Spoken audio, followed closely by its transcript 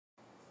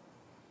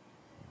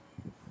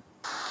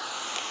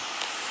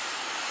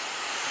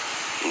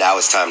Now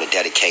it's time to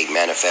dedicate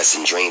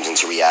manifesting dreams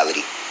into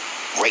reality.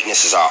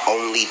 Greatness is our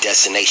only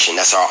destination.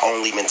 That's our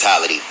only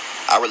mentality.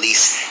 I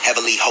release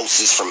heavenly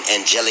hosts from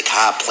angelic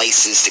high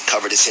places to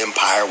cover this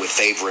empire with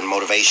favor and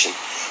motivation.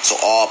 So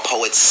all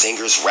poets,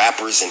 singers,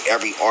 rappers, and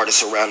every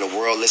artist around the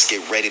world, let's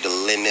get ready to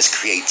lend this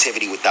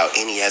creativity without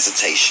any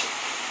hesitation.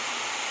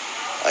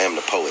 I am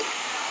the poet.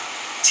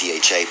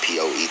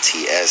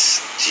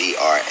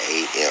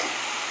 THAPOETSGRAM.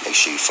 Make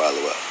sure you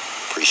follow up.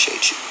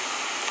 Appreciate you.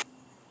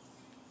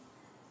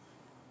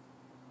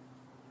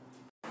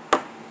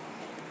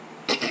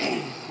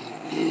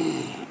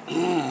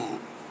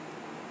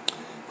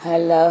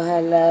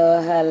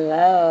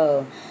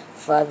 Hello.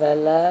 For the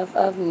Love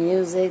of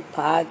Music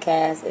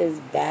podcast is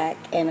back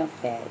in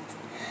effect.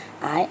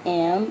 I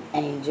am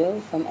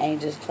Angel from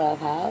Angel's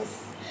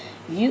Clubhouse.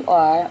 You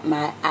are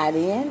my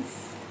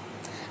audience.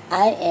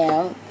 I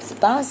am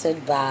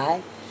sponsored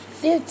by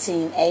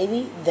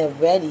 1580 The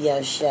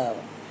Radio Show.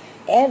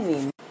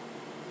 Every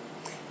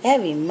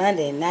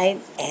Monday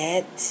night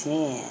at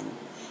 10.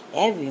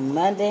 Every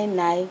Monday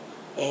night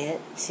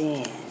at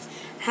 10.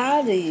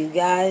 How do you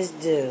guys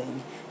do?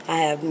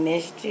 I have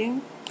missed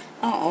you.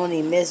 I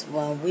only missed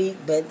 1 week,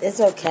 but it's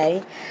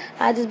okay.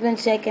 I just been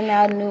checking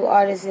out new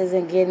artists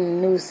and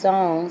getting new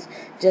songs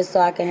just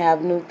so I can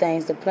have new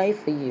things to play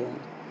for you.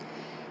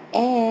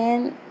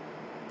 And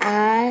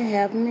I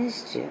have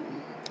missed you.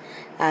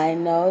 I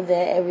know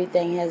that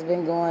everything has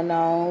been going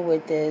on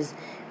with this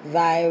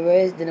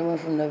virus. Then it went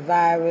from the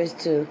virus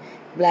to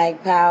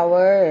Black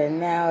Power, and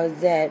now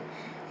it's at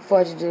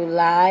 4th of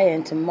July,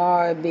 and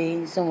tomorrow it'll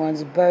be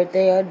someone's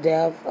birthday or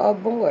death or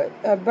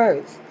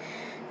birth.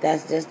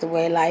 That's just the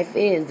way life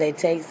is. They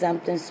take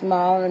something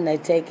small and they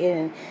take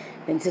it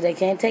until they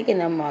can't take it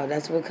no more.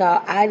 That's what we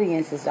call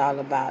audience is all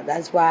about.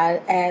 That's why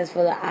I asked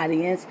for the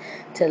audience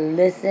to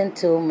listen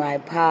to my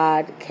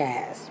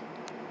podcast.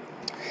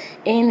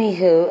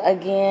 Anywho,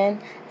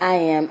 again, I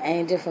am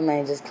Angel from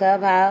Angel's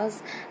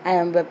Clubhouse. I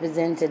am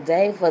representing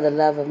today for the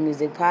Love of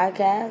Music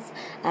podcast.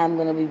 I'm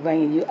going to be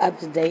bringing you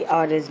up-to-date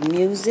artist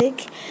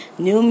music,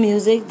 new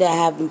music that I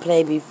haven't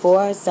played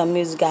before, some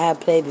music I have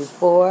played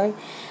before.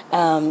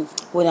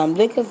 What I'm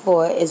looking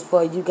for is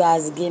for you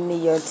guys to give me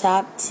your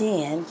top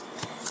 10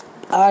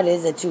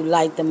 artists that you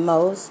like the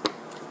most.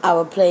 I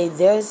will play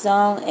their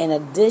song in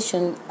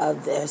addition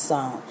of their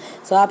song.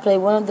 So I'll play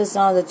one of the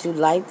songs that you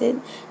liked it,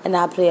 and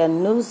I'll play a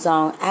new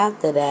song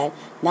after that,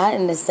 not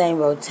in the same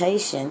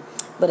rotation,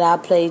 but I'll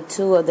play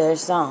 2 of their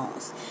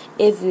songs.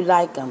 If you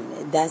like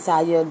them, that's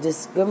how you'll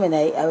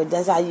discriminate, or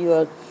that's how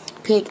you'll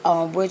pick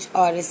on which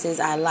artists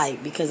I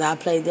like, because I'll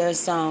play their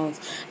songs.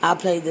 I'll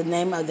play the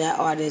name of that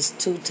artist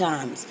 2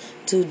 times,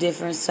 2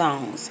 different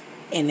songs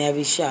in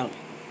every show.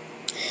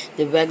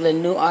 The regular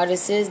new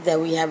artists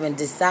that we haven't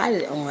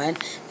decided on,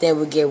 they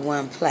will get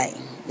 1 play.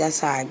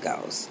 That's how it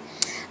goes.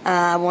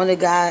 I want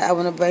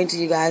to bring to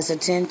you guys'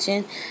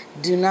 attention.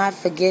 Do not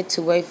forget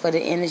to wait for the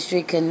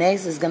Industry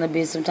Connects. It's going to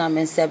be sometime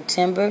in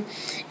September.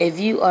 If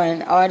you are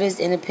an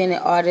artist,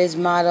 independent artist,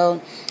 model,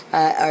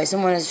 or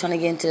someone that's trying to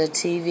get into the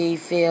TV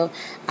field,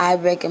 I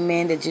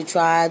recommend that you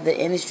try the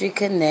Industry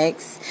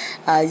Connects.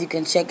 You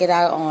can check it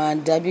out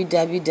on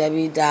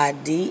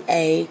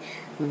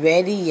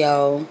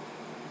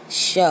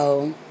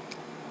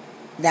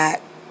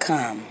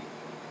www.daradioshow.com.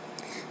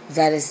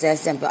 That is that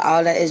simple.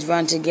 All that is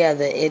run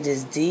together. It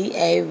is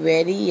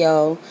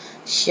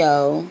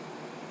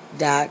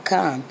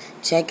daradioshow.com.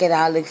 Check it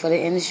out. Look for the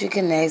Industry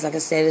Connects. Like I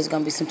said, it's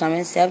going to be sometime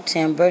in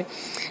September.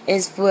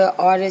 It's where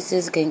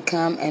artists can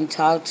come and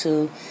talk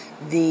to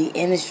the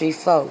industry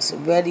folks,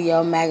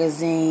 radio,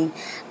 magazine,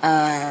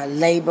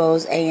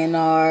 labels,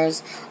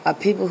 A&Rs, or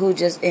people who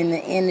just in the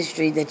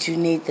industry that you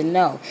need to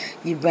know.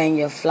 You bring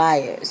your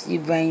flyers, you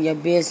bring your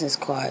business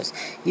cards,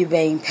 you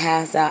bring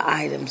pass out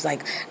items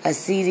like a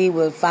CD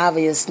with 5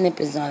 of your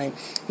snippets on it.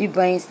 You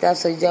bring stuff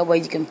so that way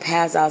you can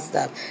pass out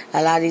stuff.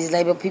 A lot of these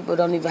label people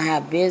don't even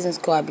have business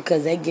cards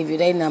because they give you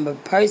their number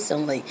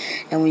personally.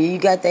 And when you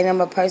got their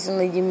number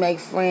personally, you make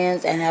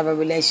friends and have a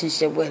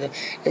relationship with them.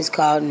 It's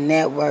called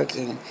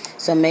networking.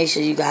 So make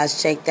sure you guys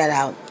check that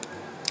out.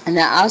 And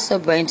I also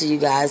bring to you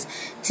guys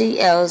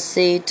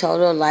TLC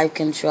Total Life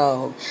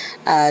Control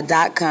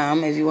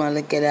 .com if you want to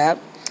look it up.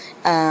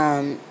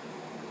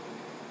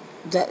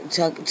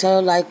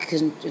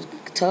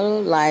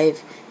 Total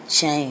Life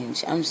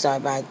Change. I'm sorry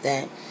about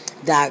that.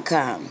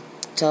 .com.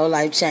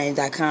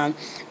 TotalLifeChange.com.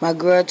 My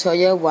girl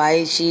Toya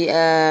White, she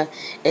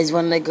is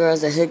one of the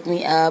girls that hooked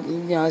me up. You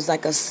know, it's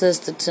like a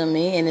sister to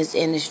me in this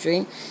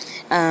industry.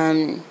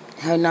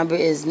 Her number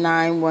is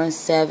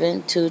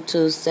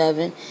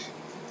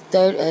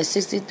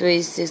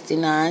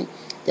 917-227-6369.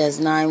 That's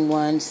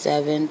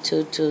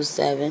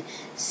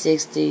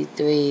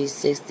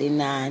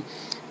 917-227-6369.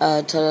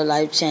 Total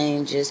Life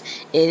Changes.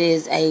 It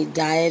is a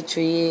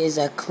dietary, it is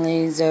a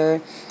cleanser.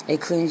 It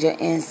cleans your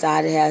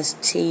inside. It has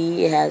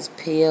tea, it has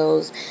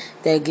pills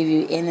that give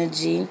you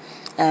energy.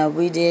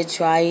 We did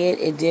try it.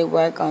 It did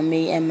work on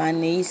me and my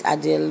niece. I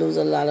did lose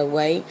a lot of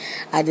weight.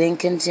 I didn't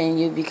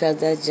continue because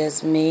that's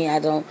just me. I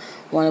don't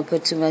want to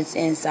put too much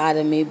inside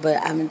of me. But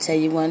I'm going to tell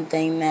you one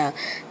thing now.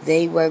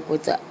 They work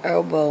with the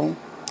herbal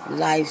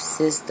life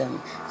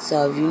system.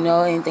 So if you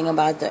know anything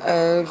about the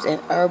herbs and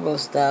herbal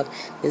stuff,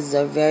 this is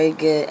a very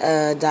good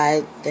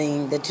diet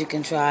thing that you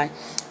can try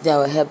that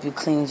will help you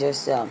cleanse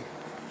yourself.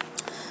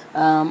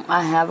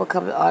 I have a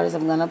couple of artists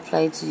I'm going to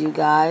play to you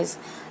guys.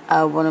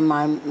 One of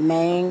my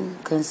main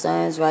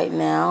concerns right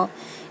now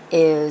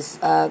is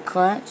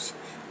Crunch,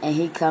 and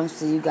he comes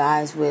to you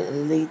guys with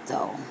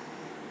Lethal.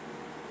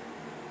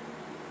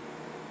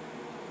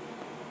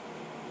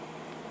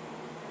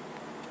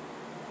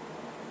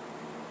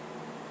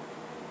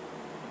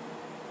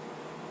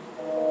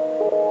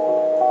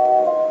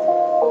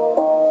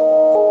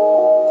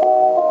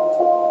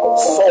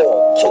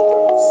 Soul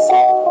Killers,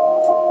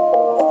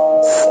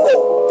 Snow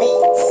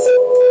Beats.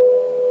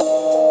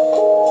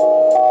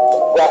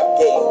 Rap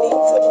game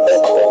needs a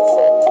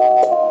makeover.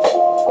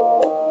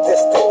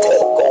 This the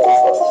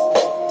takeover.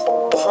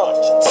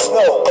 Crunch and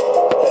Snow.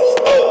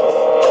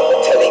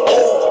 Tell they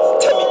move,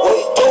 tell me what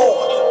it do.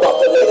 About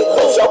to let it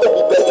loose, y'all gonna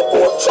be begging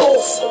for a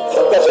truce.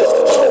 That's just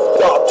the truth,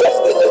 y'all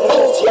destined to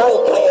lose. Y'all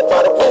ain't playing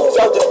by the rules,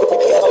 y'all just gonna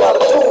be paying a lot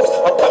of dues.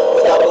 I'm rapping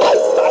without a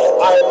license, I am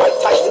Iron Mike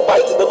Tyson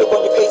biting. The look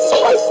on your face is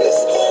priceless.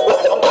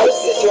 Like I'm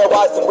ISIS,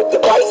 terrorizing with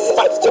devices.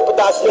 Fight to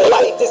jeopardize your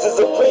life. This is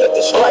a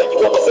preemptive strike.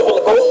 You want me simple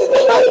and ghost in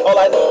the night. All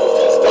I need is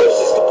these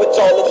verses to put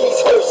y'all in these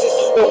hearses.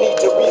 No need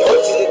to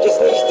rehearse it, it just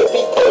needs to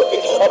be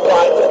perfect. I'm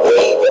riding the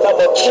wave and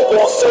I'ma keep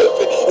on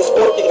surfing. It's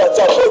working, got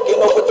y'all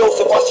working,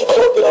 overdosing while she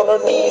twerking on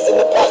her knees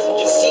in the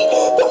passenger seat.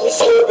 Got me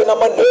swerving,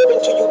 I'm unnerving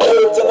to you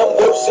nerds, and I'm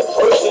worse in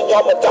person.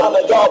 Y'all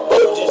Madonna, y'all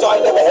virgins.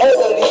 I ain't never had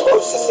none of these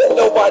verses, and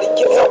nobody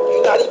can help you,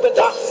 not even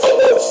doctors and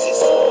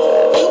nurses.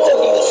 You gon'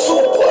 need a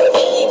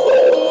superhero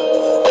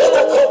when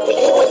I come for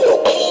you and your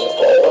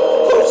people.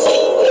 First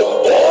he lay you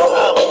down,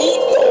 I'm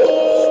ego.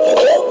 You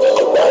won't be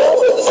around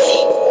for the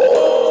sequel.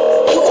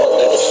 You gon'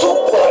 need a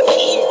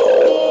superhero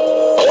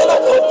when I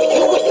come for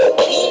you and your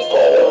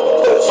people.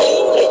 First he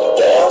lay you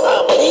down,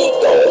 I'm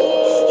ego.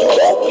 You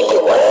won't be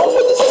around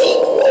for the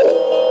sequel.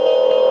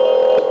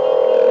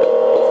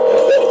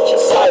 You better keep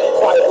silent,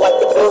 quiet like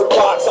the bird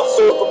box. I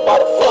serve them by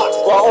the flocks,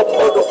 while I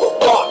murder a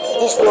rock.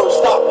 These words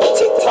stop me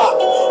tick-tock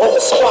on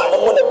the spot.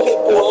 And when the pit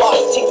bull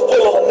locks, teeth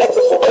full on the neck of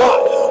a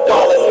rock.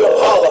 While I hear him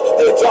holler,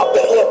 they drop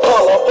the hand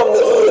collar. I'm from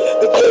the hood,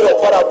 the ghetto,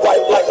 but I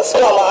write like a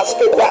scholar. I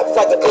spit raps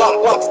like a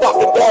Glock, lock,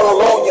 stock, and barrel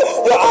on ya.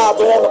 Your eyes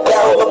are on the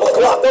barrel of a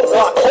Glock. I'm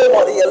Glock home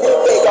on the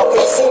elite, y'all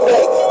can't see me.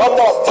 I'm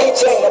off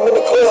DJ, I'm in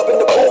the club, in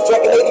the booth,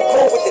 drinking 80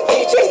 proof with the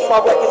DJ. My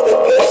records, they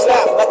pimp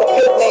slap like a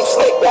pimp named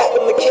Slick Back.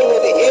 I'm the king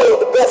of the hill,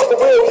 the best for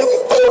real. You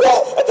can feel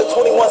that at the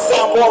 21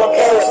 Sound Bar in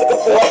Paris.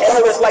 Looking for an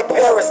heiress like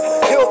Paris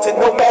Hilton.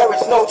 No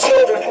marriage, no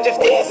children, just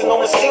dancing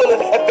on the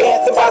ceiling.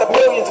 Advancing by the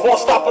millions, won't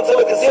stop until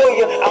a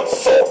gazillion. I'm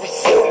so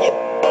resilient.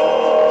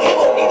 You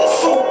gon' need a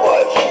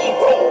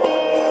superhero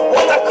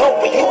when I come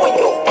for you and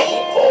your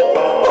people.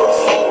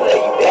 First he lay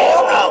you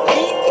down, I'm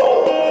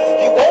lethal.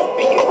 You won't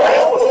be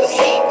around for the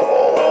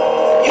sequel.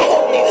 You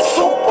gon' need a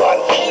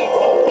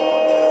superhero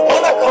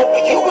when I come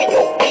for you and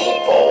your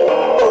people.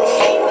 First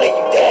he lay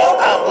you down,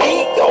 I'm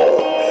lethal.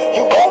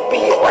 You won't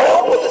be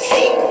around for the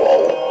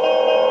sequel.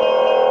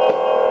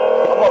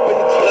 I'm up in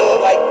the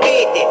club like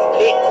 50,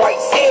 lit quite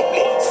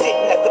simply.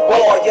 Sitting at the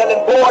bar,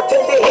 yelling,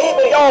 bartender, hit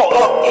me. Y'all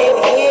up in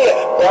here,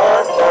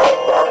 burn, burn,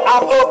 burn.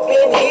 I'm up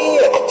in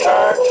here,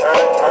 turn,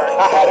 turn, turn.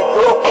 I had a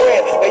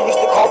girlfriend, they used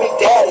to call me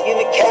daddy in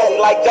the caddy,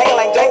 like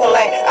dang-a-lang,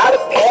 dang-a-lang. Out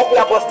of happy,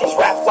 I bust these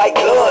raps like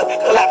guns,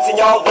 collapsing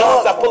y'all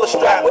lungs. I pull a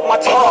strap with my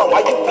tongue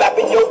while you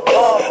flapping your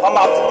gun. I'm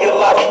out to get a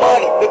lot of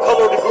money, the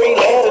color of the Green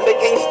Lantern, they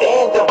can't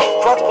stand them.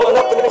 Crunch pulling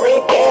up in the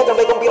green phantom,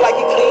 they gon' be like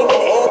you clean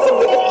and handsome,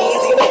 living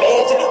easy in a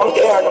mansion. I'm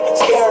daring them,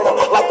 scaring them,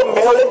 like the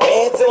Marilyn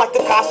Manson, like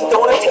the cops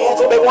throwing a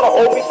tantrum. They wanna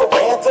hold me for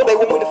ransom, they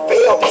want me to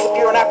fail,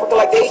 disappear in Africa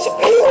like they should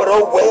pay. But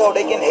oh well,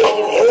 they can hate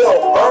in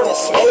hell, burn and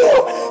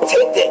smell.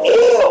 Take the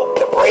L,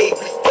 the brave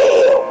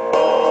fail.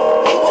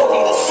 You gon'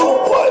 need a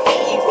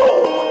superhero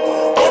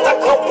when I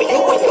come for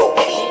you and your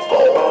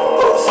people.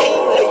 First he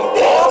lay you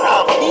down,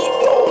 I'm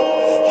lethal.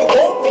 You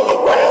won't be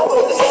around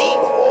for the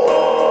sequel.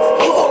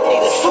 You gon'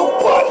 need a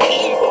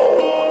superhero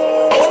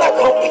when I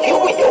come for you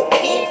and your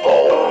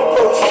people.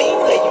 First he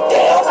lay you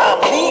down, I'm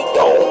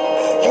lethal.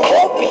 You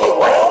won't be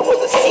around for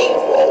the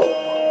sequel.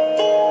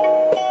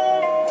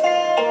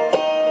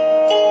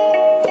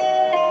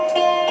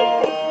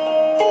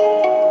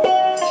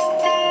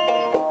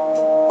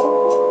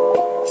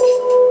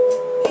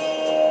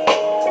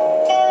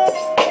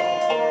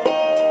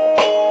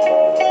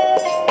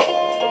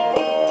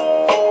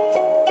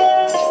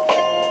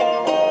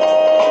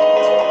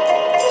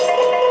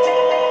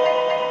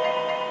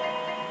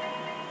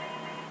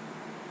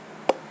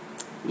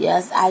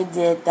 Yes, I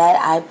did that.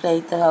 I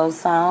played the whole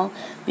song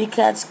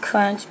because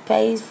Crunch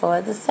pays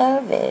for the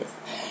service.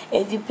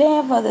 If you're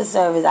paying for the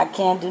service, I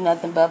can't do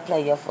nothing but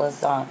play your full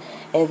song.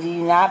 If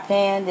you're not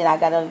paying, then I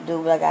gotta do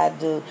what I gotta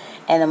do,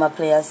 and I'm gonna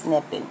play a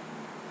snippet.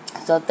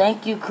 So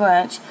thank you,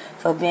 Crunch,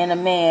 for being a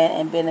man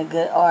and being a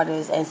good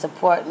artist and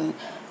supporting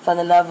For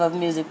the Love of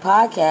Music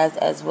podcast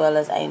as well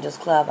as Angels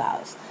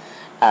Clubhouse.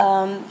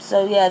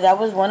 So yeah, that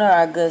was one of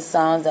our good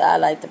songs that I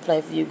like to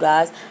play for you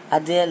guys. I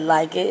did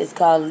like it. It's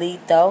called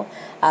Letho.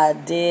 I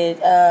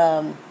did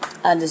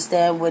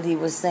understand what he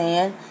was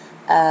saying.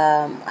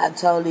 I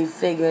totally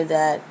figured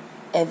that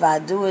if I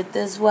do it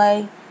this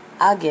way,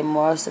 I'll get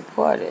more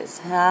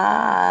supporters.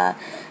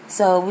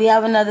 So we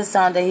have another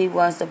song that he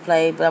wants to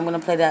play, but I'm going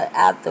to play that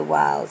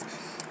afterwards.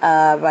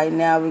 Right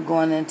now we're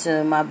going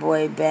into my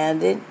boy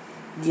Bandit.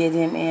 Get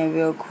him in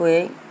real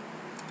quick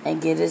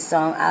and get his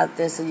song out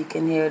there so you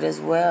can hear it as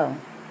well.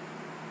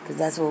 Because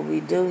that's what we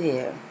do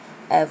here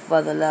at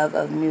For the Love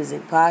of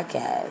Music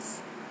podcast.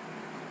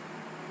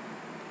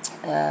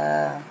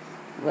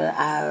 What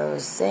I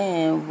was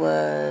saying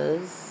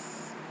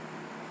was,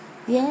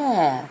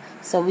 yeah.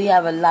 So we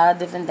have a lot of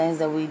different things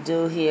that we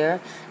do here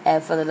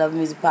at For the Love of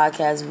Music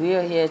podcast. We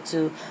are here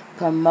to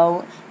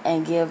promote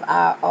and give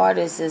our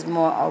artists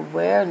more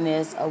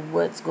awareness of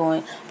what's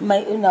going.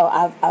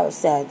 I've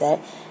said that.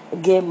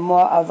 Get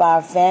more of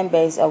our fan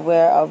base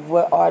aware of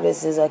what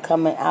artists are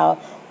coming out,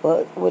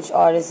 which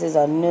artists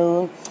are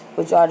new,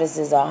 which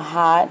artists are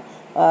hot.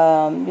 You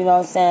know what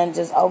I'm saying?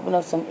 Just open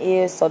up some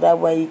ears so that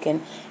way you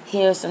can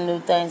hear some new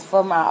things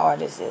from our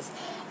artists.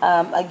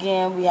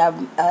 Again, we have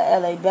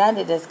LA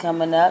Bandit that's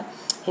coming up.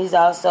 He's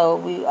also,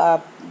 we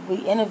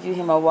interviewed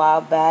him a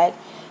while back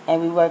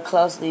and we work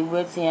closely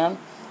with him.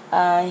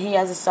 He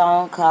has a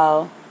song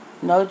called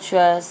No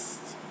Trust,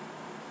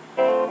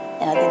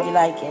 and I think you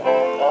like it.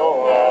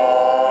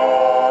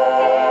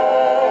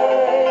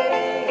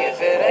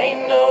 If it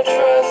ain't no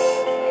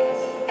trust,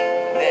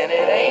 then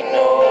it ain't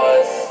no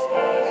us.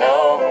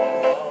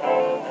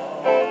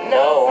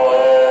 No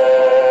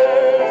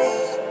words.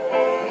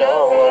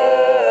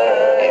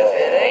 If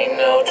it ain't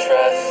no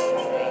trust,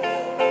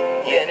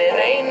 then it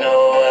ain't no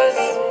us.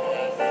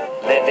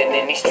 Living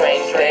in these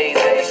strange days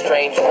in a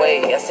strange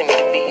way. I seem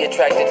to be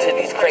attracted to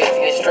these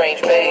crazy and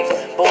strange babes.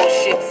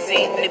 Bullshit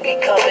seem to be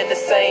coming the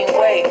same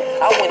way.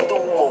 I went through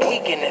a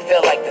weekend and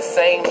felt like the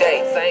same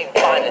day.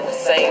 Finding the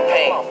same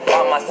pain.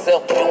 Find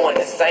myself doing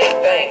the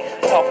same thing.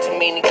 Talk to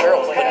many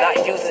girls but not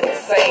using the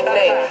same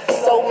name.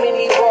 So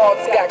many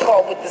broads got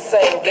caught with the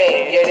same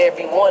game. Yet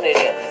every one of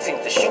them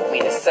seems to shoot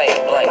me the same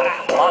blame.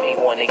 Mommy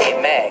wanna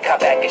get mad, caught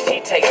back and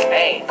she takes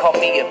aim. Call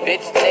me a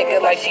bitch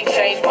nigga like she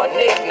changed my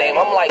nickname.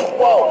 I'm like,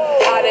 whoa,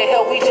 how the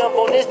hell we jump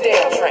on this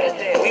damn train?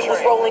 We was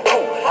rolling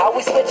cool, how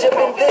we switch up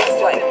in this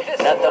lane?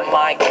 Another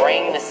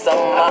migraine is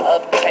something I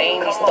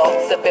obtain. These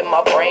thoughts up in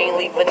my brain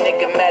leave a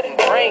nigga mad and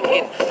drained.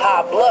 Getting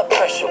high blood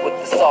pressure with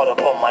the salt up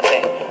on my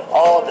name.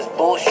 All this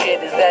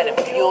bullshit is adding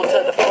fuel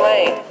to the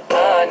flame.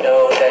 I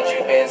know that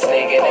you've been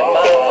sneaking in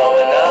my phone,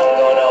 and I'm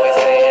gonna always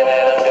saying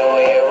that I'm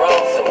doing you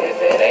wrong. So if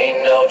it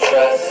ain't no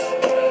trust,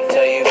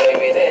 tell you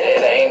baby that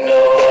it ain't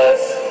no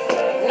us.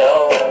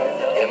 No,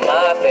 in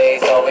my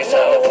face, always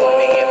trying to put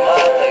me in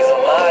my place.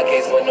 On my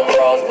case, when them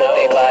bras put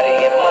their body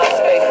in my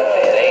space.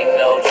 If it ain't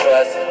no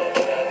trust,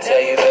 tell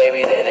you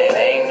baby that it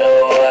ain't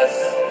no us.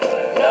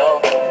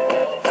 No,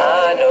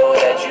 I know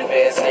that you've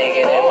been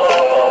sneaking in my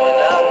phone,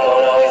 and I'm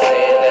gonna always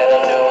saying that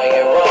I'm doing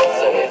you wrong.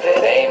 So if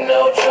it ain't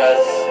no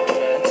trust,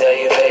 tell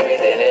you baby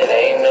that it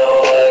ain't no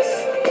us.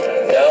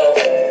 No,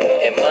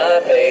 in my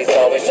face,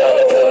 always trying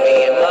to put me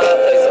in my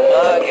place. On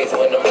my case,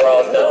 when them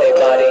bras put their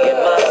body in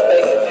my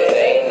space. If it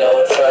ain't no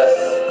trust,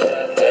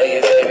 tell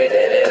you baby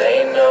that it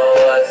ain't no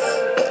us.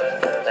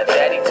 Now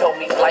daddy told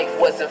me life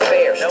wasn't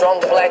fair.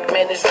 Strong black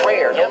man is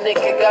rare. No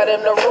nigga got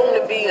in the room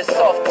to be a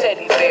soft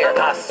teddy bear.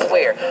 I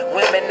swear,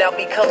 women now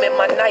becoming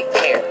my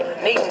nightmare.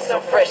 Needing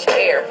some fresh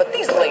air, but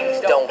these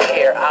ladies don't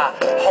care. I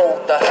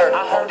hold the hurt,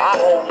 I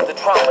hold the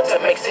trauma to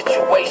make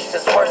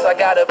situations worse. I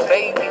got a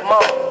baby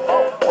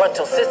mama, run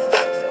till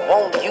sisters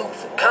won't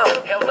use a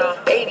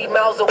comma. 80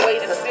 miles away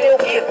and still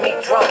give me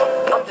drama.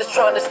 I'm just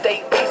trying to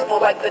stay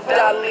peaceful like the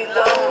Dalai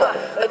Lama,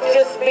 or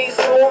just be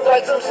smooth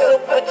like some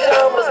silk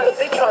pajamas. But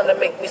they trying to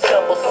make me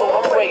stumble, so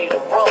I'm ready to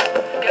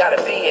rumble.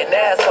 Gotta be an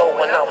asshole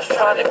when I was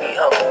trying to be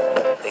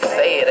humble. They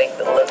say it ain't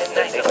the looks,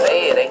 they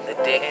say it ain't the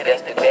dick.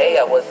 Yesterday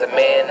I was a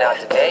man, now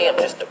today I'm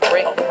just a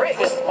prick.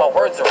 Twist my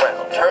words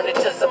around, turn it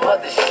to some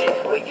other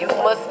shit. Well, you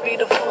must be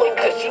the flu,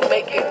 cause you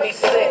making me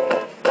sick.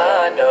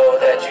 I know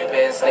that you've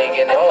been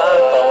sneaking in my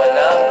phone, and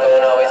I'm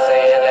gonna always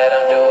saying that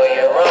I'm doing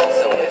you wrong.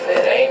 So if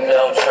it ain't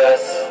no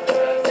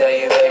trust, tell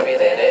you baby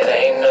that it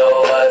ain't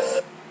no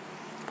us.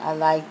 I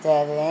like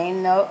that. It ain't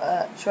no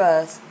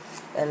trust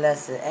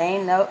unless it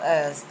ain't no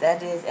us.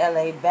 That is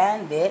LA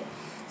Bandit.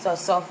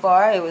 So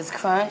far it was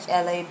Crunch,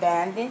 LA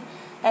Bandit.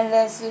 And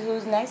let's see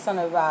who's next on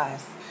the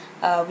rise.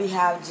 We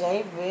have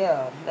J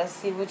Real. Let's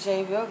see what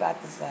J Real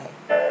got to say.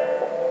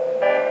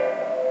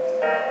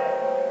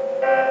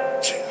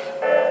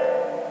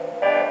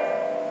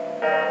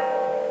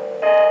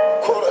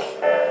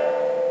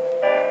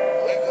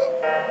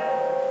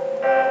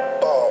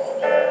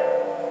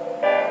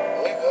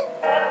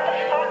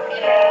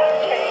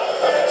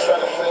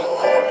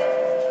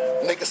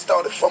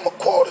 Started from a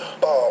quarter.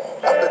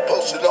 I've been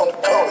posted on the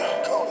corner.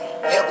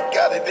 Yeah,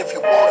 if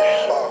you want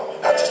it.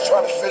 I just try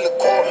to fill a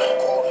quarter.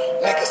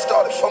 Nigga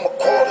started from a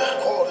quarter.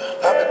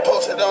 I been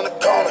posted on the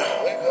corner.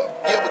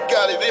 Yeah, we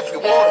got it if you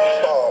want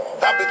it.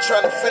 I been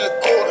trying to fill a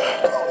quarter.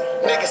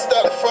 Nigga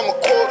started from a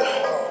quarter.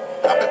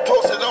 I been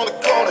posted on the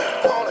corner.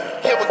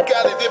 Yeah, we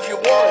got it if you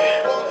want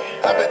it.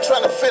 I been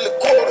trying to fill a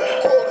quarter.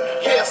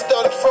 Yeah, I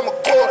started from a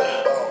quarter.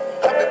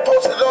 I been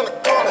posted on the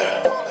corner.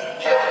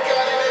 Yeah, we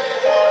got it if you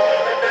want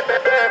it.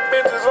 Bad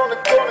bitches on the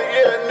corner.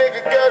 Yeah,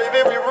 nigga got it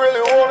if you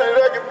really want it.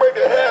 I can break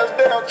the house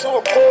down to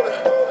a quarter.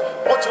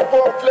 What you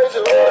want,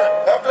 pleasure order.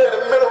 I play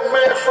the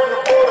middleman from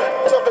the border.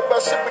 Talk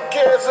about shipping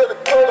cans of the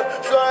cola.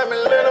 Fly him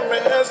and let him in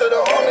hands of the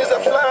homies.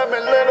 I fly him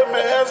and let him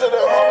in hands of the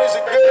homies.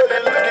 Your girl,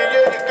 you looking,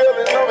 yeah, your girl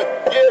is on me.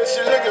 Yeah,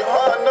 she looking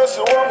hard, enough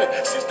she want me.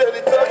 She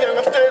steady talking,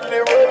 I'm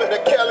steadily rolling.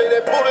 That Cali,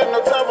 that booty, no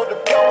time for the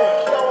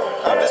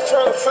diploma. I'm just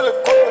trying to fill a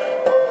quarter.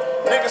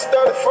 Niggas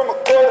started from a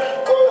quarter.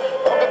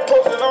 I've been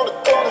posting on the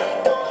corner.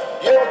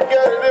 Yeah, we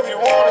got it if you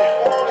want it.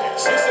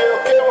 She said,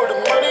 okay with the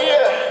money,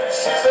 yeah.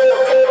 She said,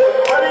 okay with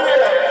the money,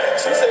 yeah.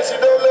 She said she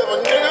don't let a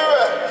nigga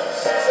right.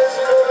 She said she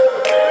don't let a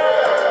nigga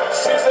right.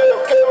 She said,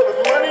 okay with the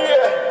money,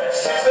 yeah.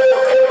 She said,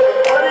 okay with the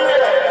money,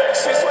 yeah.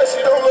 She swear she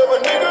don't let a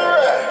nigga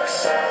right.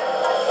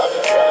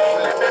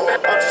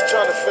 I'm just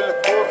trying to fill a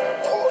quarter.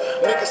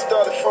 Niggas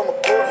started from a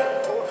quarter.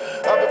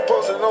 I've been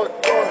posting on the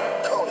corner.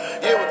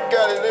 Yeah, we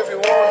got it if you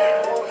want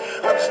it.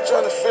 I'm just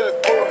trying to fill a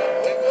quarter.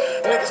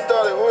 Niggas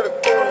started with a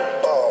quarter.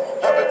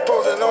 I've been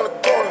posting on the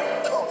corner.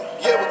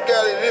 Yeah, we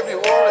got it if you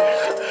want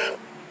it.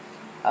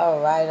 All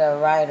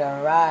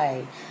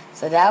right.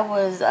 So that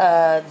was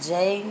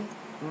Jay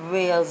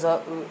Reels,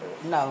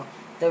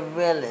 The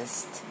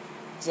Realist.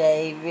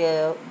 Jay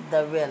Real,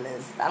 The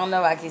Realist. I don't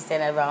know if I keep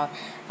saying that wrong.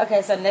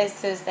 Okay, so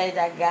next to the stage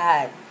I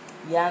got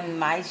Young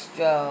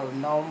Maestro,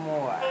 No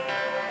More.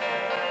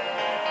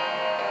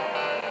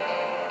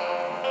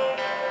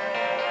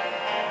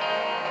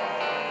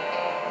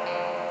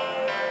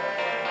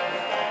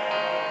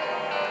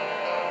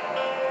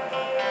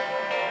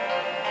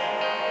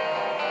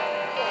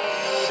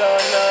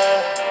 Don't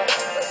know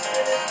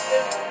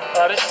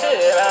all the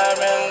shit I've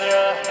been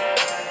through.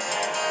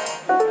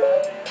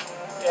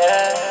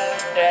 Yeah.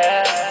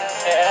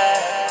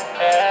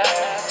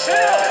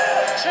 Chill.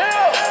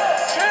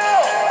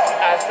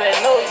 I said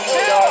no,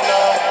 you don't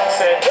know.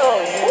 Said no,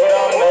 you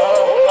don't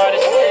know all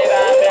the shit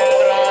I've been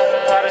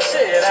through. All the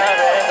shit I've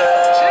been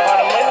through. All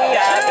the money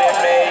I've been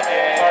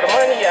making. All the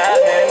money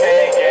I've been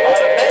making. All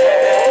the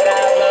bands that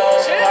I've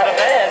lost. All the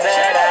bands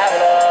that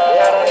I've lost.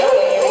 I don't know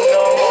you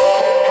no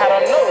more. I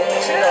don't know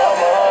you no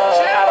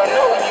more. I don't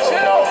know you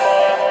no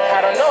more.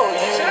 I don't know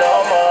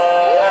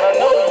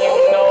you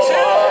no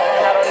more.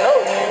 I don't know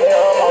you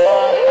no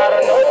more. I don't know you no more. I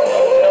don't know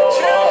you no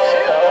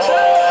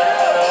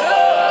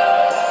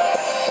more.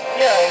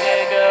 Young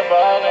nigga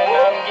ballin',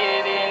 I'm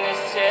getting this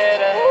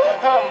cheddar.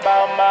 I'm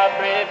bout my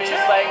bread, bitch,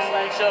 like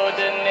Mucho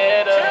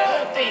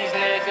Donetta. These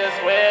niggas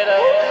wetter,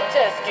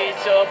 just get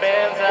your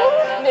bands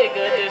up.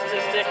 Nigga, just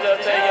to stick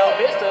up to your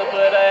bitch to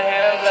put her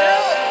hands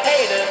up.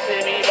 Haters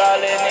see me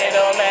ballin', it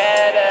don't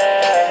matter.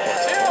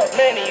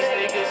 Man, these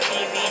niggas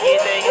easy,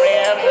 get their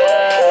grams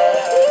up.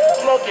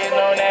 Smoking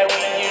on that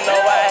weed, you know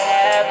I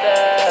have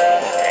the.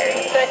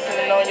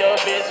 Sexing on your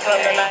bitch from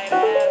the night.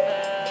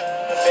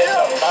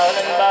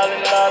 I'm ballin'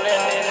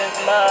 in this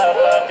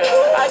motherfucker.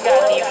 I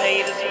got these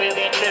haters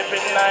really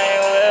trippin', I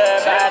ain't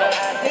worried about them.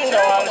 You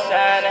know I'm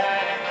shining,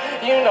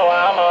 you know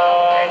I'm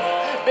on.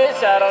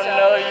 Bitch, I don't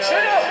know you,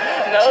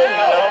 know you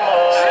no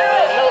more.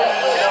 Said no,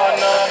 you don't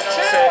know,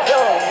 said no,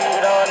 you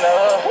don't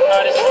know.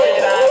 All the shit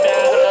I've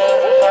been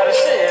through, all the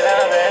shit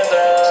I've been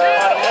through.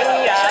 All the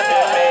money I've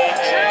been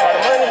making, all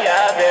the money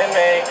I've been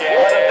making.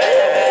 All the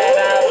bands that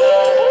I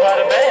love, all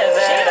the bands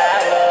that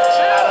I love.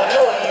 I don't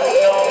know you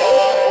no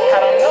more, I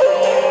don't know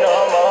you no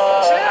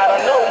more. I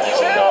don't know you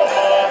no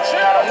more,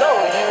 I don't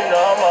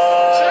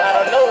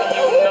know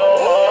you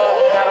no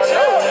more. I don't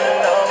know you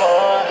no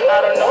more, I don't know you no more. I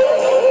don't know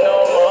you no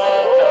more.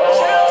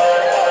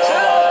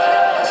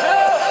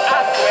 I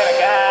swear to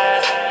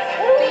God,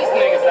 these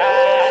niggas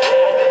lied,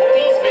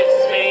 these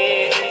bitches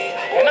fed,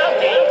 and I'm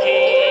getting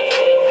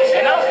kids,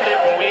 and I'm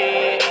flipping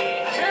weed,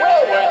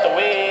 well worth the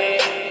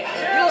wait.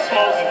 You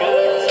smoking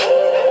good,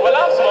 well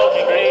I'm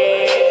smoking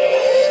great.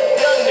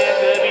 Young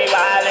nigga be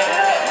wildin',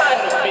 my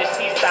new bitch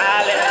she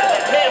silent.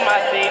 Man, my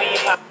city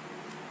pop.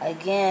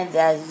 Again,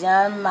 that's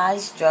Young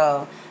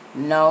Maestro,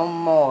 No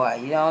More.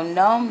 You don't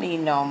know me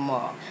no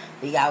more.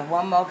 We got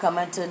one more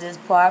coming to this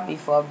part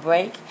before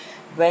break.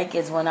 Break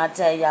is when I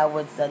tell y'all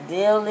what the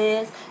deal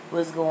is,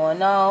 what's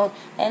going on,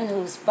 and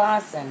who's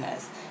sponsoring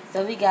us.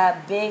 So we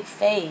got Big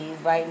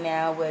Fave right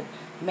now with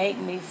Make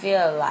Me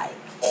Feel Like.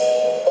 Hey,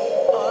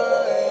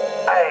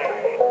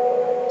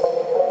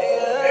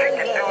 she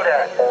can do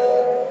that.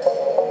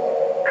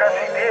 Cause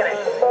she did it.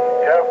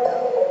 Yep.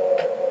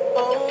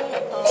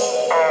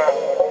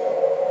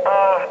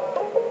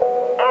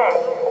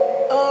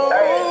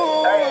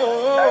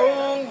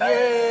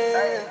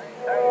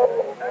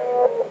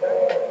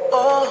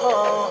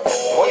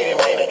 Wait a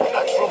minute, I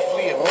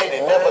truthfully admit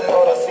it. Never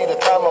thought I'd see the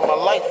time of my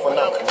life when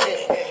I'm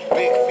committed.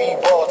 Big fee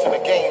balls in the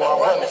game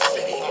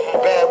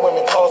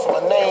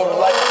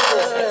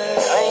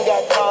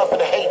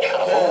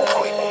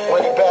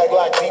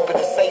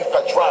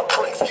drop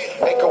bricks.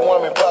 Make a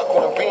woman buck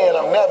on a bin,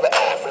 I'm never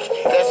average.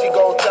 Then she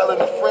go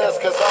telling her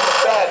friends, cause I'm a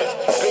savage.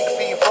 Big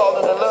feet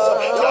falling in love,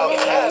 y'all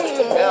can have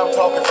it. Now I'm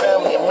talking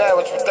family and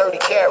marriage for 30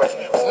 carats.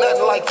 It's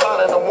nothing like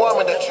finding a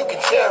woman that you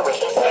can cherish.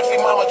 Sexy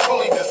mama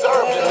truly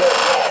deserves to live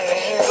life.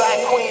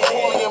 Black queen,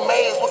 Julia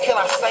Mays, what can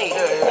I say?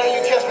 Now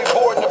you catch me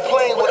boarding the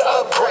plane with an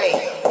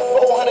upgrade.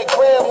 400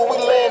 grand when we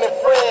land in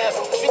France.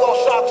 She gon'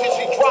 shop till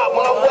she drop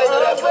when I'm waving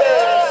that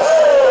fast.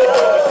 You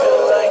make me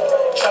feel like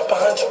drop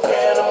 100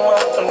 grand a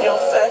month on your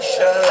fashion.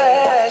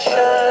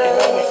 You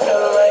make me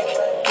feel like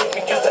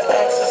giving you the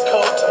access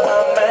code to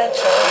my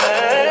mansion.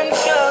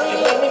 You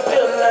make me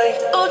feel like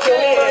you're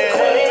my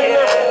queen,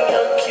 I'm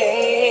your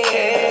king.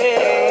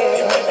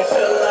 You make me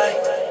feel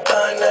like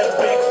buying that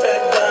big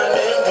fat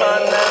diamond,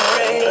 buying that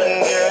ring.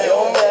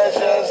 Your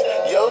measures,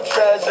 your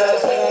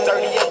treasures.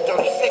 38,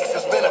 36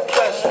 has been a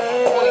pleasure.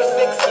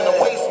 26 in the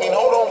waist mean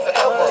hold on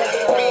forever.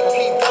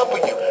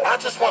 BTW, I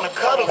just wanna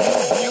cuddle you.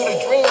 You the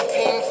dream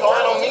team, so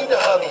I don't need to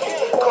hug you.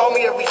 Call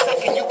me every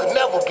second, you can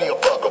never be a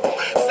buggable.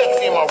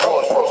 Sexy in my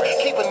Rolls Royce,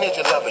 keep a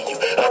ninja loving you.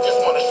 I just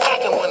wanna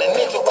stack it when a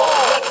ninja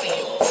walks next to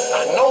you.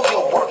 I know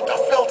your worth, I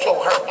felt your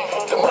hurt.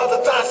 The mother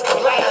thoughts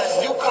come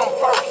last, you come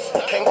first.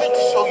 Can't wait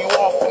to show you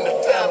off in the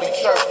family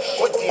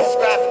church with the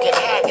extravagant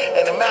hat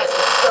and the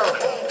matching shirt.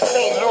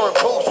 St. Laurent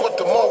boots with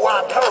the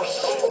Moai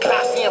purse.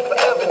 Classy and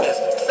foreverness,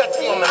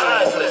 sexy on the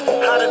highs list.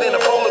 Hotter than a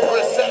roller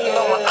grid setting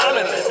on my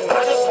honor list.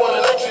 I just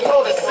wanna let you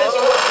know the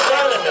decision was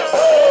unanimous.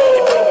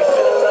 You make me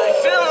feel like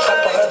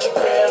drop 100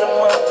 grand a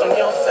month on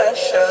your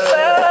fashion.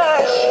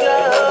 You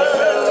make me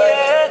feel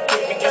like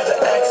giving you the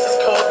access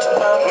code to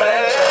my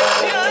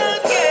mansion.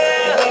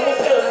 You make me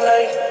feel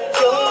like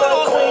you're my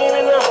queen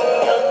and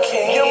I'm your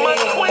king. You're my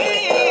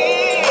queen.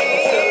 You make me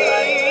feel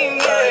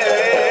like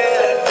buying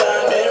that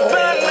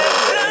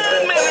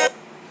diamond ring.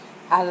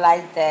 I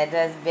like that.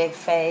 That's Big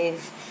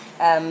Faith.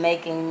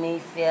 Making me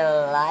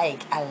feel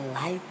like. I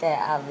like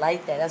that. I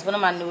like that. That's one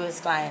of my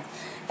newest clients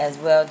as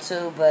well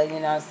too. But you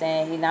know what I'm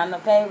saying, he not on the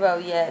payroll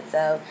yet,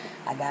 so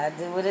I gotta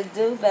do what it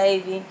do,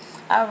 baby.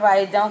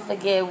 Alright, don't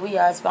forget we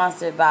are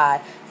sponsored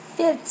by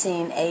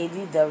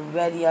 1580 The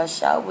Radio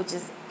Show, which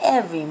is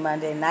every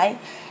Monday night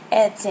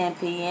at 10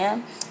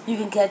 p.m. You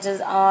can catch us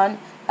on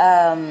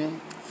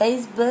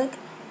Facebook,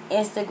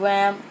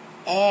 Instagram,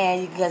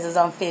 and you can catch us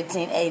on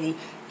 1580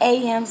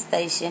 AM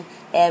station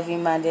every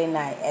Monday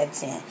night at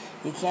 10.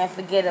 You can't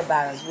forget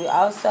about us. We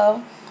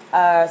also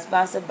are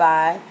sponsored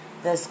by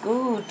the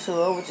School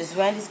Tour, which is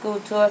Randy's School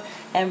Tour.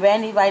 And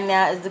Randy right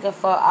now is looking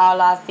for all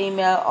our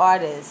female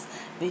artists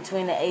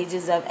between the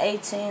ages of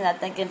 18, I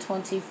think, and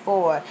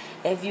 24.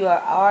 If you are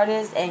an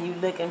artist and you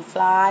looking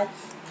fly,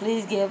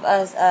 please give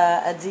us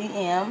a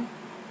DM.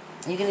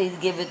 You can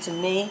either give it to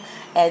me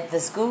at the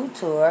School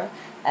Tour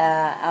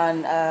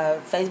on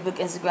Facebook,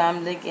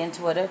 Instagram, LinkedIn,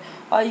 Twitter,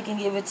 or you can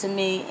give it to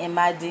me in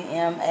my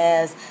DM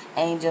as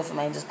Angel from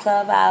Angel's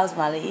Clubhouse,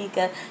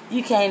 Malaika.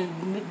 You can't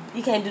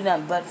do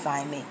nothing but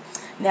find me.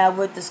 Now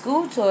with the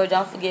School Tour,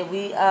 don't forget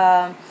we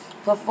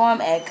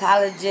perform at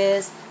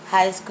colleges,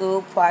 high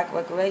school, park,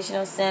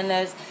 recreational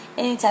centers,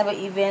 any type of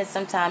events,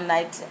 sometimes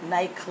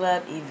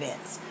nightclub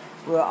events.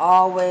 We're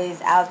always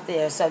out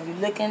there. So if you're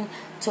looking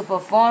to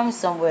perform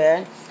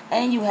somewhere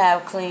and you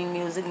have clean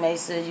music, make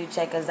sure you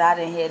check us out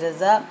and hit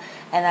us up.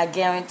 And I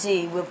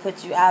guarantee we'll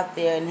put you out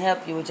there and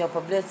help you with your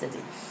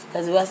publicity.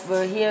 Because what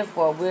we're here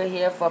for,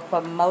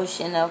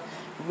 promotional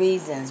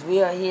reasons.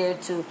 We are here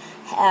to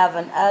have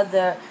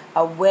another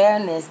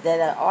awareness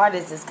that an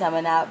artist is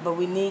coming out, but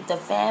we need the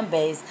fan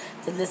base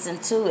to listen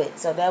to it.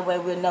 So that way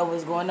we'll know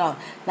what's going on.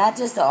 Not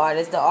just the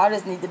artists. The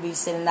artists need to be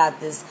sending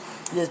out this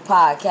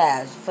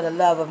podcast for the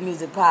Love of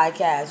Music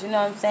podcast. You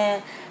know what I'm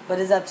saying? But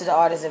it's up to the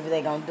artists if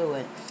they're going to do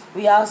it.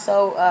 We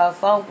also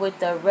funk with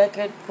the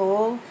record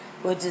pool,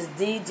 which is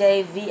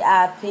DJ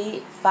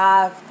VIP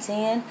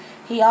 510.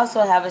 He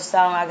also have a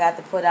song I got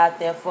to put out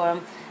there for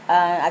him.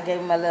 I gave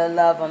him a little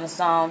love on the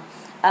song.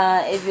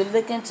 If you're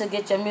looking to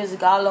get your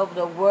music all over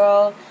the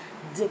world,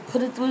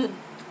 put it through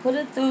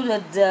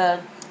the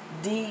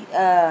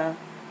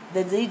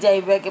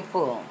DJ record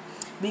pool.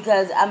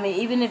 Because, I mean,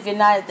 even if you're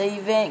not at the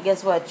event,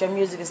 guess what? Your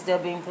music is still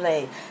being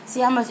played.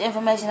 See how much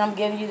information I'm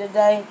giving you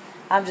today?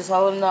 I'm just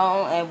holding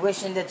on and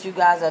wishing that you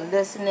guys are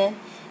listening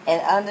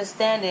and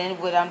understanding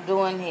what I'm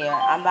doing here.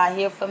 I'm not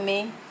here for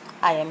me.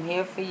 I am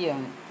here for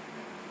you.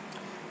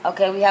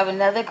 Okay, we have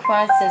another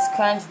Crunch. Since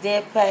Crunch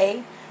did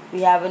pay,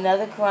 we have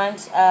another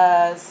Crunch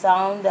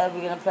song that we're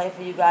going to play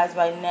for you guys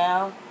right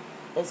now.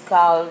 It's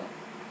called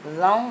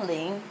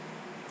Lonely.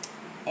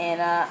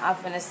 And I'm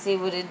going to see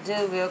what it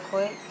do real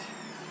quick.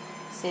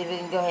 See if we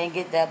can go ahead and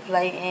get that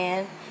play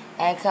in.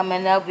 And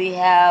coming up, we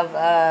have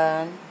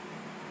a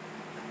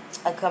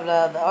couple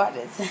of other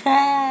artists. If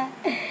I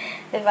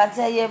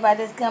tell you about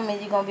this coming,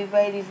 you're going to be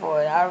ready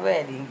for it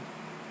already.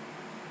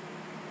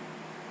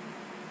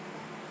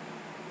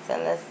 So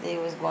let's see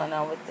what's going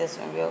on with this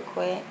one real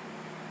quick.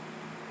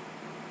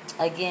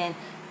 Again,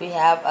 we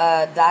have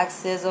Doc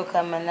Sizzle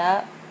coming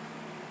up.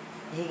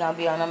 He's going to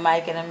be on the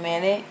mic in a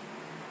minute.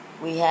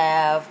 We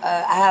have,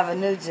 I have a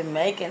new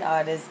Jamaican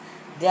artist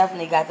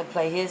definitely got to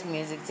play his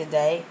music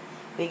today.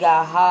 We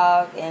got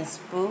Hog and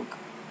Spook,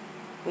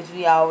 which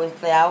we always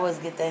play. I always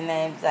get their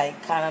names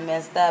like kind of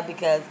messed up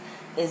because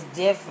it's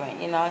different.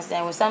 You know what I'm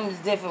saying? When something's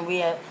different, we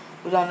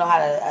don't know how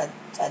to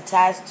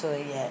attach to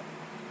it yet.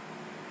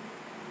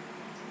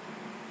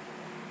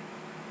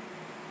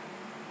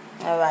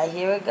 All right,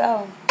 here we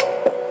go.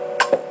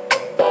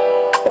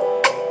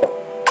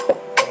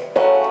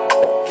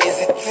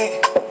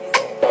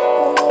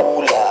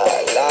 Ooh la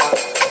la.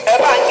 Ẹ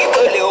bá ń kí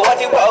tó lè wọ́n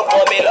ti gbọ́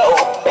ọkàn mi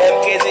lọ́wọ́.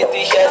 MKZ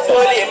t-shirt tó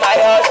lè máa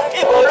yọ.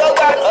 Ibo ló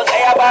gbà náà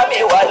kẹ́yà bá mi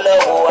wá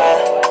lọ́wọ́ wa.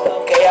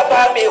 Kẹ́yà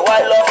bá mi wá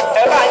lọ.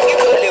 Ẹ bá ń kí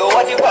tó lè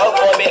wọ́n ti gbọ́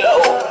ọkàn mi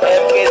lọ́wọ́.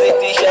 MKZ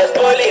t-shirt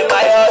tó lè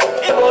máa yọ.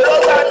 Ibo ló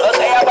gbà náà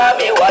kẹ́yà bá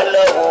mi wá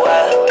lọ́wọ́ wa.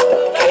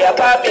 Kẹ́yà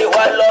bá mi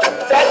wá lọ.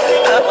 Sẹ́tì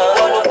màmá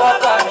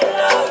olùkọ́kọ́ mi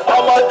lọ.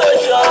 Ọmọ tó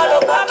ṣan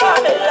olùkọ́kọ́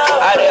mi lọ.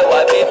 Arẹwà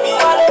bébí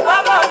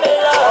olùkọ́kọ́ mi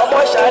lọ. Ọmọ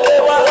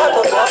ṣàlẹ́wà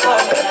olùkọ́kọ́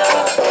mi lọ.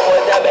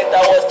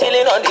 I was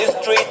chilling on the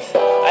street.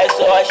 I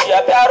saw her, she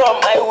appeared on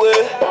my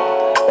way.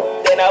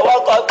 Then I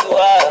walk up to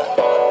her.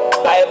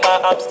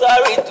 I'm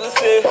sorry to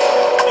say,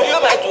 do you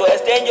mind to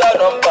exchange your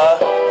number?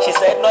 She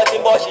said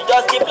nothing, but she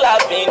just keep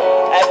laughing.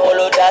 I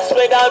followed her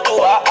straight down to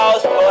her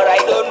house, but I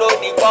don't know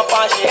the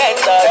compound she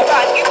entered. If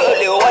I keep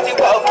only what you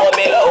call for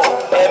me low,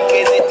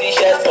 MKZ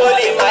t-shirt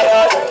slowly my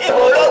heart. If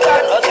you look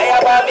at no care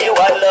about me,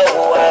 one love,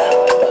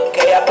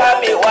 care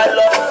about me, one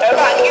love. If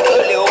I keep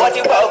only what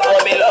you call for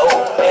me low,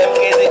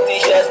 MKZ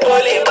t-shirt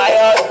slowly my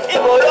heart.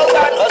 If you look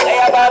at no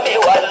care about me,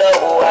 one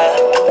love,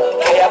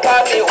 care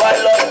about me, one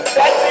love.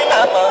 Sexy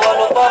mama, one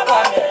love.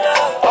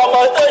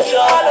 Ọmọ tó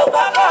ṣan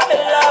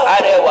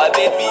Arẹwà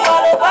bébí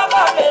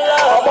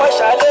ọmọ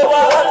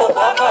ṣàlẹ́wà.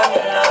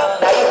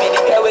 Now you be the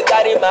girl wey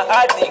carry my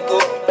heart dey go.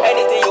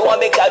 Anything you wan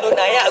make I do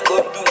na I go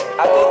do.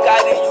 I go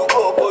carry you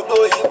go obodo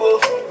oyinbo.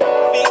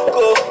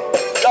 Biko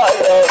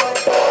lọ́lọ́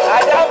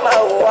Adama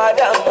o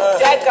Adama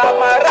jẹ́ ká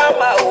máa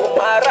rámà o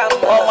máa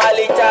rámà. Ọmọ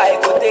àlejò I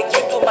go take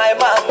you to my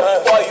mama.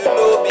 For you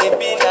know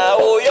baby na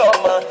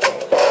oyoma.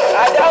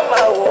 Adama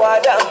o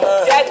Adama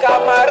jẹ́ ká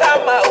máa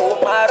rámà o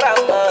máa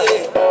rámà.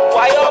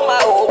 Wayoma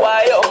o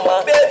wayoma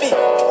baby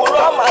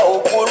kuroma o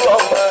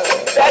kuroma.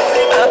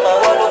 Sexy mama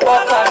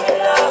olùkọ́kọ́ mi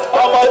lọ.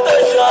 Ọmọ tó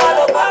ṣan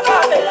olùkọ́kọ́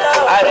mi lọ.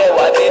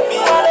 Arẹwà baby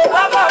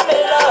olùkọ́kọ́ mi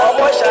lọ.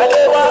 Ọmọ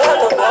ṣàlẹ́wà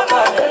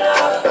olùkọ́kọ́ mi lọ.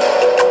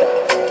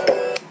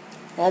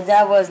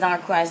 That was not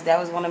crunch. That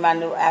was one of my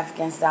new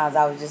African sounds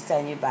I was just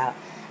telling you about.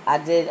 I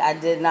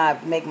did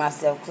not make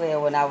myself clear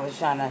when I was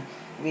trying to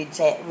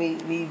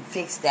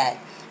refix that.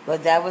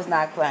 But that was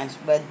not crunch.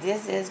 But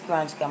this is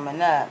crunch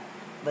coming up.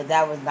 But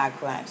that was not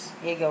crunch.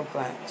 Here go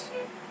crunch.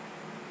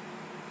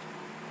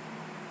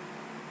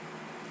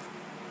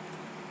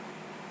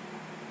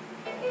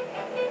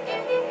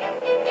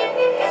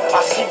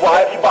 I see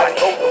why everybody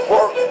know the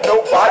word.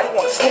 Nobody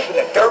wanna sleep in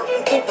the dirt,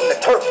 eat from the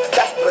turf.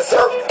 That's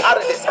berserk, out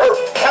of this earth.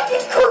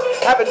 Captain Kirk,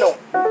 having no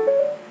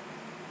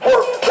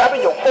work,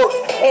 grabbing your first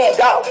hand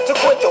out to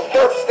quench your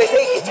thirst. They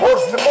say it's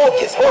worse before it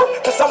gets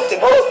hurt. For something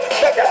worse,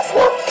 that that's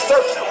work.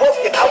 Search,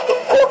 working out the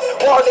courts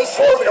while they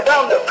swerving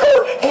around the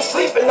curve. You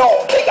sleeping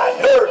on, they got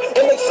nerve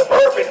in they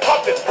suburban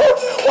pumping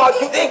perks. While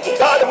you thinking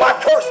God in my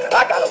curse,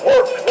 I gotta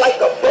work like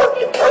a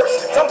Birkin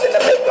purse. Something to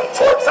make them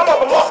twerk. Some of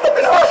them lost up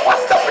in the earth,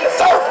 washed up in the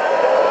surf.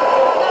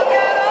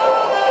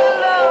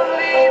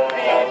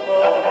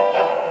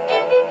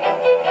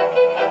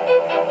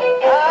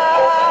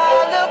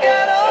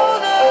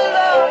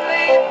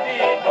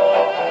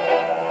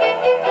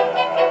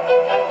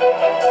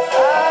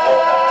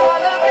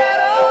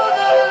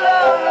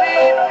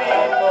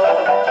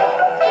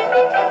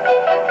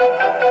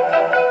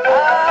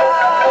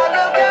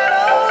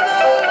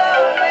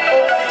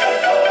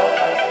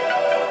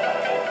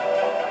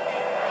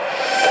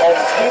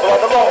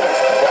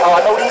 How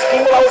I know these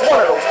people, I was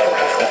one of those people.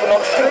 Sleeping on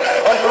the street,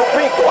 under a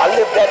Rico. I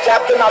lived that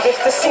chapter, now this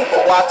the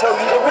sequel. I tell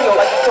you the real,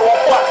 like the show on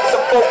Fox. With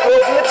some folk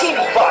girls in the TV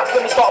box.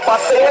 Let me start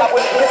by saying I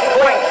wouldn't miss the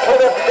brain.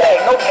 Hold every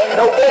day, no pain,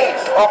 no gain.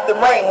 Off the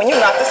rain when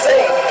you're not the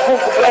same. Who's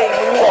to blame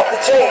when you off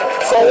the chain?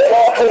 So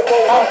far, coco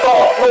on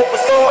guard. No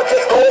facade,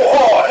 just go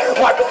hard.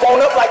 Microphone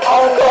up like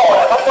on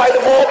guard. I fight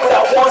them all, put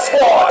out one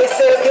squad. They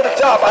said get a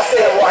job, I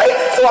said right.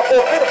 So I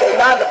forfeited they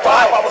 9 to 5.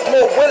 I was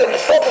more willing to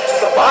struggle to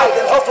survive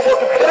than hustle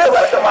working for the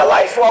rest of my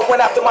life. So I went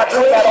after my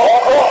dream at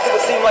all costs. It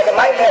would seem like a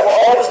nightmare where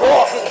all was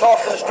lost. Getting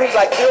tossed in the street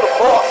like Bill the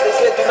Cross. They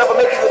said you'll never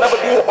make it, you'll never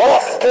be the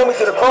boss. Nailed me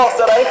to the cross,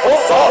 said I ain't full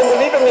sauce. Didn't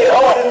believe in me at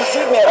all, didn't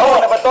see me at all.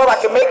 Never thought I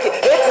could make it.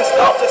 Hits and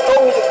stuff just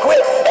told me to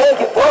quit and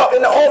give up.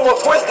 In the home of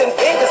twisting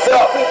fingers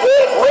up. We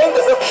red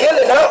ringers of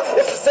killing up.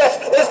 If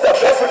success is the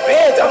best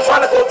revenge, I'm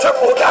trying to go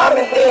triple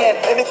diamond in.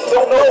 And if you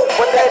don't know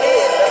what that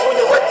is, that's when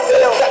your record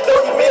sales at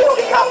 30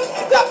 million copies.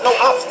 You got no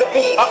option to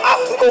be an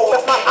obstacle.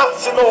 That's not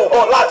optional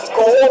or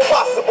logical or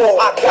possible.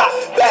 I got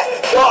that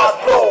God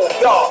flow,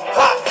 y'all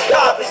hot,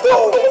 garbage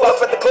though. Go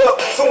up at the club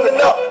soon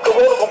enough.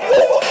 Corona gon' be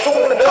over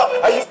soon enough.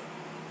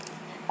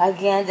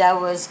 Again, that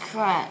was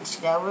crunch.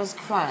 That was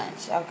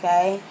crunch,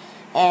 okay?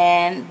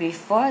 And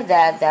before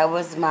that, that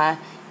was my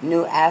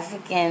new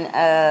African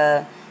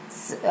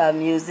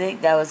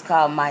music that was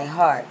called My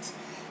Heart.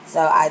 So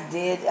I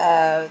did.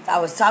 I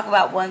was talking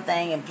about one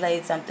thing and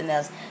played something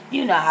else.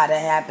 You know how that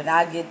happened.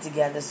 I'll get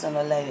together sooner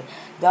or later.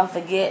 Don't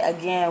forget,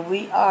 again,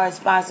 we are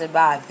sponsored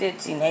by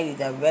 1580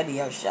 The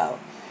Radio Show.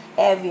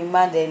 Every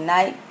Monday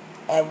night.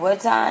 At what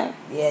time?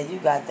 Yeah, you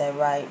got that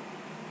right.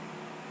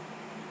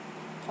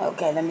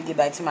 Okay, let me get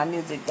back to my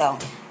music though.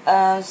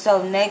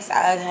 So next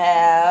I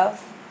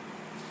have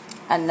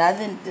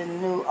the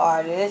new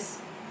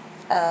artist.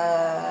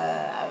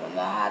 I don't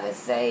know how to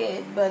say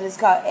it, but it's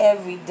called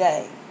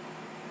Everyday.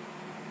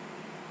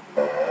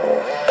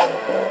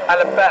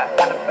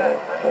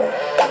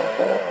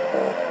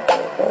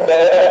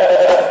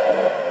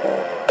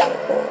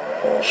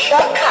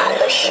 Shaka,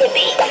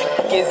 Shadi,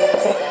 Gizzy,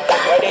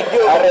 what they do?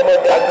 I remember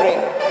that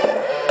green.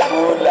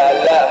 Ooh la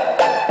la,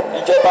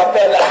 Ijoba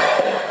Pella,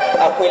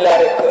 Aquila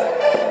Record.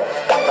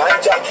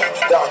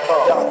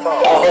 MindJockey.com.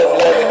 I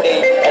hustle every day,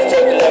 I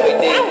struggle every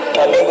day,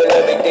 I mingle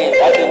every day,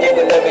 I do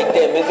jingle every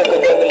day,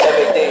 musical jungle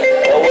every day,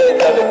 always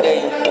every day,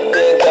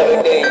 things every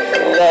day,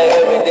 lie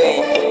every day,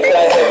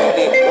 cry every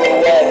day,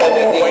 ooh lie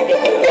every day,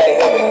 lie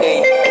every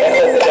day, I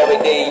hustle every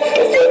day,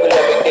 I struggle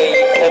every day,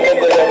 I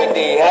mingle every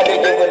day, I do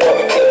jingle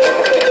every day,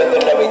 musical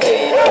jungle every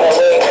day,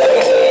 always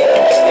every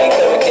day, things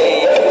every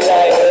day,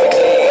 lie every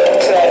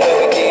day, cry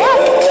every day,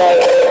 ooh lie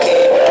every day,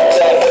 lie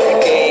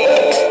every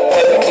day,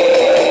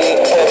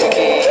 every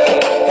day. Every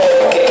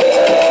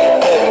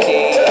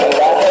day,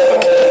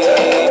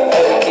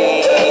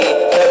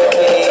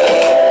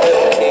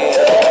 every day,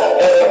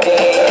 every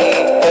day,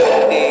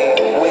 every day.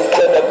 We're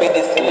gonna be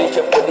the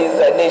solution for this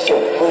nation.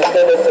 We're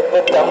gonna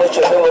support the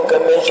motion, no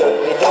convention.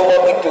 They don't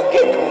want me to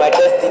get to my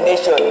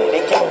destination.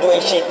 They keep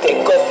doing shit, they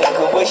cause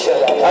situation.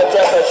 I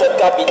try to short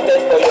capital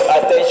for your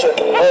attention.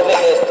 Holding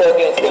and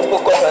struggling, stay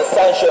focused on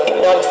sanction.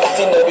 Now I'm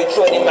sitting on the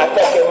throne in my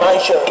fucking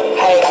mansion.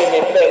 I ain't give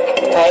a fuck,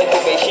 I ain't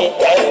give a shit,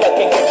 I ain't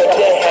fucking give a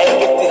damn, I ain't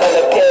give the hell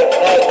of damn.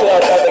 I ain't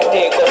cloud every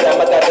day, cause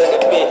I'm a god on the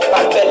pay.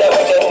 My fella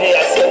with the day,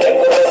 I see them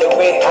go on the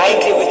way. I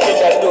ain't deal with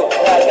things I do,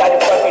 now I got to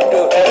fucking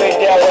do. Every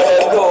day I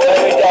wanna go,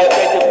 every day I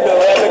get to blow,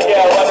 every day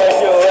I wanna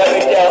show,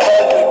 every day I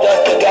hustle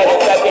just to get it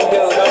fucking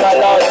do. No my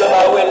laws, no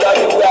my will, all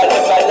the way I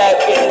live my life,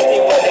 get to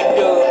see what they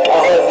do. I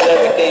hustle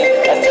every day,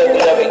 I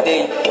struggle every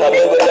day, I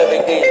mingle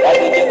every day, I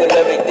do jingle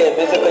every day,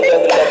 musical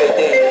jungle every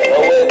day,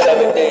 always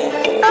every day,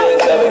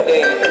 things every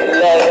day,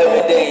 lie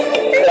every day,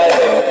 cry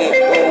every day,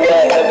 ooh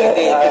lie every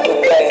day, people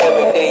cry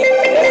every day,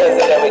 I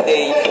hustle every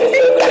day, I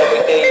struggle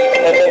every day,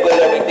 I mingle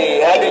every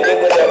day, I do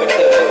jingle every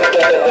day, musical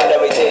jungle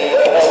every day,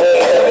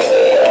 always every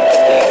day,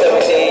 things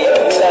every day,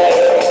 lie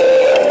every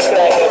day,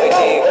 cry every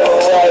day, ooh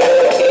lie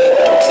every day,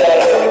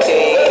 die every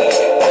day,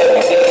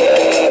 every day, every day,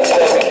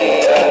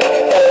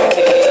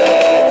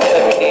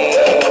 every day, every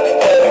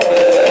day,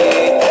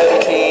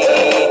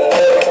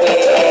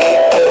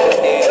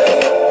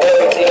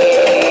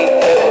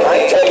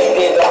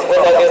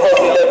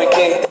 every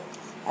day,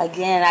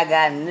 Again, I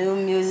got new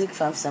music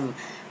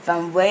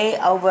from way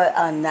over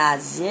on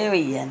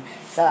Nigerian.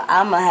 So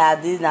I'm gonna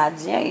have these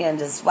Nigerians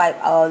to swipe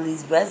all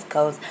these West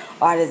Coast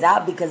artists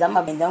out because I'm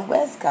gonna bring them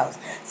West Coast.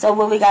 So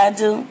what we gotta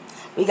do?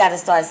 We gotta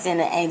start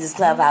sending Angels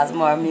Clubhouse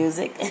more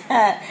music.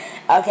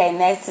 Okay,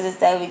 next to the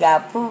stage we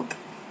got Pook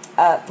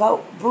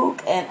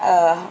and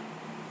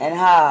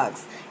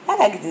Hogs. Y'all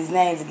gotta get these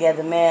names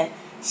together, man.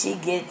 She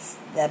gets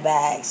the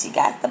bag. She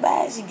got the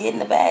bag. She getting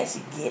the bag.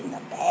 She getting the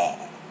bag.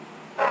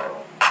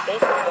 This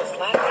is the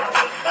Slacker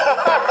Station.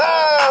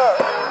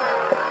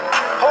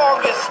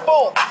 Hog and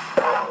Spook.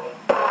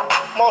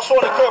 Most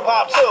wanted crib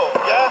hop too,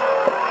 yeah?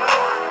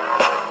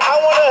 I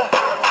wanna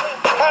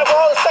have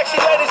all the sexy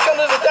ladies come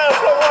to the dance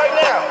floor right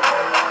now.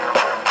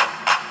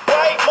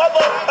 Right,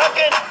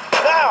 motherfucking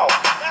now.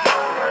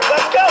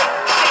 Let's go.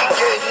 She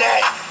getting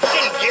that.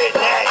 She getting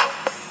that.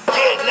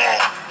 Getting that.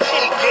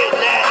 She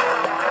getting that.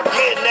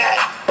 Getting that.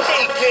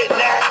 She getting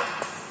that.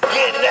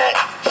 Getting that.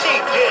 She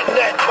getting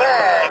that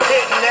bag.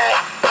 Getting that.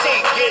 She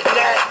getting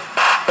that.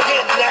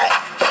 Getting that.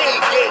 She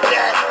getting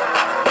that.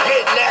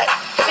 Getting that.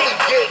 She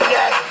getting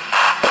that.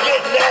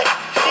 Getting that.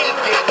 She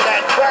getting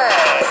that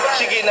bag.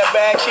 She getting that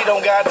bag. She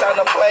don't got time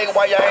to play.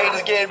 Why y'all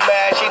haters get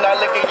mad? She not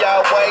looking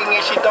y'all way.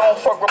 And she don't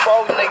fuck with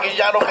broke niggas.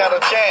 Y'all don't got a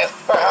chance.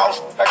 Her house,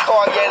 her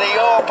car, yeah, they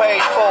all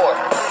paid for it.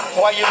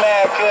 Why you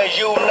mad? Cause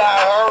you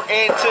not her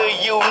into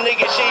you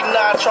nigga. She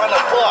not trying to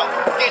fuck.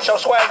 Get your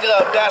swag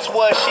up. That's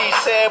what she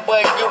said.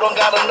 But you don't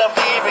got enough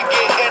to even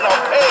get in her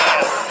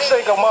pants.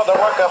 Single mother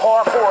working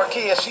hard for her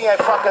kids. She ain't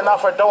fucking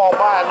off her door and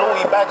buying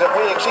Louis bag of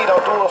wigs. She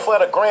don't do it for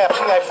the gram.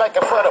 She ain't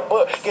faking for the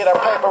book. Get her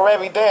paper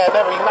every day and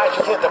every night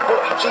she hit the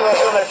book. She ain't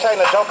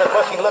entertaining jokers,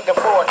 but she looking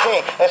for a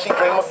king. And she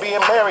dream of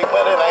being married,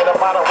 but it ain't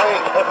about a ring.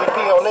 MVP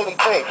on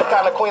anything.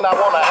 Kind of queen I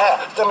wanna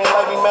have.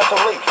 Stimulate me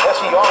mentally. And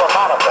she all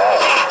about a bag.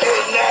 She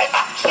getting that.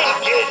 She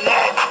getting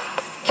that.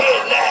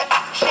 Getting that.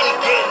 She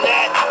getting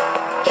that.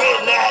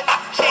 Getting that.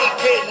 She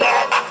getting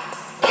that.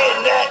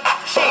 Getting that.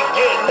 She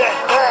getting that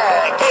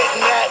bag.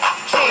 Getting that.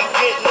 She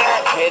getting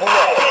that. Getting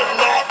that. Getting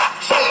that.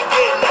 She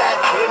getting that.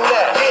 Getting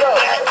that. Getting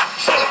that.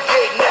 She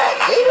getting that.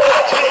 Getting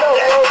that.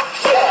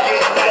 She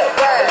getting that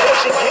bag.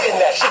 She getting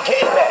that, she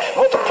getting that.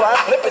 Multiply,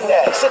 flipping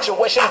that.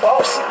 Situation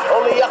bossy.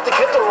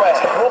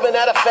 moving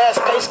at a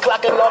fast pace,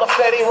 clocking all the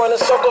fatty, running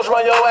circles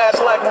around your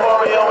ass like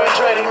Mario and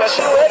Andretti. Man,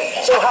 she ready,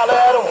 so holla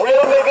at a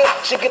real nigga.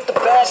 She get the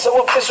bag so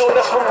official,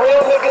 that's for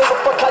real niggas. So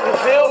fuck how you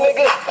feel,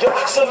 nigga. Yo,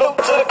 salute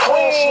to the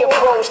queen. She a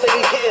pro,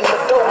 steady hitting the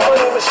dope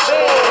money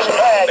machine. She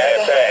had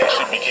that bag,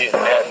 she be getting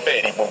that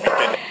fatty when we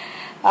finish.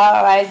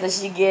 Alright, so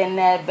she getting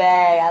that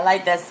bag. I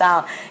like that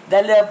sound.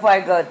 That little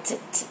part go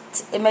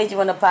it makes you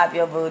want to pop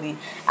your booty.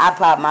 I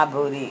pop my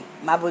booty.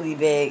 My booty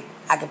big.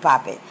 I can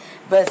pop it.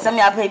 But some of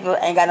y'all people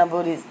ain't got no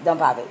booties. Don't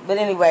pop it. But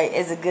anyway,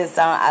 it's a good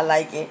song. I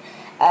like it.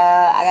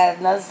 I got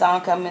another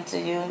song coming to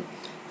you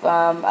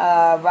from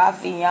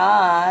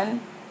Rafian.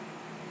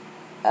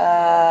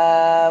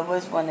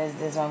 Which one is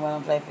this one I'm going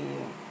to play for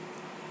you?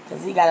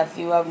 Because he got a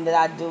few of them that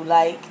I do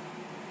like.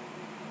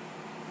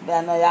 But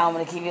I know y'all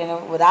want to keep hearing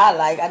what I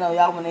like. I know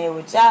y'all want to hear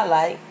what y'all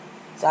like.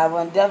 So I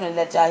want to definitely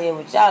let y'all hear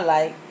what y'all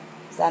like.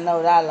 So I know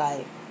what I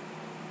like.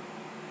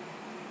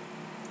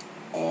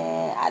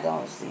 And I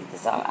don't see the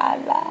song I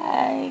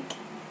like.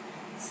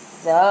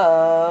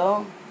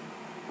 So,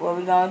 what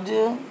we going to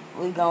do?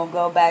 We going to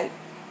go back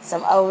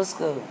some old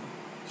school.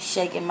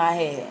 Shaking my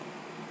head.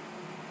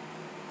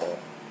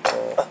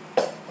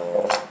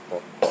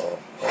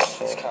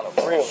 It's kind of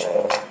real,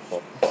 man.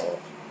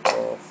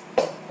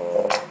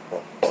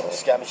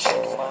 It's got me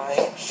shaking my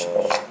head.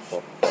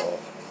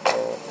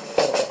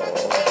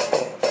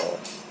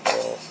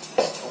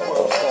 The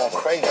world's going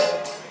crazy.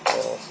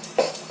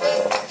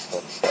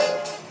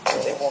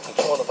 They want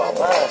control of our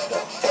minds,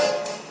 though.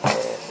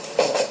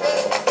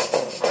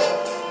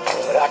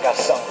 But I got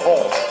something for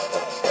them.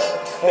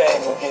 They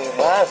ain't gonna get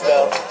mine,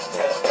 though.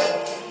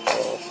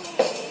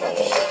 I'm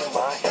shaking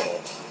my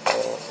head.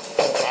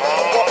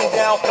 I'm walking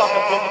down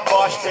Compton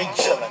Boulevard, straight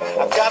chillin'.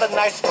 I got a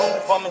nice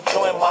groove, I'm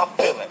enjoying my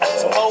feeling.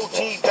 Some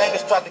OG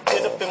bangers tried to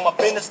get up in my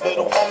business.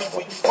 Little homie,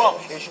 where you from?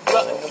 Is you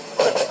glutton or you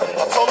crippin'?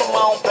 I told them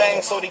I don't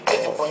bang, so they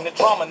didn't bring the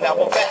drama. Now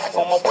I'm back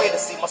on my way to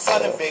see my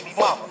son and baby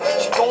mama.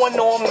 She going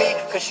on me,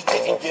 cause she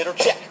didn't get her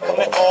check.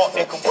 Coming all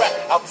incorrect,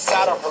 out the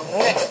side of her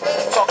neck.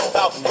 Talking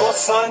about your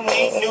son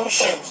need new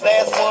shoes.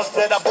 Last ones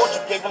that I bought you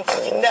gave them to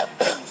your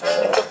nephews.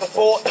 You looking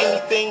for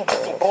anything you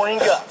can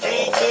bring up.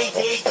 Yeah.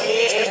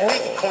 You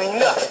need to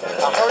clean up.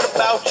 I heard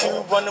about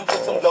you running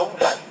with them low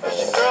life.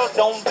 Your girl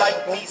don't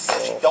like me, so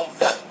she don't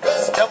like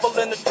us. Devil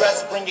in the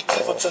dress, bring your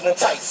evil to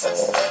entice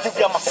us. You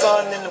got my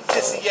son in the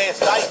pissy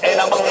ass light, and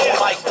I'm going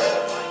like,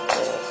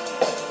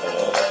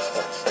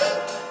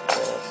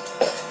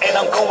 and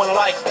I'm going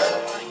like,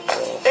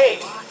 hey,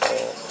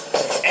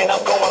 and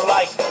I'm going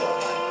like,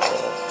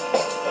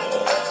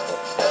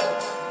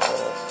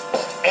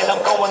 and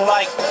I'm going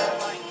like,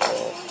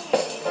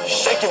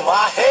 shaking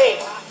my head.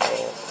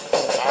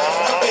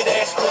 Stupid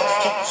ass crews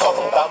keep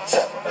talking about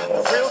terror.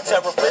 The real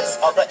terrorists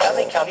are the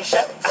LA County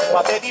sheriffs.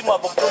 My baby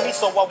mother blew me,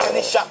 so I went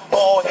and shot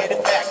ball,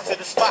 headed back to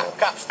the spot.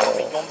 Cops threw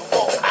me on the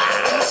wall.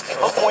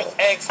 A point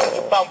asked me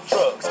about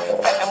drugs.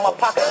 Patting my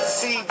pocket to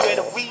see where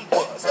the weed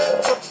was.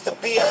 Took the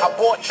beer I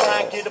bought,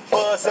 trying to get a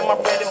buzz in my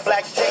red and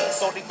black jeans,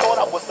 so they thought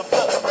I was a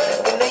plug.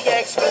 Then they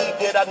asked me,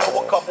 did I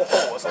know a couple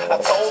whores? I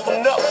told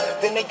them no.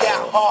 Then they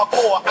got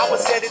hardcore. I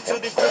was headed to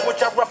the crib,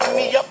 which I roughing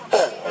me up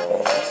for.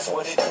 That's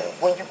what it is.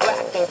 When you black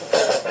and you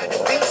poor.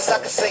 At least I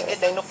can say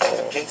it ain't no thing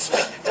against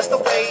me. Just the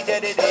way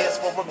that it is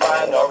for a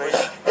minority.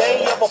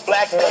 They of a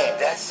black man,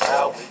 that's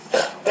how it.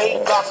 They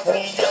locked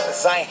me up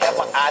cause I ain't have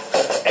my ID.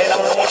 And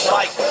I'm going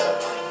like,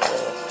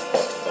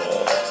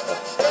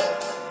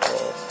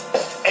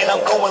 and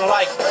I'm going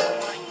like,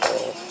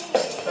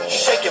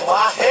 shaking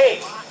my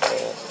head.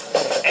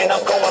 And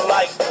I'm going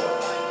like,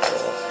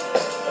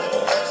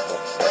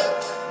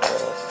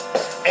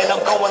 and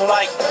I'm going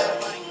like,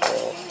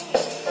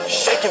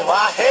 shaking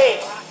my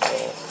head.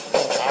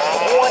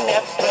 One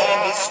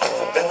Afghan is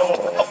stupid, and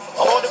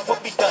all that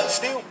would be done,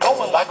 still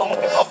going like I'm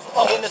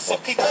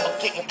innocent people are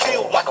getting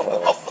killed like I'm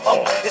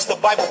it's the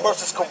Bible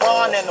versus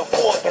Quran and the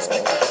war against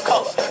people of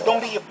color. Don't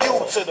be a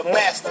fool to the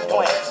master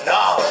plan.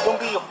 Nah, don't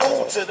be a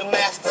fool to the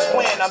master's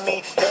plan. I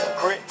mean,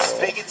 hypocrites,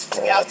 bigots,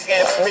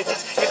 ass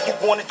midgets. If you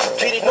want it, you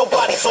get it.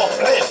 Nobody's off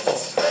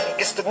limits.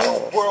 It's the new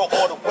world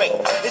order way.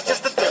 It's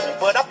just a theory,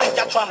 but I think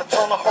y'all trying to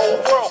turn the whole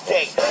world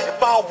gay.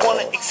 If I don't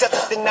want to accept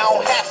it, then I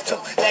don't have to.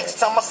 Next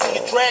time I see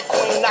a drag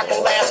queen, I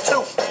can laugh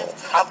too.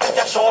 I think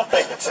y'all showing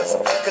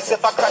favoritism. Cause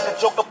if I crack a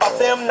joke about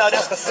them, now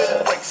that's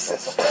considered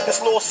racism. This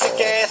little sick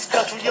ass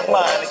country of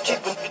mine is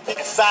keeping it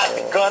inside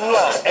the gun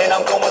line. And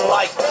I'm going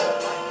like,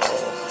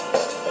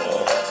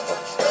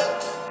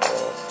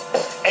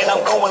 and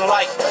I'm going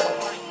like,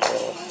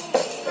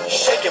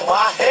 shaking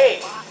my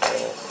head.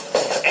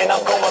 And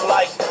I'm going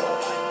like,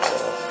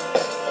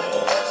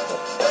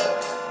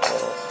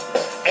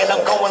 and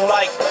I'm going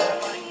like,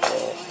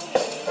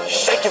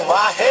 shaking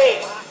my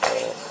head.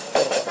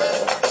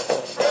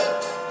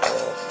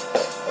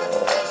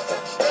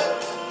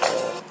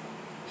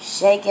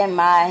 Shaking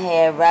my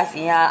head,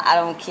 Rafian. I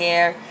don't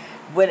care.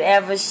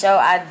 Whatever show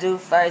I do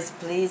first,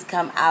 please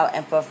come out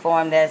and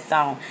perform that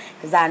song.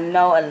 Because I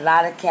know a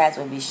lot of cats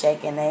will be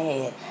shaking their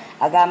head.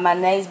 I got my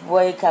next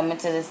boy coming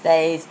to the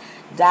stage,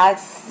 Doc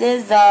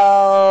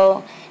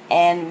Sizzle.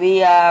 and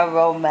we are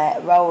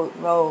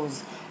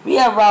Rose. We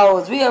are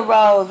Rose. We are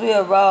Rose. We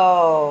are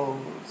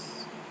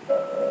Rose. You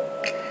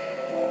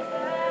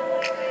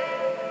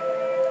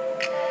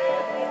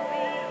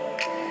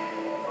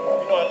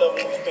know I love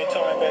when we spend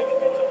time, baby.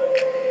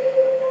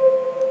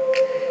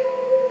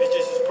 It's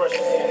just as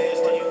precious as it is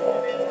to you,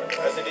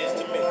 as it is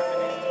to me.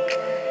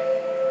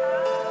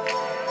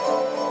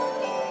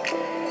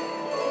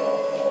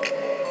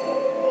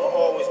 I'll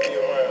always be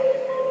around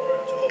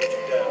to hold you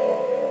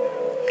down.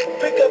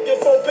 Pick up your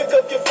phone, pick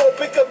up your phone,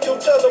 pick up your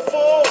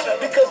telephone.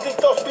 Because these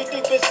thoughts be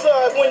deep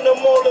inside when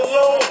I'm all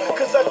alone.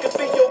 Cause I could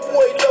be your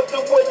boy, love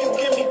the way you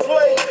give me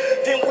play.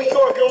 Then we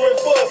argue and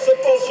fuss up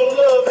on some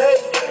love,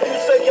 hate.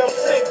 You say I'm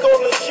sick, all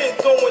the shit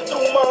going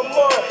through my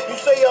mind. You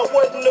say I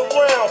wasn't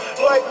around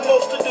like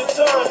most of the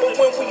time. But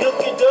when we hook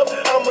it up,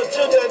 I'ma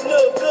to that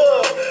nook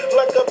up.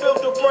 Like I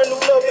built a brand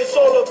new love, it's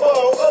all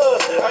about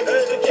us. I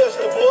used to catch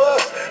the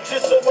bus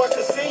just so I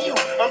could see you.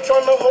 I'm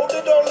trying to hold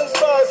it all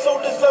inside so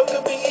this love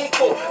could be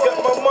equal. Got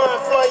my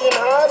mind flying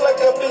high like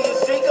I be a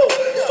seagull.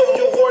 Stole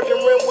your heart and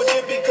ran with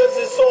it because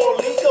it's all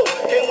legal.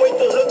 Can't wait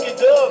to hook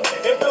it up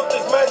and build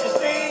this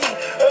majesty.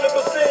 100%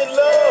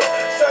 love,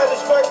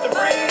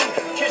 satisfactory.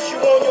 Kiss you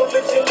on your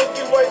lips and look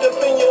you right up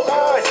in your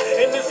eyes.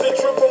 And it's a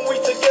trip when we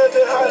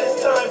together, how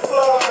this time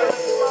flies.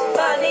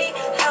 Funny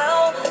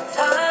how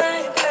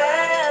time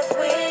passes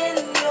when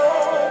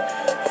you're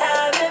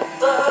having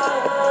fun.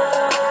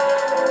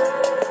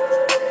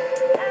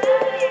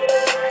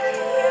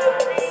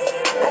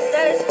 I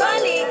said it's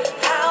funny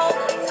how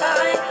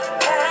time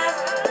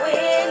passes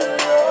when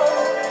you're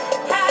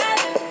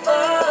having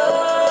fun.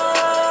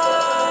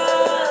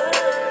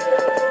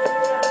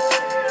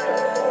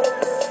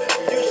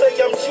 You say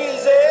I'm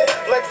cheesy,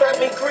 like Fat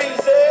Me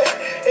Greasy.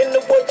 In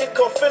the way you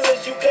call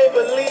feelings, you can't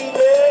believe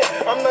it.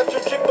 I'm not your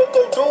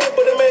typical dude,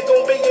 but a man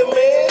gon' be a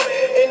man.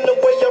 In the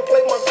way I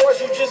play my cards,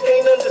 you just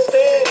can't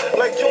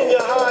understand. Like junior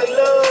high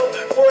love,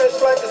 fresh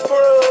like a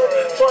scrub.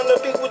 Trying to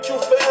be with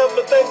you forever,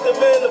 thank the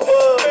man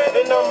above.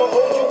 And I'ma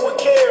hold you with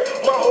care,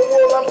 my whole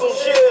world I'm gon'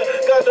 share.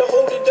 Gotta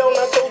hold it down,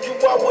 I told you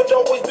I would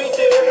always be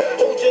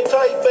there. Hold you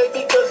tight,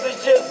 baby, cause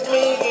it's just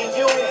me and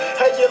you.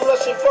 How you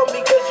lushin' for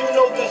me, cause you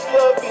know this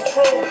love be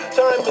true.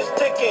 Time is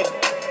ticking.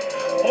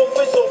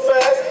 Moving so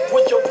fast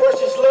with your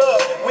precious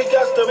love. We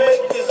got to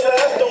make this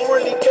last. Don't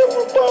really care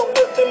about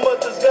what the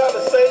mothers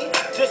gotta say.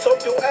 Just hope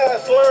your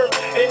ass learn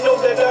and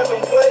know that I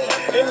don't play.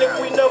 And if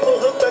we never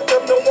hook back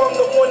up, no, I'm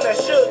the one that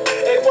should.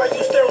 Hey, why you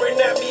staring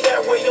at me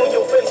that way on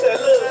your face? That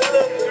look.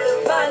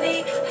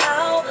 Funny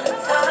how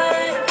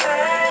time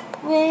passes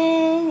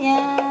When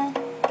you're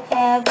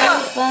having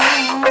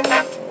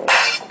fun.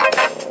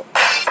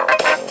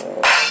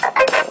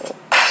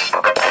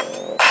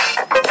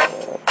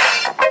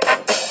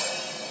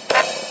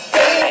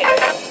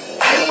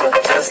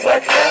 Just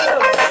like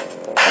love,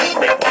 you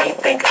make me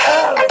think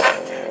of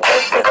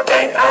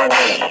everything I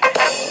need.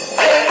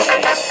 Babe,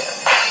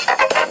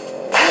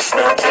 you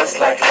smell just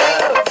like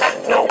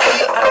love. No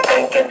wonder I'm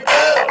thinking of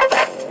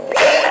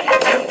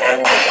you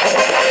and me.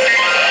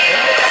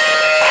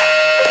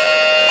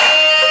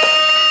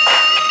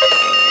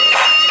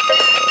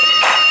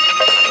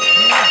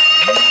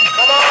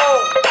 Come on.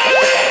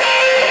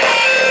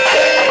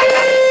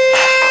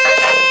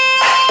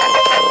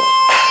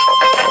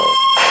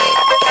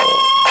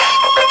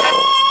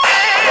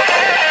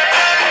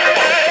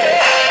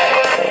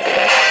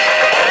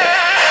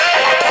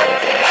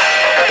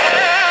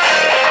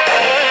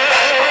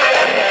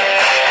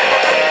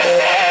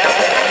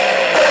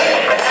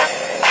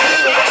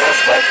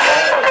 Just like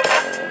love,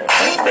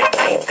 you make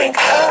me think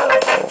of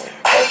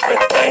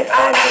everything I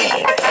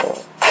need.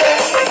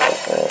 Babe,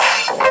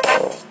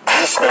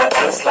 you smell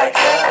just like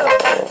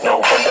love. No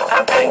wonder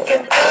I'm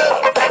thinking of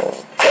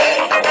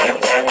you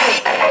and me.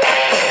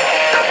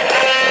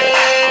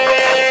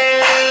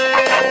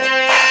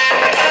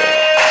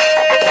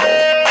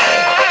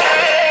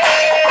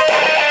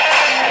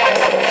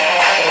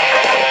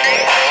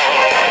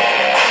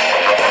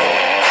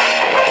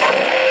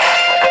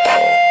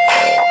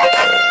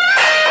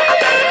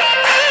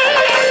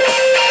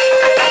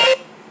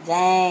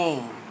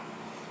 Dang.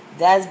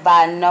 That's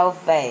by No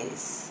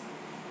Face.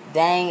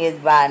 Dang is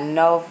by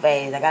No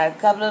Face. I got a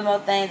couple of more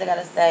things I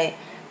gotta say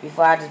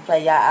before I just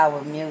play y'all out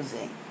with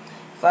music.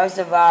 First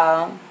of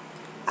all,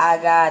 I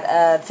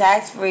got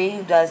Tax Free,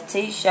 who does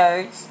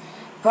t-shirts,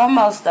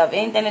 promo stuff,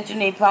 anything that you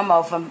need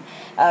promo, from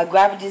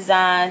graphic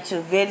design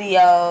to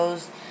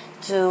videos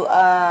to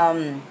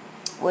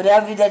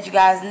whatever that you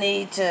guys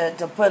need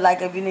to put,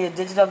 like if you need a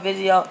digital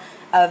video,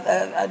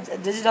 a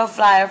digital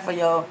flyer for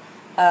your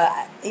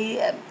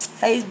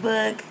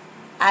Facebook,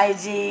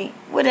 IG,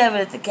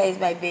 whatever the case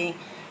may be.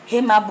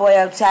 Hit my boy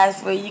up,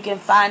 Tax Free. You can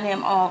find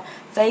him on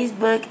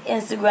Facebook,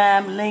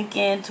 Instagram,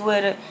 LinkedIn,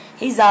 Twitter.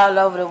 He's all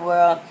over the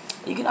world.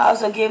 You can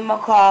also give him a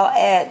call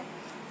at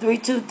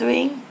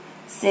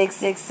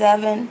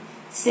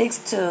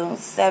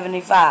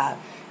 323-667-6275.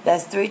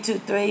 That's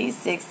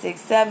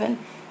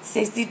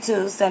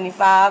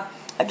 323-667-6275.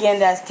 Again,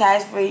 that's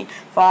Tax Free.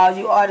 For all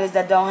you artists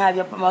that don't have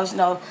your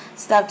promotional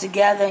stuff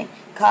together,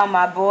 call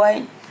my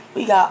boy.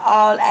 We got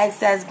All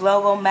Access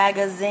Global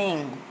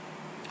Magazine.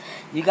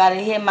 You gotta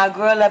hit my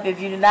girl up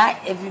if you don't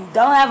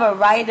have a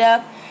write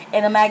up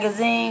in a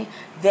magazine.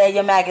 They're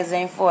your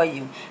magazine for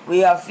you.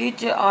 We are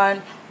featured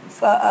on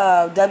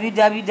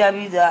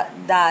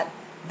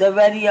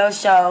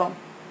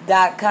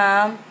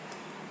www.theradioshow.com.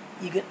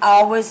 You can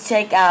always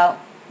check out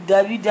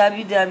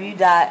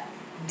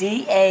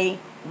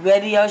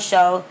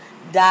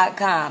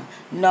www.daradioshow.com.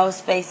 No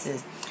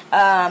spaces.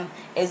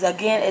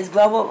 It's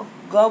Global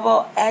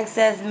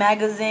Access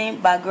Magazine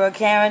by girl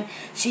Karen.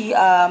 She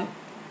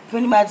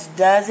pretty much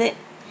does it.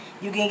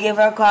 You can give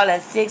her a call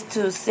at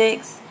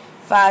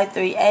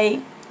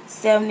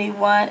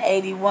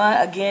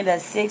 626-538-7181. Again,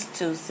 that's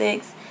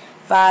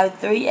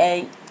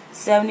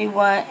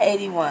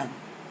 626-538-7181.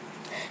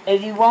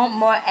 If you want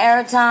more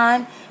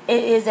airtime,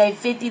 it is a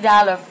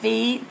 $50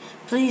 fee.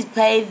 Please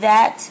pay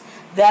that.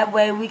 That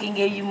way we can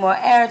give you more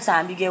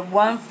airtime. You get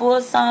one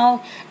full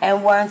song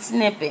and one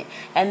snippet.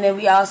 And then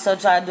we also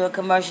try to do a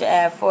commercial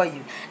ad for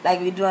you,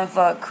 like we're doing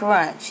for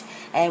Crunch.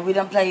 And we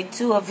done played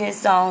 2 of his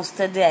songs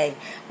today.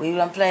 We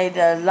done played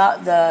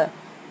the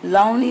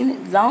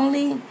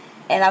Lonely,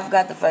 and I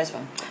forgot the first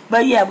one.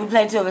 But yeah, we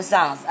played 2 of his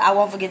songs. I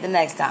won't forget the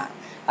next time.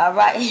 All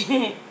right?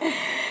 You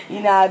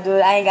know how I do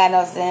it. I ain't got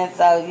no sense,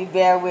 so you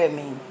bear with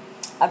me.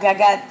 Okay, I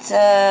got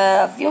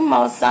a few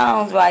more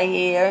songs right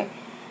here.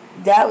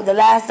 The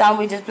last song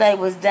we just played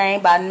was Dame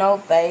by No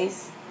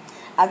Face.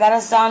 I got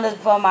a song that's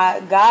for my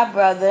god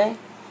brother.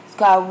 It's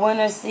called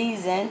Winter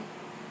Season.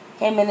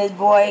 Him and his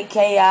boy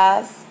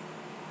Chaos.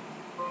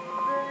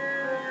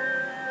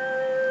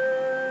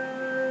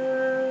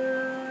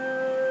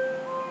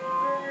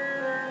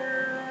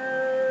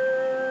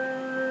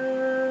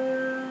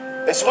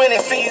 It's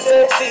winning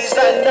season.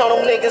 Stunting on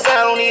them niggas,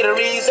 I don't need a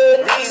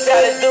reason.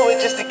 Gotta do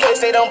it just in case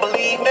they don't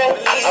believe me.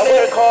 I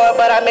work hard,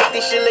 but I make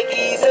this shit look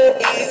easy.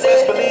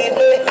 Just believe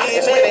me.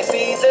 It's winning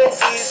season.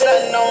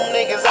 Stunting on them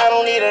niggas, I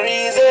don't need a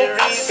reason.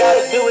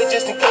 Gotta do it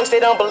just in case they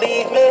don't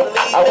believe me.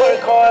 I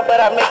work hard, but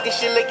I make this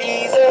shit look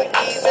easy.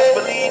 Just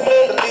believe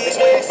me. It's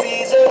winning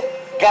season.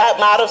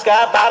 Got models,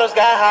 got bottles,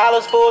 got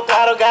hollers, full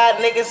throttle,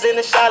 got niggas in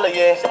the shallow,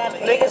 yeah.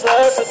 Niggas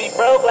love to be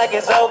broke like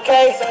it's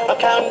okay. I'm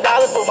counting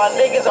dollars for my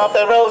niggas off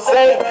the rose.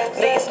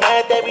 Niggas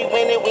mad that we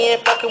winning, we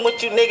ain't fucking with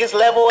you niggas.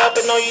 Level up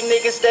and on you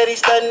niggas, steady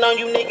stunting on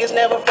you niggas.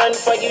 Never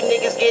frontin' for you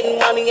niggas, getting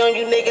money on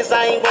you niggas.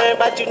 I ain't worried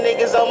about you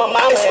niggas on my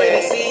mama. It's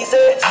winning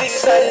season.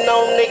 Stunting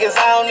on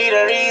niggas, I don't need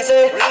a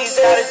reason.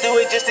 Gotta do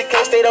it just in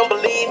case they don't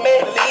believe me.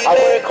 I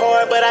work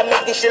hard, but I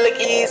make this shit look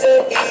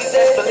easy.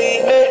 Just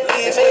believe me.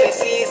 It's winning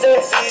season.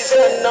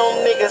 No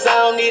niggas,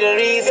 I don't need a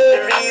reason.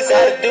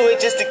 Gotta do it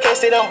just in case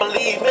they don't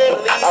believe me.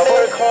 I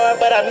work hard,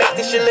 but I make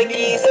this shit look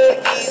easy.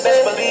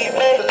 Best believe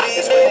me,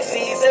 it's winning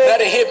season.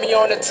 Let it hit me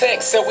on the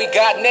text, said we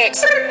got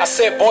next. I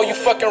said, boy, you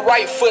fucking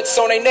right foot's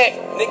on they neck.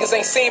 Niggas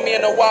ain't seen me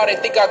in a while, they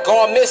think I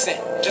gone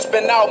missing. Just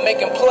been out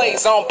making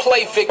plays, I don't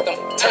play victim.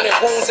 Turning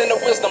wounds into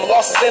wisdom,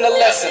 losses into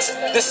lessons.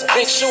 This is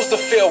big shoes to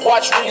fill,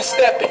 watch where you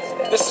stepping.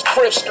 This is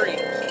Crib Street,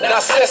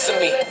 not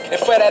Sesame.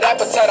 And for that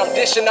appetite, I'm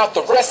dishing out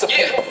the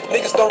recipe.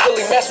 Niggas don't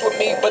really mess with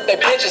me, but they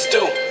bitches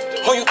do.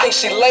 Who you think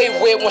she lay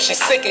with when she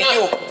sick of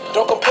you?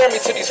 Don't compare me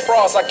to these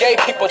frauds, I gave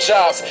people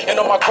jobs. And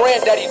on my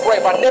granddaddy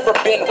grave, I never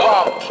been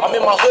robbed. I'm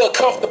in my hood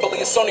comfortably,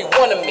 it's only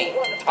one of me.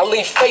 I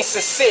leave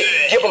faces sick,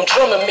 give them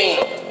drumming me.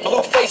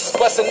 Blue faces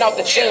busting out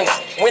the jeans.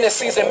 Winning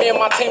season, me and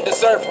my team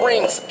deserve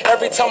rings.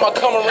 Every time I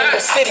come around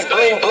the city,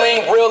 bling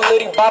bling, real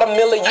litty, bottom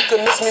milli. You can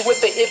miss me with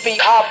the iffy,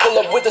 I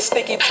pull up with the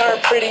sticky, turn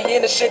pretty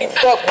in the shitty,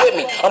 fuck with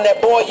me. I'm that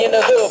boy in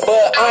the hood,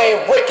 but I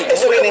ain't wicked.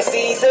 It's winning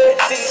season.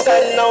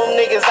 Stunting on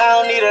niggas, I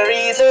don't need a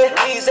reason.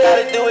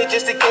 Gotta do it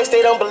just in case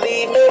they don't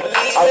believe me.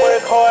 I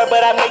work hard,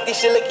 but I make this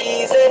shit look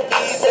easy.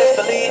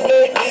 Just believe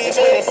me. It's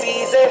winning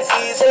season.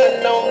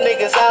 Stunting on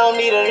niggas, I don't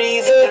need a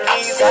reason.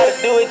 Gotta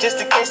do it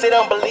just in case they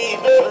don't believe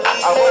me.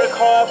 I work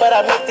hard, but I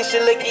make this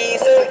shit look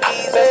easy.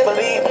 Best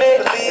believe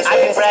me.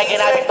 I be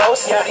bragging, I be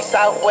boasting. I be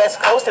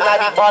Southwest Coast, and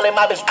I be ballin',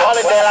 my bitch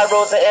ballin'. Then I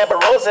rose and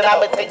Amber Rose, and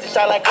I'ma take the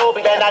shot like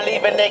Kobe. Then I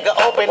leave a nigga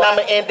open,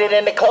 I'ma end it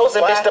in the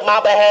closing. Bitch, the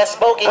mama has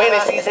spoken.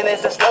 Winning season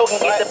is the slogan.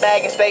 Get the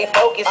bag and stay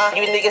focused.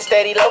 You niggas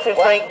steady loafing.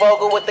 Frank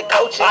Vogel with the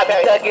coaching. I be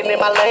thugging in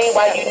my lane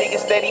while you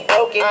niggas steady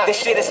broken. This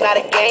shit is not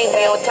a game.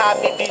 They on top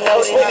if you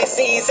know this. Winning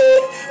season.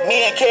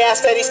 Me and K, I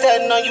steady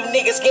stunting on you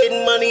niggas,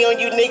 getting money on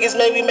you niggas.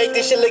 Maybe make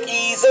this shit look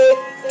easy.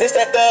 This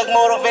that thug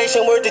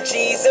motivation, word to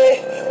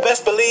Jeezy.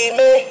 Best believe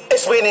me,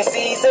 it's winning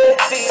season.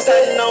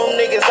 Stunting on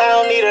niggas, I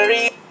don't need a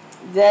reason.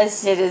 That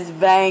shit is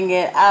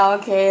banging. I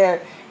don't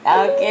care.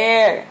 I don't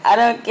care. I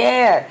don't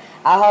care.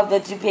 I hope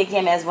that you pick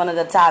him as one of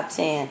the top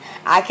 10.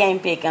 I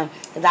can't pick him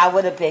because I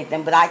would have picked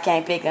him, but I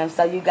can't pick him.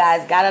 So you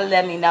guys got to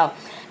let me know.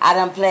 I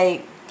done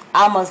played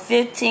almost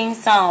 15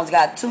 songs.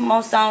 Got 2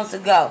 more songs to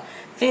go.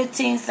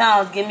 15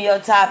 songs. Give me your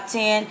top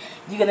 10.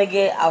 You're going to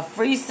get a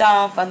free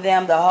song from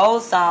them, the whole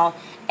song,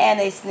 and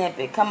a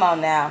snippet. Come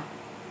on now.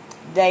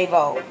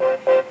 Dave-O. Let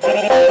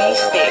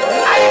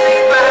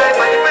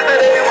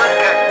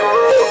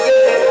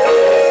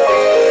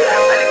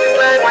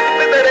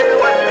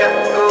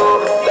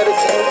it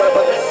tell my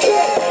brother.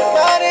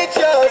 Why did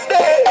you your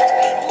stage.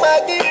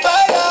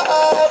 Magnify your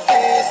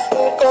office.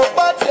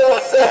 Comfort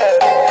yourself.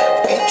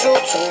 Be true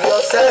to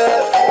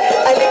yourself.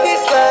 I live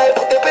this life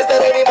with the best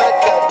that any man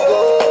can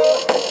go.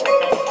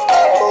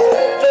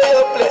 Know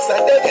your place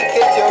and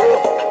dedicate your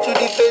own to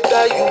the faith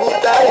that you will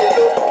die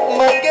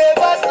alone. Man gave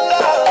us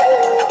love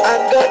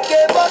and God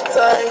gave us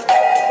time.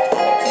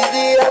 It's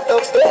the art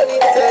of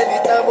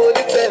storytelling. I'm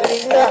only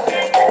telling now.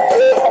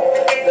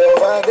 No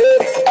one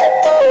else.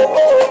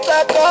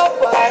 Black or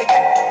white,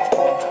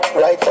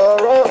 right or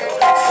wrong.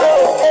 So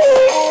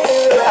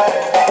right.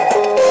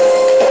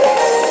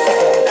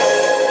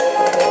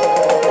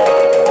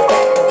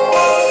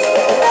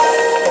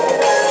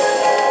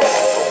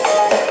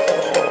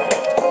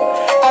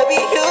 I be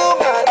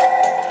human,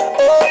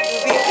 you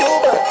be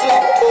human too.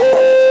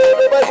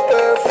 Nobody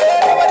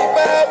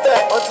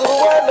perfect, until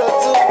one or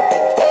two.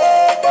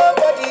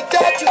 Nobody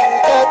judge you,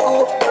 kaku,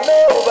 no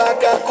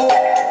bakaku.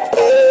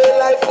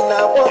 Life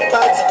now one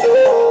party,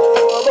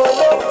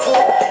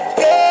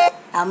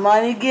 I'm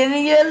only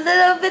giving you a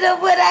little bit of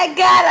what I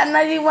got. I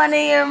know you want to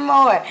hear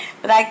more,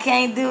 but I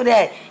can't do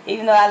that.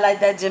 Even though I like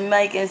that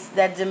Jamaican,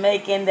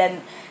 that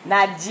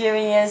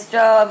Nigerian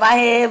stroll. My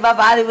head, my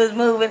body was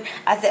moving.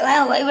 I said,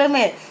 well, wait a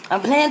minute. I'm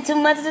playing too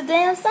much of the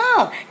damn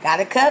song.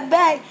 Gotta cut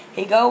back.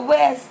 He go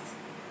west.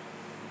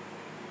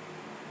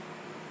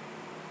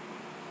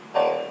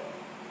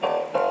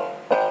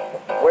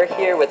 We're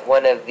here with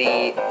one of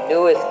the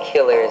newest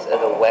killers of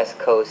the West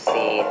Coast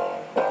scene.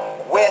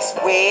 West.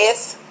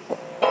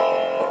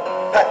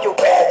 Pack your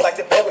bags like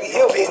the Beverly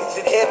Hillbillies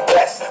and head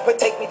west. But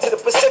take me to the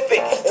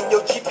Pacific in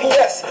your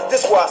GPS.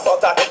 This where I saw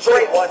Dr.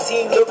 Dre on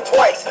team look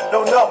twice.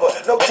 No number,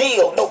 no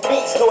deal, no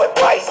beats, no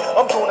advice.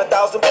 I'm doing 1,000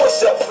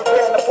 push-ups,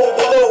 preparing to pull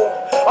the load.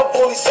 I'm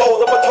fully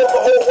sold, I'ma tote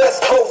the whole West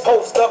Coast.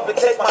 Post up and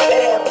take my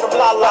hand from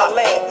La La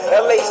Land,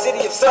 LA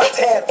city of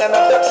suntan, and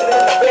abduction in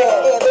the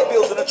band. And they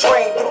building a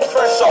train through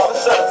Crenshaw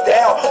to shut us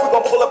down. We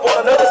gon' pull up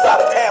on another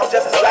side of town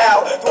just as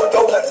loud, doing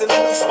donuts in a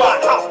new spot,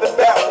 hopping,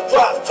 bouncing,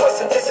 drops,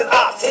 twisting, dissing,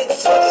 ops, hitting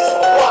switches.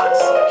 Rocks,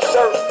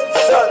 shirt,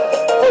 sun,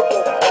 purple,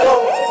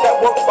 lungs that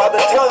work by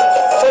the tons,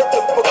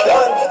 searching for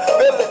guns,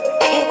 villain,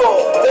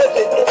 hero,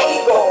 desert and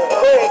ego,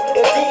 Craig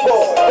and Debo,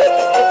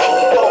 desert and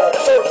ego,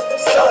 shirt,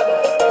 sun,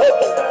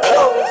 purple,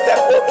 lungs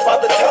that work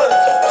by the tons,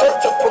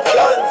 searching for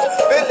guns,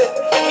 villain,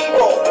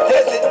 hero,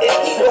 desert and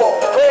ego,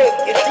 Craig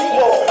and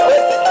Debo,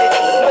 desert and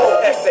ego,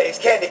 essays,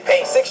 candy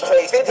paint, 6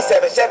 trays,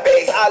 57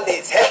 Chevys,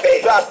 eyelids, heavy,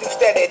 drive through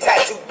steady,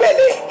 tattoo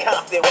belly,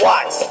 Compton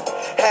watch.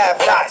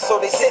 Half knots,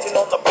 so they sitting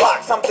on the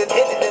block, something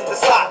hidden in the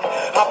sock.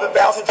 Hopping,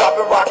 bouncing,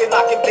 dropping, rocking,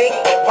 knocking, biggie.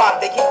 Pop,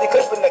 they keep the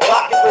clip in the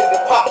Glock. It's ready to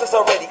pop, it's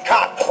already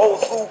cocked.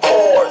 Old school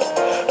cores,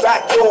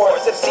 back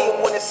doors. If see them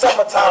when it's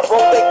summertime,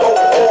 bro, they go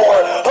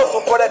hard.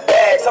 Hustle for that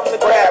bag, something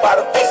to grab out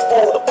of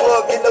fistful. The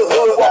plug in the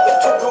hood, walking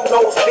 2 blue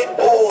nose pit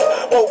bulls.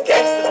 More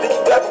gangsters than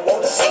you ever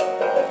want to see.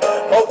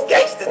 More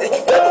gangsters than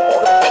you ever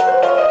want to see.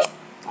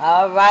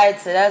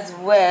 Alright, so that's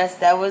West.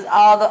 That was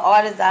all the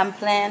artists I'm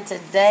playing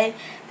today.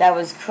 That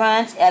was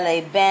Crunch,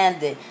 LA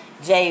Bandit,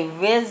 Jay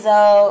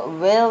Rizzo,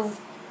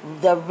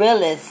 The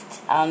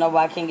Realist. I don't know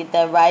why I can't get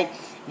that right.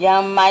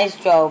 Young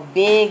Maestro,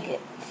 Big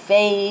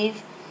Fave.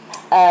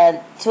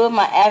 2 of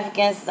my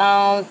African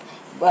songs.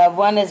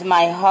 One is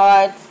My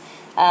Heart.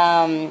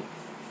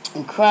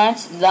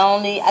 Crunch,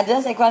 Lonely. I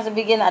did say Crunch at the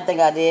beginning. I think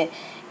I did.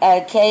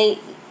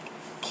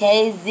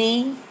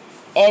 KZ.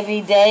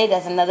 Every Day,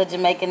 that's another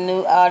Jamaican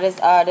new artist.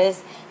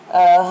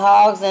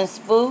 Hogs and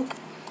Spook,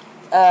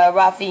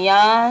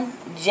 Rafian,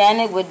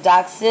 Janet with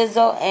Doc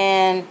Sizzle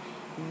and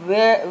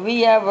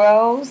Rhea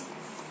Rose,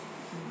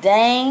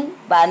 Dane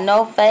by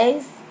No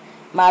Face,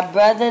 My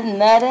Brother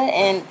Nutter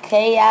and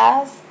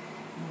Chaos,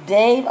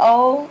 Dave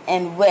O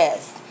and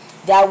West.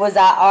 That was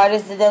our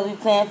artists that we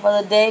playing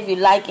for the day. If you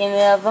like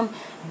any of them,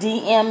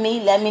 DM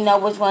me, let me know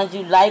which ones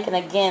you like, and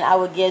again, I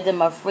would give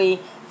them a free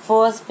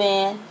full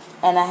spin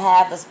and a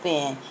half a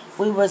spin.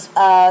 We was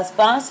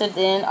sponsored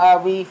in, or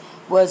we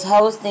was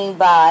hosting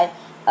by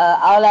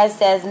All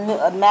Access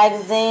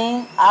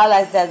Magazine, All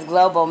Access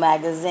Global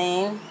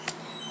Magazine,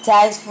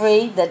 Tax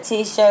Free, The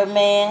T-Shirt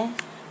Man,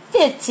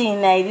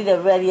 1580, the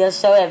radio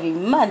show every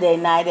Monday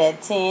night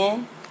at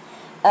 10,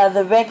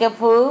 The Record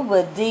Pool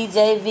with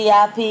DJ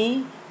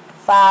VIP,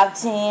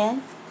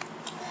 510,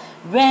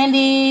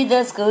 Randy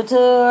the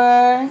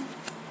Scooter,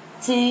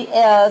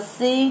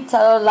 TLC,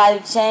 Total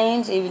Life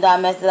Change, even though I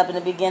messed it up in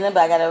the beginning,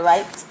 but I got it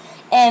right,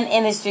 and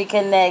Industry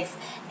Connects,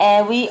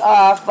 and we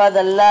are For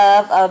the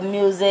Love of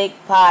Music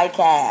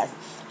podcast.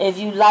 If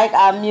you like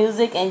our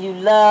music and you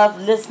love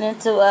listening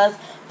to us,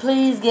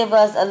 please give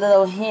us a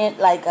little hint,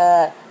 like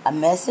a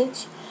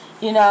message,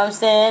 you know what I'm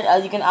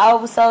saying? You can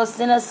also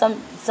send us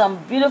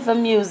some beautiful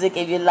music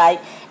if you like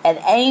at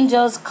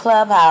Angels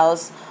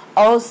Clubhouse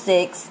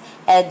 06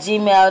 at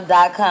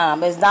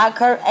gmail.com. It's not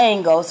Kurt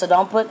Angle, so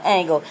don't put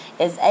Angle.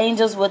 It's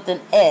Angels with an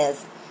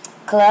S.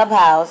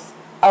 Clubhouse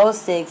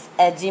 06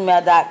 at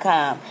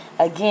gmail.com.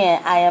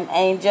 Again, I am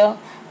Angel.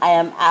 I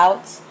am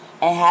out,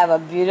 and have a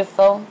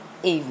beautiful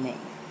evening.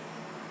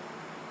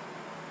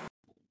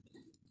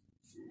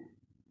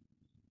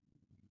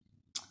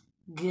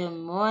 Good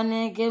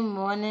morning, good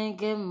morning,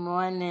 good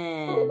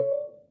morning.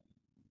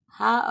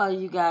 How are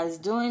you guys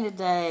doing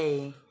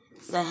today?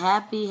 It's a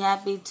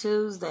happy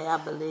Tuesday, I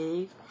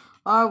believe.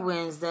 Or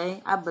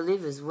Wednesday. I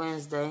believe it's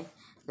Wednesday,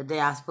 the day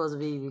I'm supposed to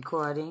be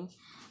recording.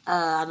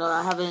 I know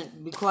I haven't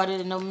recorded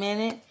in a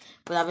minute,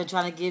 but I've been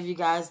trying to give you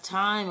guys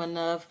time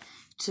enough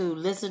to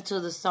listen to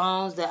the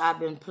songs that I've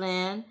been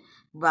playing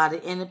by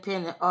the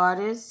independent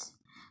artists.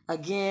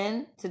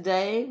 Again,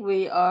 today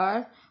we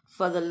are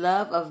For the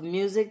Love of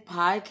Music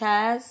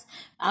podcast.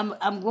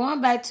 I'm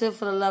going back to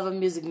For the Love of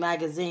Music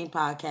magazine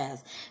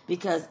podcast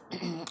because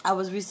I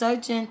was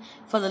researching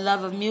For the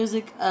Love of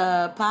Music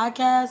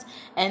podcast,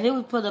 and it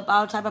would put up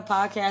all type of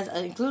podcasts,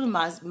 including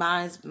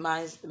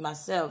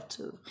myself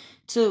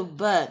too.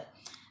 But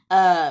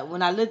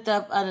when I looked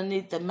up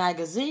underneath the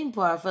magazine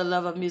part, For the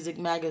Love of Music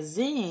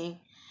magazine,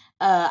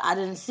 I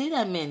didn't see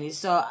that many,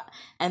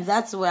 and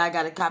that's the way I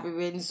got it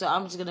copywritten, so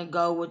I'm just going to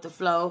go with the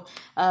flow.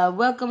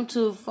 Welcome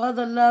to For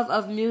the Love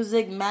of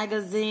Music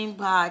magazine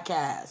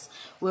podcast,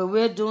 where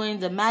we're doing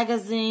the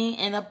magazine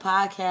in a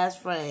podcast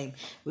frame.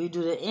 We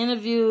do the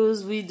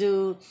interviews, we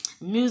do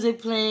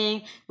music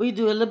playing, we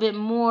do a little bit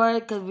more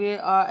because we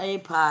are a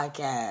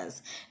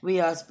podcast. We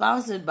are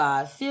sponsored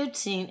by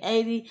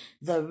 1580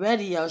 The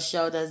Radio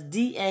Show, that's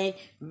DA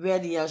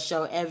Radio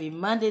Show, every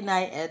Monday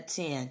night at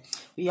 10.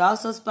 We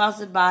also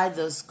sponsored by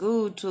The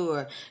School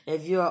Tour.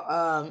 If you're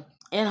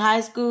in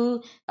high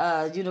school,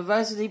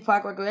 university,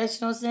 park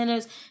recreational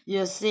centers,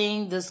 you're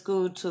seeing The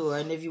School Tour.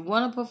 And if you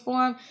want to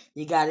perform,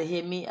 you got to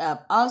hit me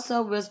up.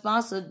 Also, we're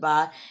sponsored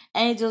by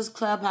Angel's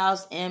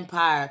Clubhouse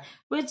Empire,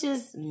 which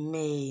is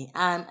me.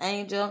 I'm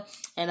Angel,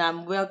 and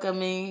I'm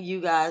welcoming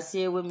you guys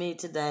here with me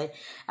today.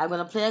 I'm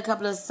going to play a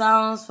couple of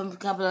songs from a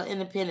couple of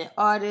independent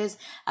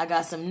artists. I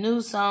got some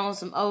new songs,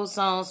 some old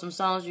songs, some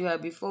songs you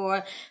heard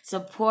before.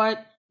 Support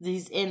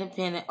these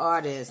independent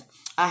artists.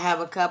 I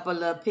have a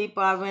couple of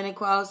people I ran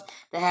across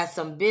that have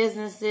some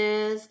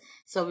businesses,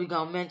 so we're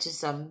going to mention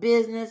some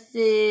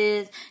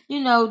businesses. You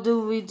know,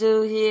 do we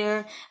do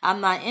here.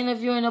 I'm not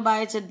interviewing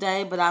nobody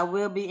today, but I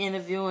will be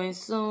interviewing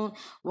soon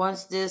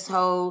once this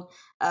whole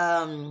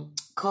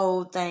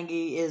cold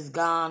thingy is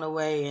gone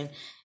away and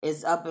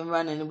is up and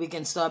running, and we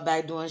can start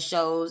back doing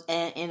shows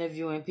and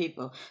interviewing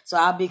people. So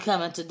I'll be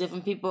coming to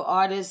different people,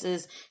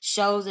 artists,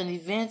 shows and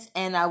events,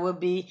 and I will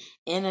be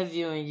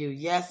interviewing you.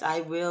 Yes,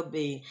 I will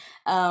be.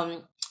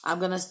 I'm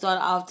gonna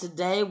start off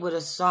today with a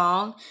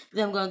song.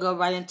 Then I'm gonna go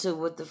right into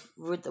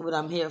what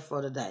I'm here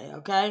for today.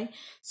 Okay.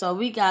 So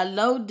we got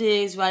Low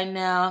Diggs right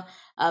now,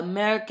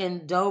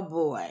 American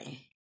Doughboy.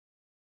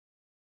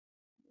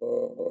 The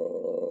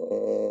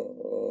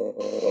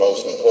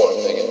most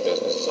important thing in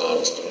business is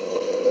honesty,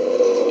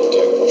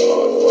 integrity,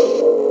 hard work,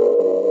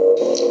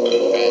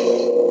 and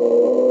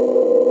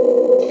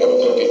never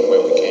forgetting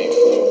where we came from.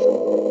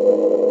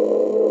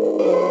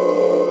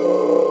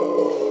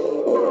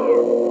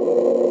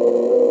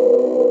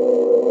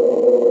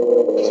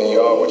 So you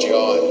are what you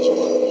are in this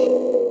world.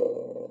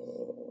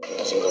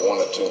 That's either one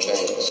or two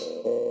things.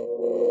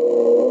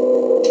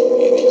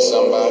 You need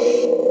somebody,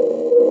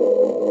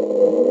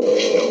 or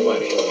ain't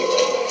nobody to be right.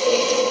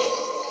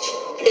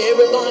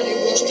 Everybody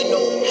wants to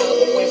know how I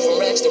went from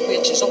rags to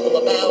riches, all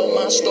about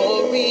my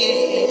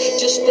story.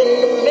 Just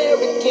an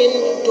American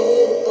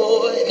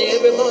doughboy, and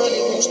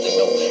everybody wants to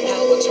know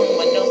how I turned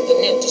my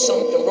nothing into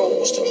something,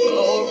 rose to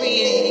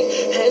glory.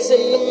 As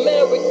an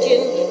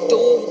American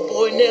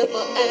doughboy,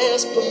 never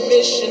asked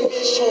permission,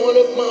 short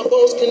of my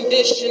boss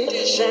condition.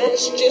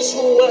 That's just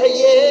who I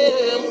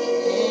am.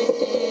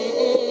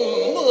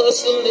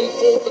 Hustling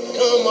for the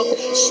come up,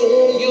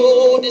 soon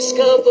you'll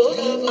discover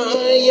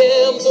I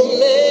am the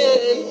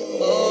man.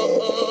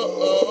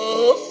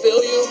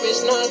 Failure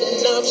is not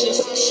an option,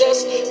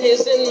 success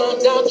is in my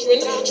doctrine.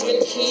 I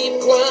keep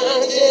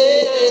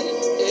grinding,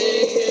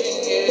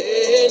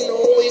 and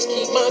always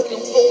keep my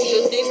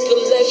composure. This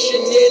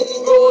collection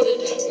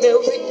embroidered,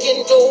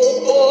 American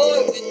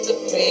doughboy with the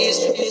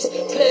business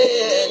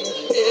plan.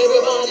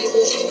 Everybody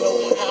wants to know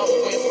how I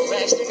went from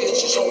rags to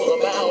riches, all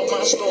about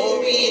my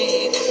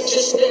story.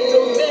 Just an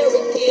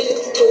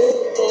American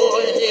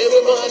doughboy, and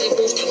everybody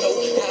wants to know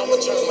how I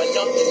turned my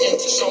nothing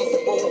into something,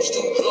 rose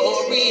to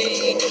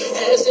glory.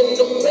 As an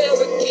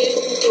American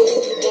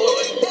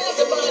doughboy,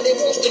 everybody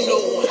wants to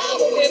know how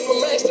I went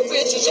from rags to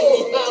riches, all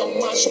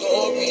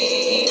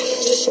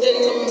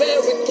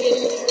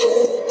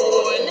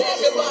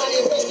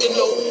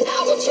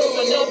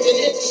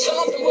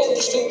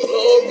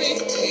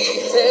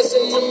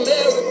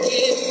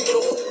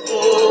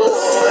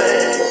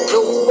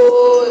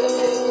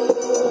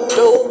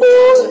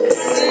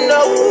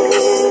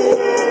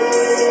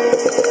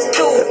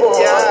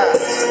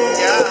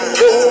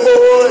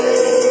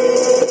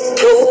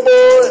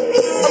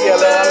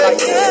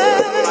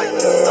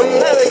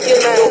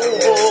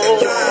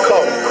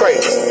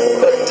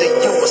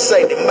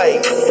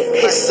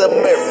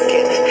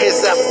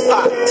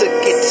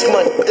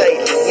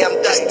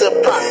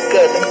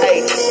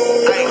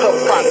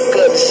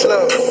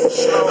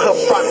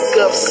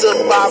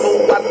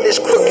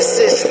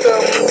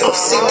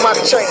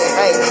the chain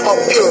hang. All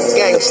pure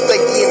gang,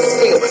 stay in the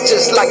field,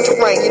 just like the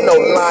rain. You know,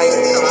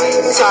 lions,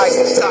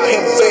 tigers,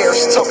 and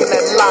bears talking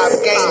that live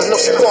game.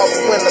 No squad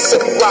when I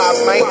said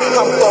arrive, man.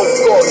 I'm both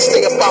God,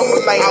 stay about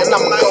my lane, and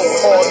I'ma go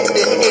hard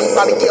than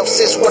anybody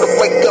else is. Wanna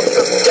wake up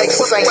every day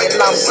saying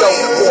I'm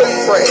dope or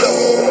fresh,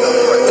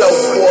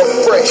 dope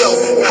or fresh.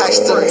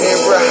 Ask the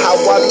mirror how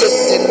I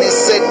looked and it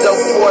said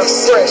dope or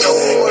fresh.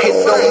 It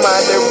don't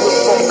matter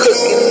if I'm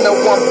cooking, no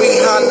I'm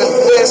behind the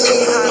desk.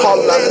 All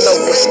I know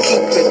is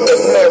keep it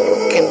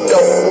American,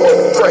 dope or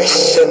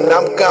fresh, and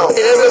I'm gone.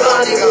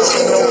 Everybody wants to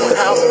know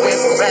how I went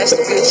from rags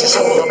to riches.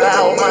 All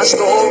about my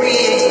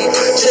story.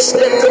 Just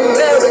an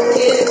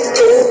American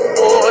dope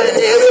boy, and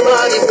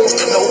everybody wants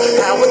to know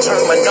how I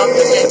turned my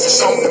nothing into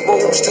something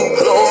rose to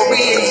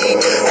glory.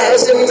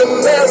 As an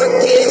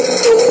American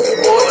dope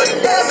boy,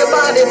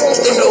 everybody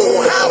wants to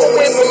know how I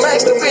went from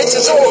rags to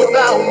riches. All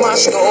about my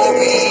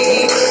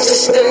story.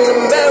 Just an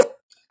American.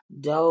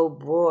 Dope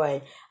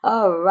boy.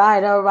 All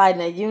right.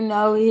 Now, you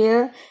know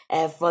here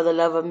at For the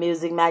Love of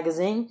Music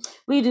magazine,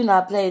 we do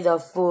not play the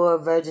full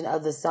version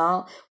of the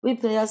song. We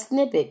play a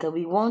snippet because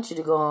we want you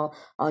to go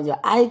on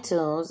your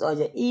iTunes or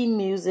your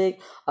eMusic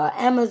or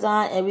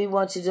Amazon, and we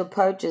want you to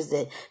purchase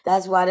it.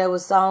 That's why that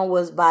song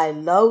was by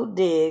Low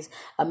Diggs,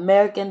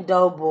 American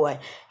Dope Boy.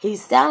 He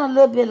sounded a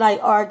little bit like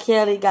R.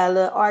 Kelly, got a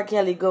little R.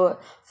 Kelly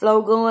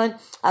flow going.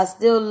 I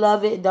still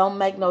love it. It don't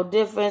make no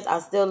difference. I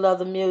still love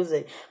the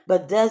music.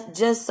 But that's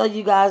just so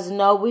you guys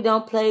know, we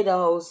don't play the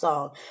whole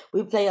song.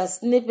 We play a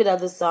snippet of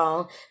the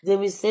song. Then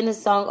we send the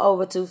song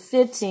over to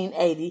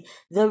 1580,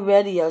 the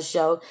radio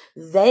show.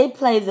 They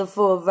play the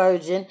full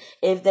version.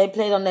 If they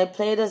played on their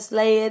Play It or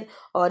Slay It,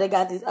 or they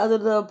got these other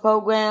little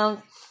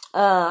programs,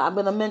 I'm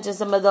going to mention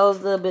some of those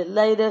a little bit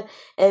later.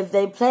 If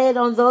they play it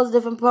on those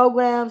different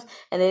programs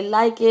and they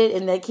like it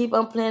and they keep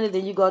on playing it,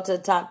 then you go to the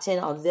top 10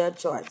 on their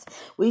charts.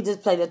 We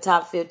just play the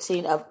top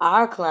 15 of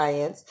our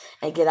clients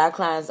and get our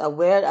clients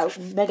aware,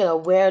 make an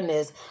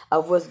awareness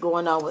of what's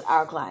going on with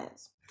our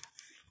clients.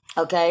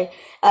 Okay.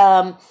 We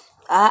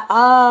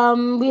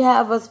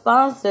have a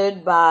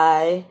sponsored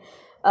by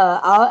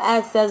All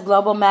Access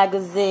Global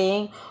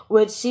Magazine,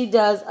 which she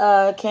does.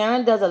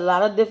 Karen does a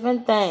lot of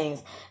different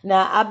things.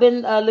 Now, I've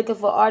been looking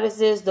for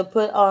artists to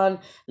put on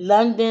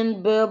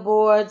London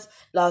billboards,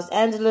 Los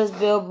Angeles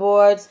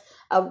billboards,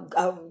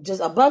 just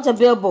a bunch of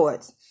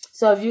billboards.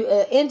 So if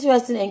you're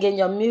interested in getting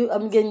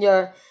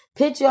your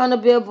picture on the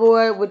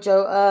billboard with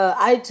your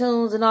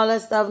iTunes and all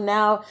that stuff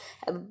now,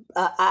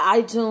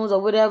 iTunes or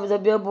whatever the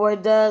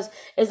billboard does,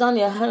 it's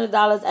only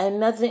 $100. Ain't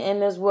nothing in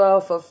this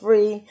world for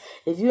free.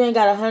 If you ain't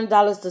got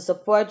 $100 to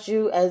support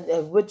you as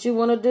what you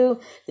want to do,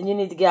 then you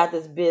need to get out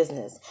this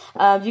business.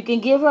 You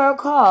can give her a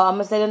call. I'm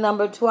going to say the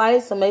number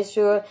twice, so make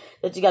sure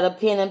that you got a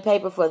pen and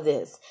paper for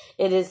this.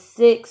 It is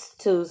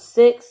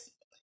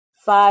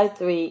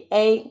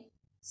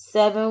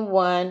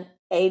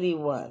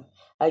 626-538-7181.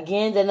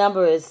 Again, the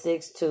number is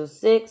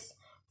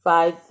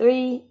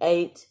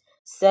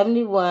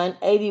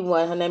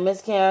 626-538-7181. Her name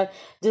is Karen.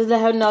 Just let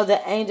her know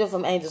that Angel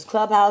from Angel's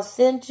Clubhouse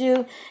sent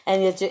you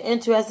and that you're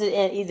interested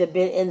in either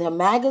being in her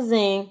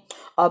magazine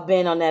or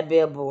being on that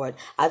billboard.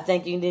 I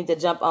think you need to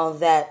jump on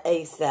that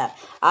ASAP.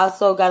 I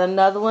also got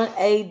another one,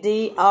 AD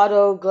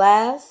Auto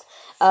Glass.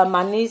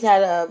 My niece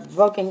had a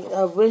broken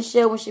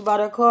windshield when she bought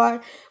her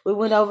car. We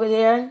went over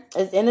there.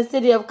 It's in the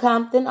city of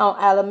Compton on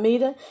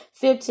Alameda,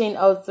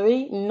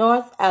 1503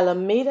 North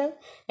Alameda,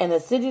 in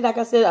the city, like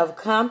I said, of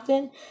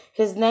Compton.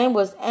 His name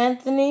was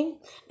Anthony.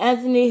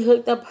 Anthony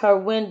hooked up her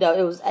window.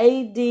 It was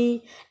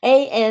A&D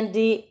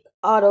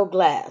Auto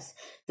Glass.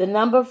 The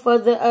number for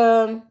the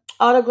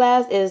auto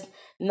glass is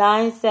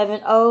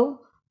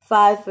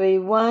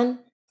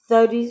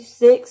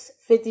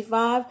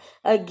 970-531-3655.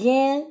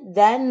 Again,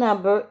 that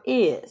number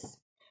is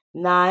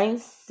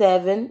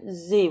 970.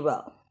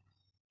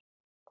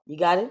 You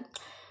got it?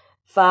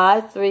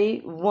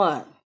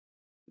 531.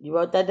 You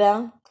wrote that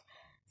down?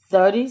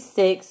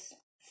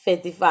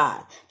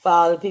 3655. For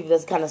all the people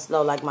that's kind of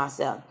slow like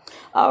myself.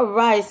 All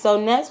right. So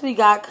next we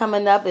got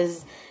coming up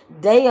is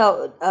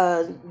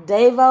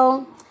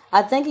Davo.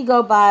 I think he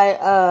go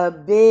by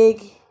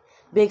Big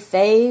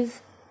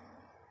Fave.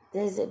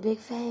 Is it Big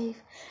Fave?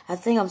 I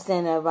think I'm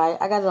saying that right.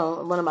 I got it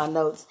on one of my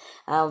notes.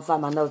 I don't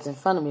find my notes in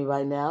front of me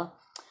right now.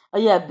 Oh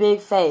yeah, Big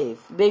Fave.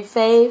 Big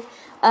Fave.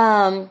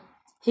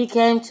 He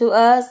came to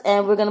us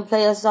and we're gonna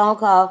play a song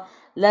called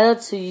Letter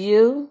to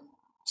You.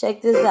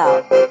 Check this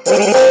out.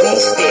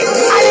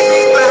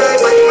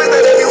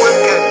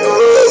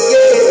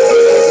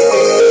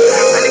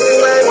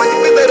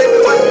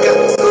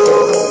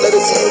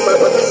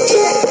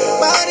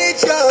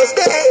 Manage your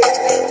stage,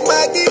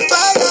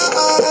 magnify your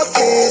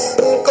office,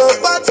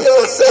 comfort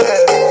yourself,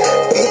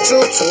 be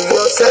true to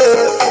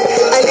yourself.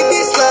 I live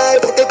this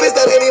life with the best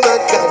that any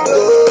man can do.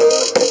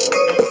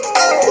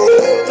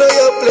 Know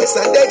your place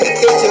and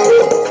dedicate your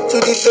own to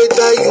the faith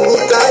that you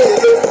will die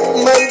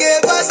alone. Man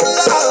gave us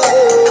love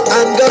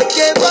and God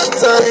gave us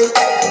time.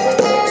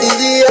 Is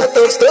the art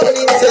of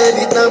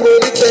storytelling, I'm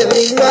only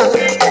telling now.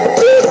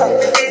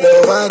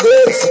 No one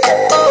goes,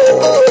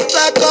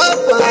 black or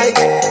white.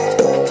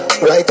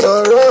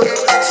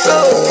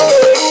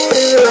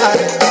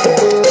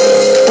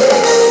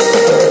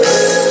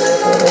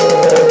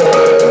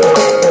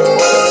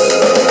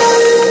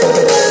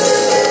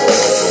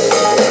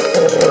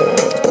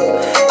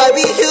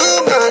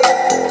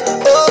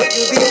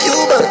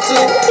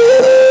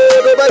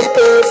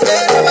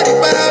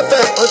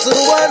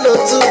 one or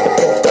two.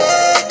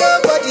 Hey,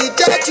 nobody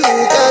judge you,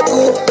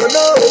 Kaku,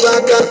 no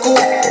Kaku.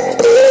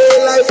 Hey,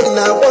 life in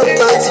a one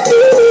party,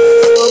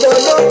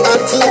 no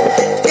party.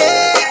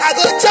 Hey, I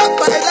go chop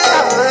my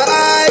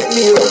life,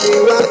 me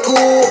only waku.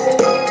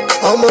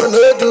 I'm on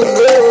no do.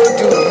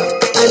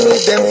 I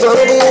need them for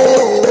you.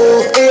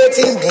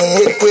 Creating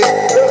me quick.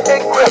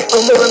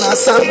 I'm on a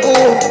sample.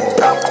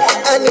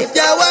 And if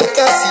you want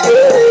to see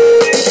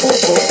people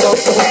go up.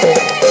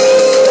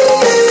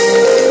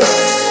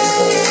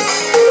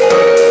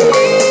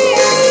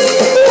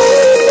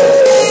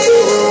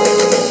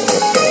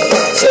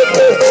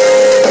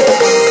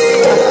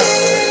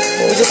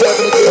 We just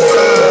having a good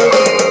time.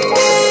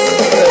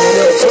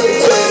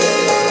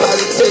 2020,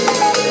 politics.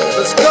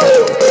 Let's go.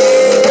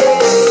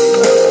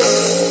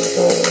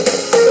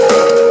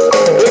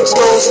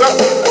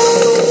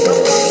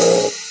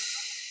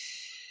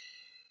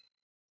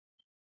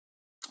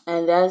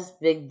 And that's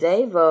Big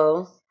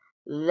Davo,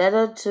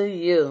 Letter to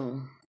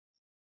You.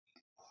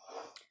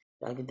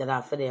 I'll get that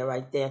out for there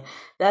right there.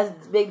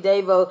 That's Big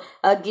Davo.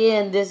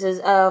 Again, this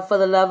is For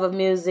the Love of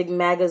Music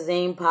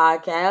magazine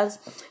podcast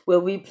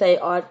where we play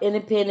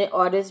independent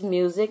artist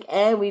music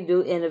and we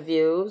do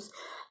interviews.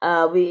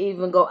 We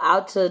even go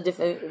out to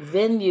different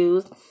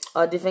venues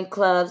or different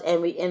clubs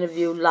and we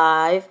interview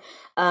live.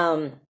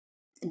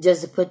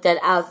 Just to put that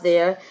out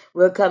there,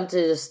 we'll come to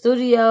the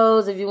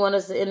studios if you want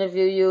us to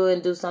interview you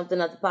and do something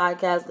at the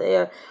podcast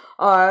there,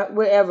 or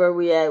wherever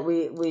we at.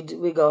 We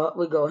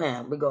go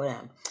ham.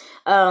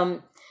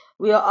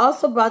 We are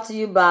also brought to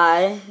you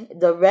by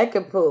the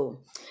Record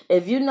Pool.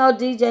 If you know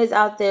DJs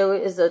out there,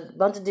 it's a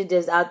bunch of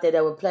DJs out there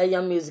that will play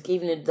your music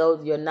even though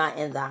you're not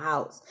in the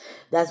house.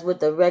 That's what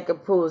the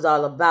Record Pool is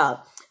all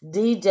about.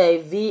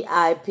 DJ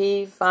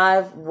VIP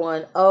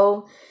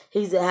 510.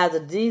 He has a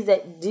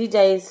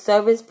DJ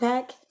service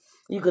pack.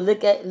 You can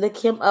look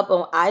him up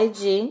on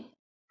IG.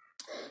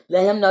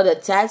 Let him know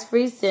that Tax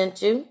Free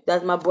sent you.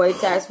 That's my boy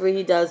Tax Free.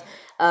 He does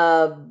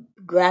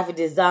graphic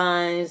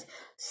designs,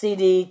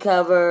 CD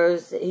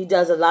covers. He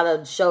does a lot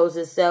of shows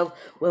himself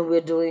when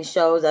we're doing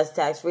shows. That's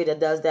Tax Free that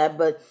does that.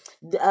 But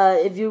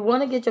if you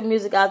want to get your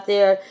music out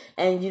there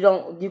and you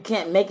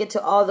can't make it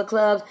to all the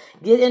clubs,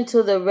 get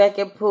into the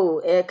Record Pool.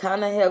 It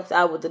kind of helps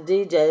out with the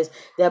DJs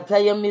that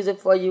play your music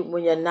for you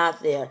when you're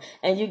not there,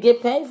 and you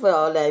get paid for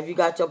all that if you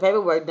got your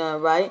paperwork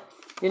done right.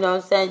 You know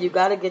what I'm saying? You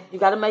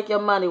gotta make your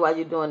money while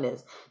you're doing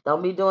this.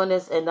 Don't be doing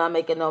this and not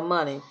making no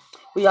money.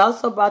 We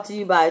also brought to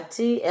you by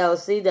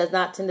TLC. That's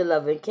not Tender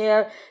Love and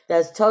Care.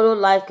 That's Total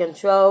Life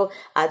Control.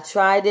 I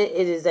tried it.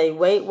 It is a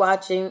weight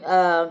watching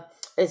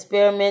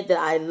experiment that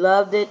I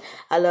loved it.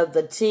 I love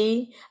the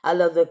tea. I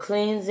love the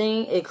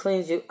cleansing. It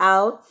cleans you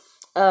out.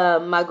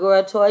 My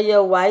girl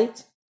Toya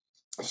White,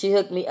 she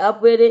hooked me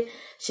up with it.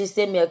 She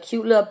sent me a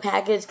cute little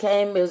package.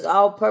 It was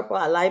all purple.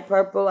 I like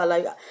purple. I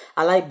like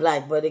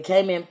black, but it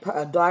came in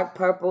a dark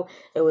purple.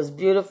 It was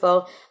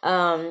beautiful.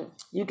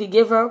 You can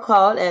give her a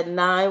call at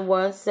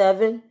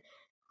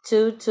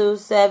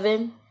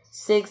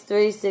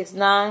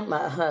 917-227-6369.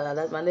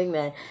 That's my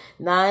nickname.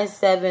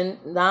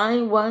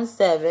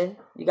 917.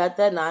 You got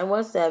that?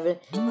 917.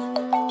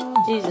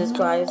 Jesus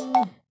Christ.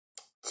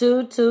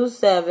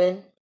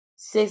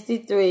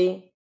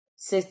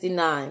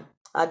 227-6369.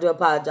 I do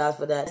apologize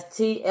for that.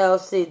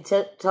 TLC,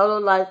 Total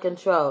Life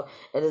Control.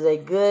 It is a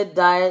good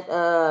diet,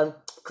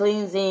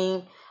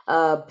 cleansing,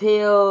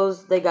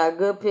 pills. They got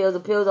good pills. The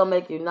pills don't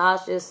make you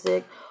nauseous,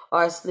 sick,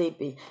 or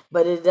sleepy.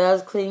 But it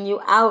does clean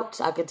you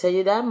out. I can tell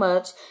you that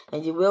much.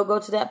 And you will go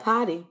to that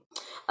potty.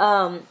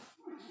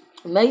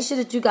 Make sure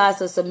that you guys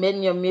are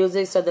submitting your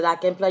music so that I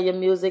can play your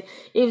music.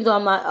 Even though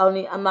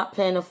I'm not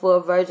playing a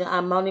full version.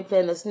 I'm only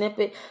playing a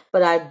snippet.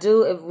 But I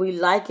do, if we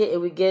like it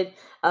and we get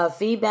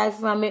feedback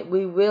from it,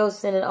 we will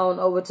send it on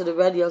over to the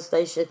radio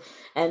station.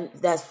 And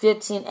that's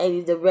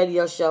 1580, the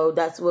radio show.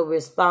 That's what we're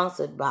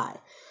sponsored by.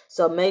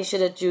 So make sure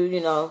that you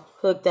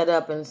hook that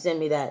up and send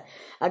me that.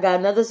 I got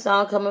another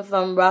song coming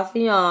from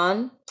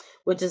Rafion,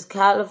 which is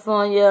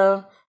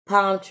California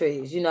Palm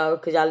Trees,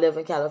 because y'all live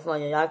in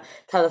California. Y'all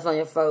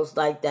California folks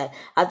like that.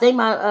 I think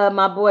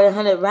my boy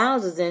 100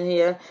 Rounds is in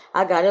here.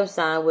 I got him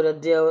signed with a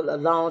deal a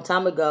long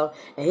time ago,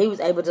 and he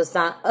was able to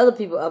sign other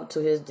people up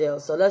to his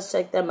deal. So let's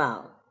check them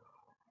out.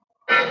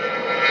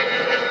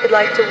 We'd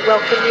like to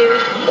welcome you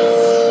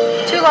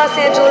to Los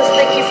Angeles.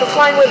 Thank you for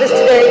flying with us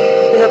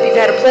today. We hope you've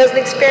had a pleasant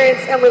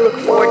experience, and we look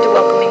forward to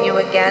welcoming you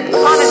again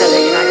on another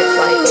United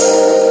flight.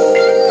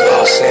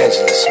 Los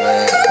Angeles,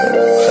 man.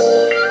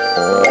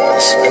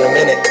 It's been a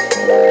minute.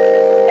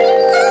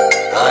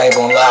 I ain't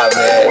gonna lie,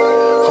 man.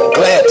 I'm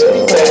glad to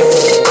be back.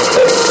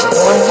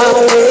 On my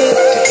way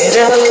to hit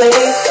LA,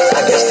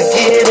 I guess to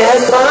get at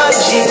my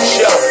Jeep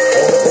show.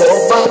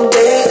 Go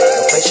Bombay,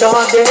 play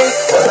all day,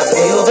 when I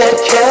feel that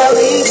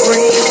Cali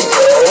breeze.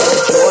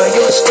 Enjoy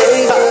your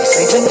stay,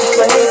 season to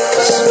play,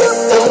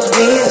 sweat those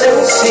beans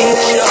and see.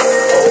 Oh,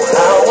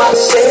 how I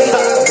say,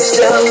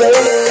 Mr. LA,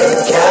 and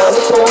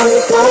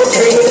California for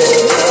dreams.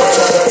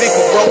 Sometimes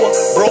people grow up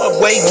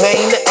Broadway,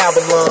 Maine to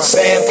Avalon.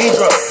 San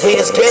Pedro,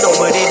 yeah, it's ghetto,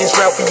 but it is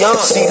Ralph Young.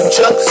 See them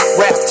chucks,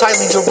 rap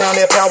tightly around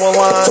that power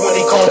line.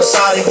 20 corner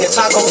side of your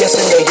taco,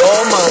 guessing they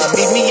all mine.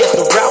 Meet me at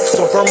the Ralph's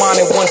to Vermont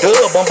in one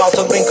dub. I'm about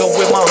to link up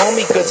with my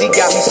homie, cause he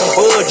got me some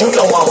bud. You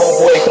know my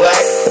homeboy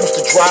Black used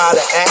to try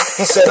to act.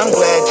 He said, I'm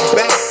glad you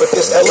back, but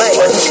this LA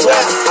wasn't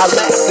strapped. I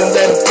laughed and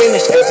let him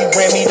finish as he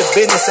ran me to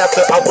business.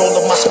 After I roll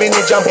up my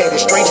spinach, I'm headed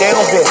straight down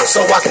Venice,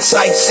 so I can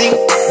sightsee.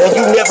 And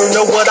you never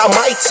know what I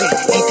might see.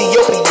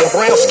 Ethiopian,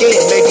 brown skin,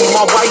 maybe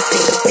my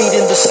wifey. Feet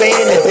in the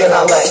sand and then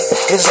I lay.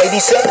 It's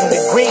 87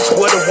 degrees,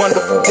 what a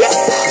wonderful day.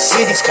 The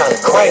city's kinda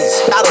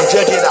crazy, I don't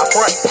judge it, I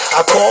pray.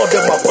 I called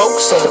up my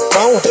folks on the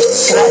phone just to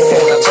say,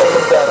 and I told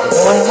them that I'm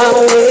on my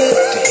way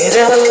to hit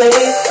LA.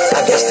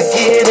 I guess to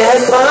get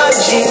at my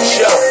G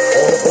show.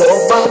 Wanna go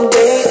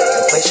Bombay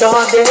and play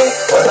Sade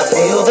when I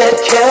feel that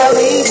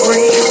Cali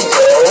breeze.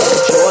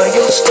 Enjoy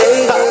your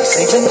stay,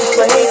 saving the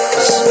play.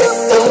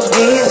 Respect those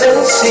B's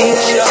and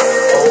C's.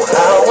 Oh,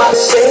 how I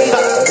say,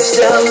 Miss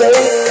LA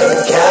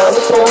and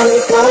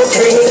California for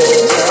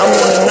dreams. I'm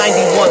on the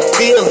 91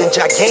 feeling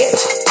gigantic.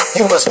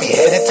 You must be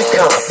headed to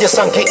come.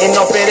 Yes, I'm getting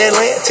off at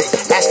Atlantic.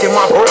 Asking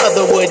my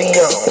brother what he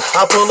on.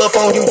 I pull up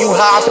on you, you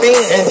hop in,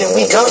 and then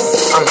we go.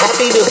 I'm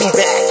happy to be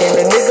back, and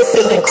the nigga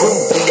feeling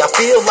groovy. I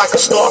feel like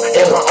a star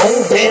in my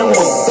own damn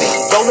movie.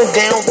 Rolling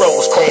down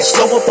Rosecrans,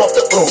 slow up off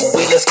the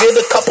ooey. Let's get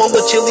a couple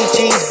of chili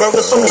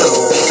cheeseburgers, some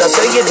Louis. I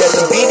say it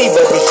doesn't beat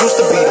but it used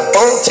to be the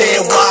burnt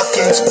Ted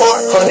Watkins Park,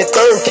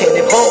 103rd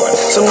Kenneth Horn.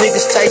 Some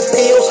niggas take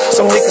pills,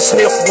 some niggas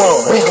sniff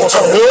rum. We gon'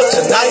 turn up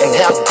tonight and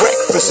have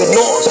breakfast and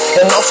arms.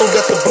 And also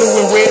got the blue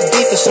and red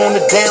beat that's on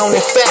the down.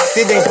 In fact,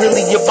 it ain't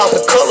really about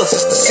the colors,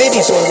 it's the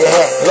cities on your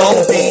hat.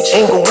 Long Beach,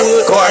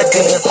 Inglewood,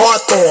 Garden,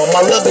 Hawthorne.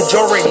 My luggage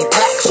already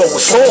packed, so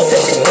it's on.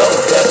 And you know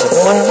that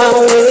I'm on my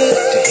way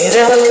to hit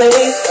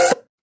LA.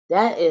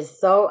 That is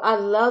so, I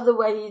love the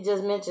way you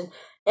just mentioned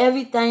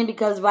everything,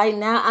 because right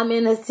now I'm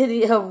in the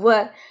city of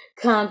what?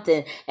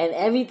 Compton. And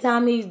every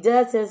time he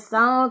does his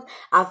songs,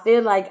 I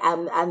feel like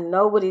I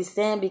know what he's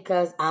saying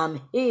because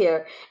I'm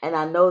here and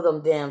I know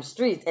them damn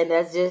streets. And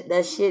that's just,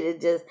 that shit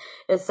is just,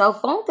 it's so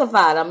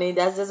funkified. I mean,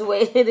 that's just the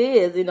way it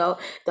is, you know.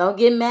 Don't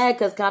get mad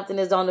because Compton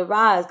is on the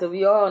rise, because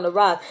we are on the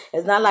rise.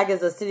 It's not like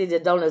it's a city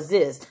that don't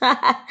exist.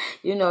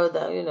 You know,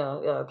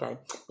 okay.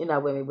 You're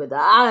not with me, but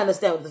I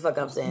understand what the fuck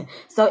I'm saying.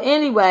 So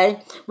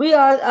anyway, we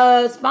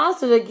are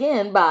sponsored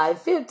again by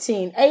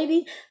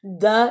 1580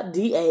 The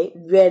DA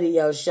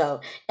Radio Show.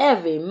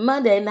 Every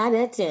Monday night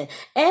at 10.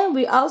 And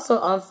we also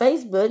on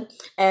Facebook,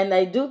 and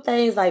they do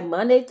things like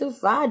Monday through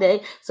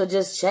Friday. So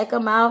just check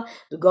them out.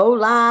 Go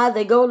live.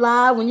 They go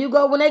live. When they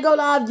go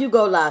live, you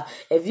go live.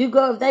 If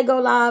they go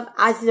live,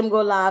 I see them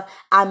go live.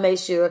 I make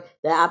sure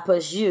that I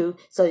push you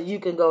so you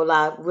can go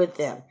live with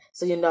them.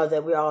 So you know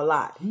that we're all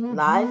live.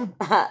 Live?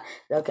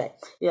 Okay.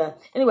 Yeah.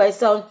 Anyway,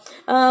 so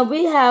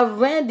we have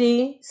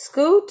Randy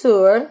School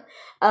Tour.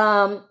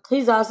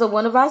 He's also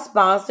one of our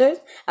sponsors.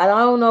 I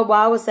don't know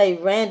why I would say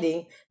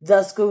Randy,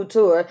 the School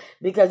Tour,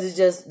 because it's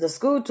just the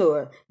school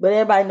tour, but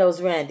everybody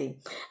knows Randy.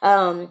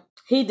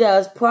 He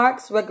does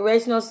parks,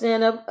 recreational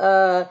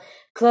center,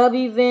 club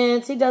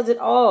events. He does it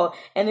all.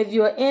 And if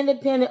you're an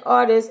independent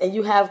artist and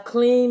you have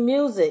clean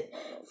music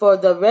for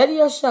the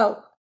radio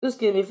show,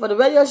 for the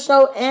radio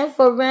show and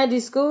for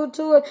Randy's School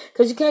Tour,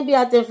 because you can't be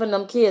out there for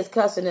them kids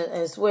cussing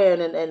and swearing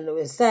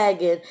and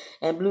sagging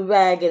and blue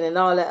ragging and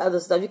all that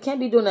other stuff. You can't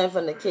be doing that for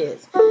the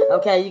kids.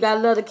 Okay, you gotta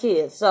love the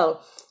kids. So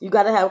you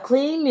gotta have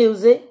clean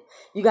music.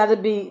 You gotta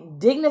be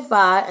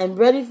dignified and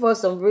ready for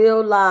some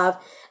real live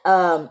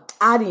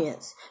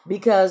audience,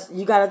 because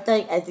you gotta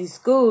think at these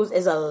schools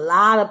is a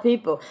lot of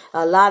people,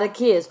 a lot of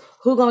kids.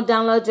 Who gonna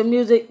download your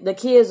music? The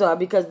kids are,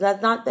 because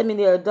that's not that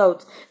many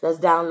adults that's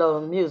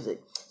downloading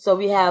music. So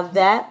we have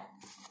that.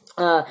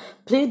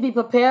 Please be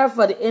prepared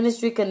for the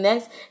Industry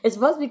Connects. It's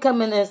supposed to be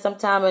coming in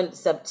sometime in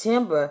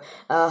September.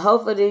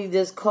 Hopefully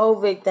this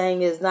COVID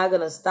thing is not going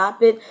to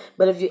stop it.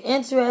 But if you're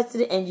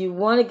interested and you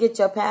want to get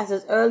your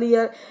passes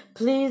earlier,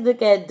 please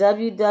look at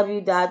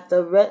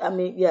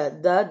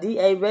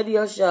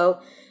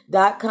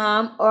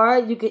thedaradioshow.com, or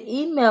you can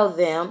email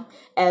them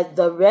at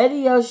the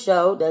radio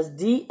show. That's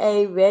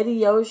DA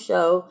Radio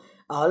Show,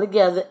 all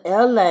together,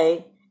 LA,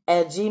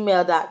 at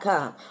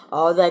gmail.com.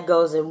 All that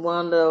goes in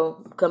one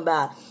little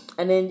combine.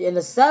 And then in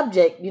the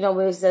subject, you know,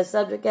 when it says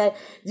subject,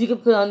 you can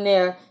put on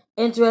there,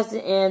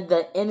 interested in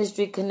the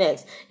Industry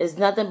Connects. It's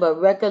nothing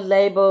but record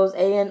labels,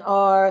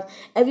 A&R,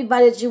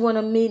 everybody that you want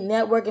to meet,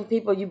 networking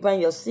people. You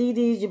bring your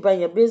CDs, you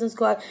bring your business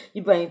card,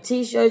 you bring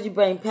t-shirts, you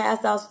bring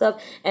pass out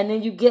stuff, and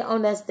then you get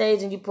on that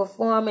stage and you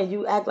perform and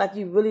you act like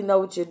you really know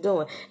what you're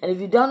doing. And if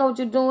you don't know what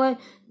you're doing,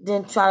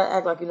 then try to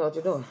act like you know what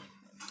you're doing.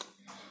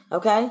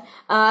 Okay,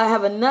 I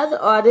have another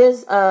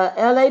artist,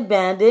 LA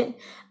Bandit.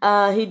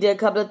 He did a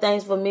couple of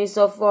things for me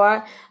so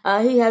far.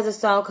 He has a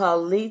song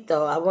called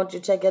Lethal. I want you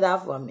to check it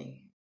out for me.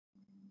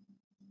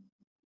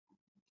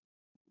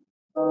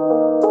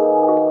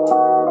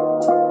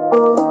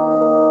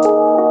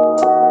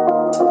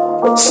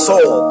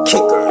 Soul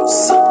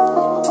Kickers,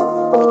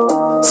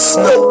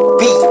 Snow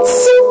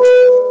Beats.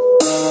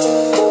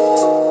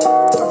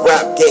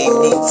 game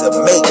needs a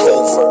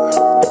makeover.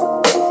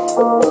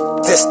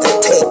 This the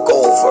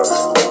takeover.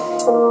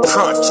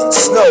 Crunch and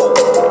snow.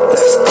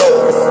 Let's go.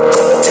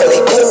 Tell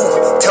it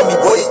ooh, tell me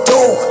what it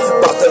do.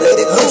 About to let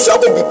it loose, y'all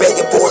gonna be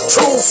begging for a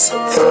truce.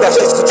 That's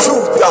just the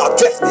truth, y'all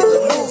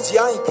definitely lose.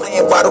 Yeah, I ain't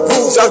playing by the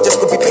rules, y'all just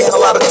gonna be paying a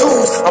lot of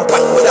dues. I'm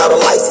fighting without a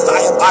license, I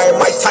am Iron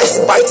Mike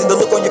Tyson. Biting, the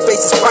look on your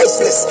face is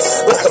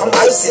priceless. Like I'm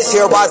ISIS,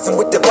 terrorizing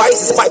with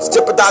devices. Pipes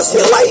jeopardizing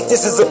your life.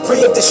 This is a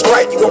preemptive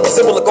strike, you gon'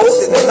 resemble a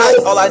ghost in the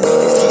night. All I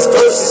need is these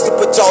verses to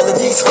put y'all in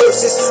these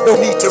hearses. No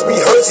need to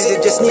rehearse it,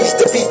 it just needs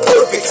to be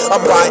perfect.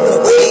 I'm riding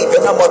a wave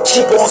and I'ma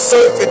keep on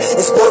surfing.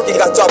 It's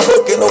working, got y'all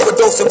perking,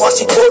 overdosing while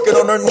she twerking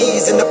on her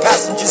knees in the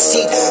passenger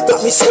seat.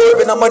 Got me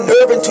swerving, I'm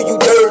unnerving to you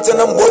nerds, and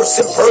I'm worse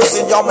in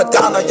person. Y'all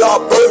Madonna, y'all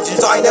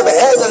virgins. I ain't never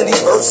had none of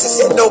these verses,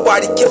 and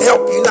nobody can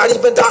help you, not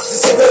even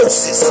doctors and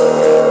nurses.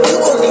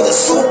 You gon' need a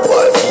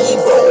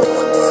superhero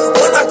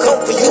when I come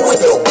for you and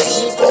your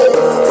people.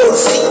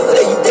 First scene,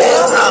 lay you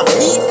down, I'm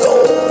lethal.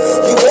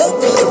 You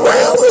won't be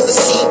around for the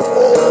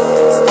sequel.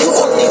 You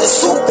gon' need a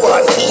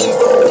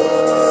superhero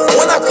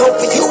when I come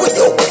for you and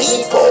your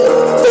people.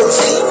 First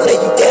scene, lay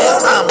you down,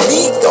 I'm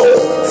lethal.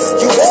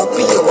 You won't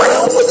be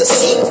around for the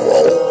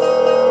sequel.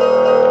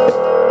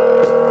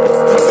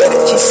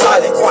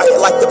 Silent,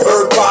 quiet like the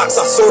bird box.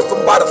 I surf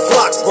them by the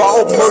flocks,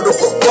 raw murder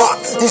with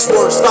rock. These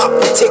words stop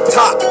with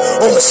TikTok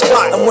on the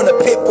spot. And when a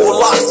pit bull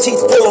locks,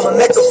 teeth pull on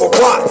the neck of a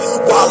rock.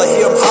 While I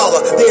hear him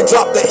holler, then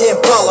drop the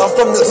impala. I'm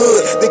from the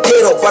hood, the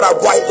ghetto, but I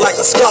write like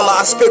a scholar.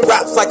 I spit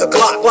raps like a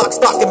Glock, lock,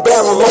 stock, and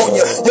barrel on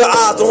ya. Your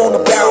eyes are on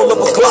the barrel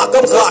of a Glock.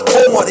 I'm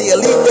glaucoma, the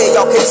elite way,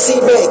 y'all can't see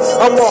me.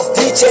 I'm off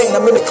DJing,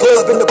 I'm in the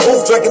club, in the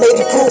booth, drinking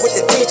 80 proof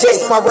with the DJ.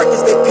 My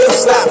records, they pimp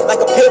slap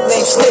like a pimp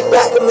named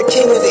Slickback. I'm the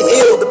king of the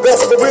hill, the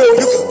best for real.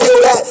 You can feel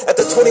that at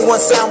the 21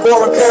 Sound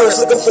Bar in Paris.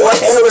 Looking for an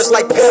heiress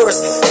like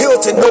Paris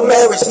Hilton. No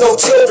marriage, no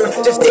children,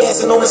 just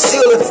dancing on the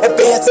ceiling.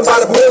 Advancing by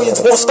the millions,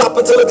 won't stop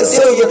until a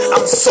gazillion.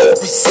 I'm so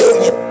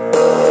resilient.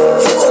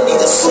 You gon' need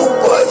a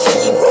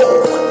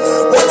superhero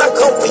when I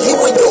come for you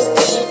and your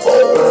people.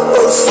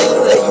 First scene,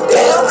 lay you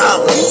down,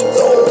 I'm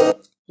lethal.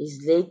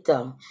 He's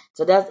lethal.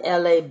 So that's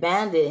LA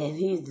Bandit, and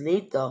he's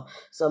lethal.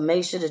 So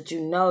make sure that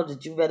you know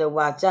that you better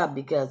watch out,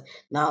 because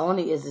not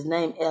only is his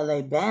name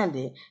LA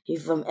Bandit,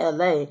 he's from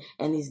LA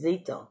and he's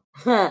lethal.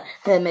 That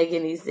make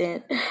any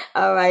sense?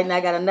 All right, now I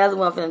got another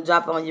one for them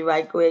drop on you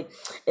right quick.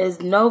 It's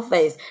No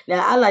Face.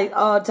 Now I like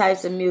all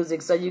types of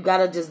music, so you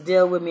gotta just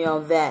deal with me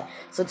on that.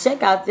 So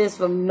check out this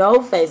from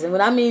No Face. And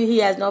when I mean he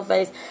has no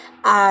face,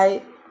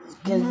 I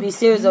can be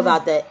serious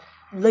about that.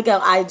 Look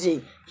at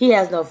IG. He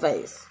has no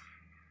face.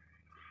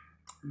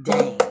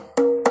 Dang.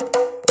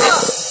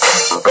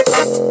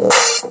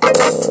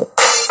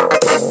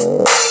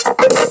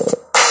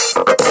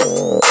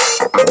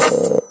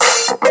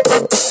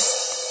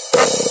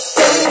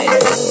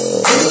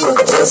 You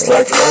look just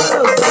like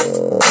love.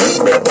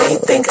 You make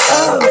me think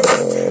of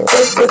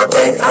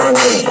everything I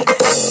need.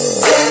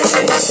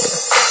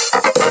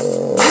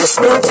 You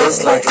smell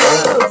just like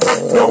love.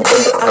 No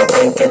wonder I'm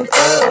thinking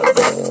of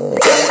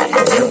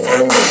you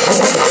and me.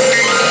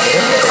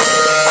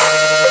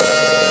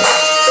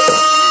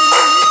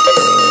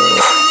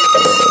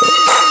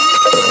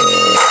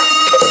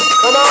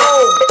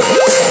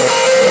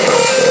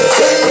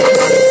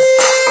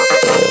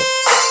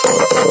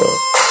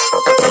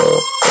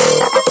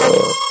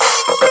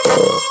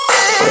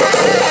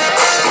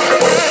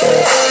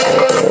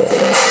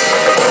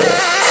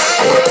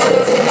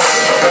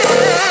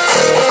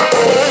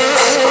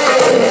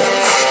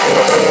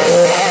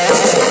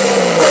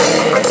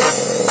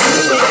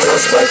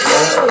 Like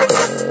love,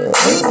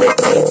 you make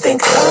me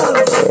think of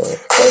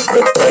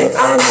everything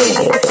I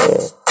need.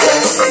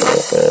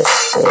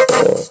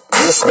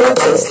 You smell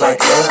just like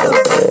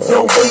love.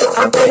 No wonder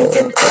I'm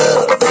thinking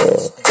of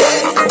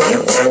you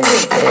and me.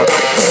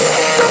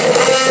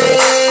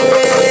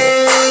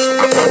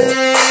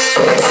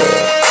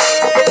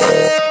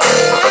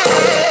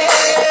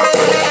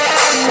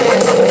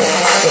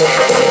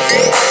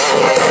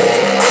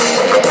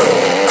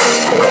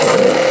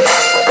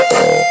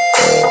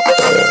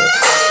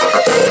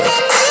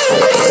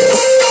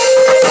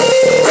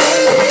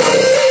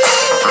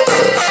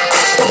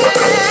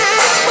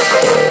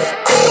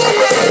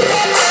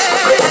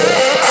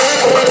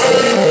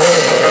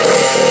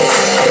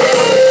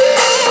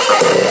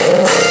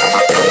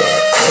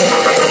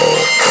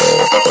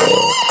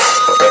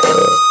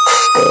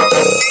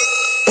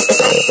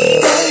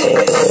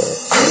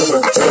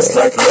 Just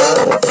like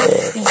love,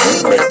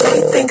 you make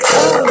me think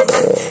of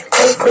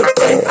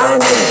everything I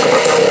need.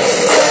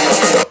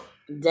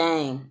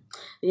 Dang.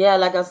 Yeah,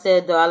 like I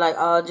said, though, I like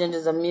all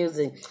genders of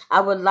music.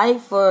 I would like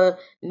for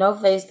No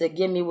Face to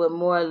give me with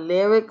more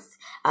lyrics.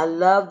 I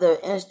love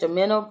the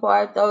instrumental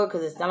part, though,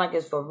 because it sounds like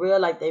it's for real,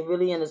 like they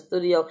really in the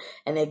studio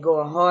and they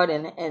going hard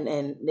and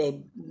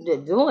they're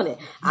doing it.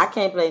 I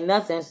can't play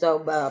nothing, so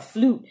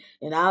flute,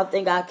 and I don't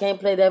think I can't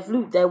play that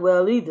flute that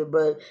well either,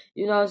 but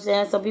you know what I'm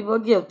saying? Some people are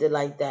gifted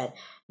like that.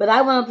 But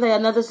I want to play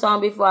another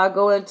song before I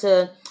go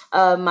into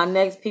my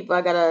next people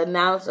I gotta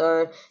announce,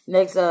 or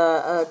next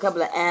a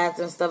couple of ads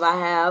and stuff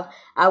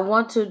I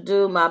want to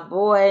do my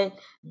boy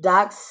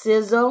Doc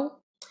Sizzle,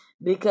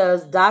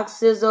 because Doc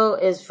Sizzle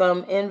is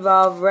from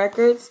Involve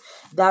Records.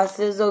 Doc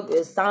Sizzle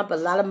is signed up a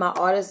lot of my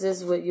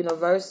artists with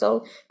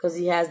Universal, because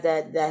he has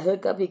that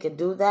hookup. He can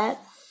do that.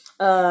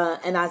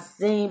 And I've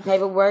seen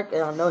Paperwork,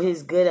 and I know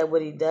he's good at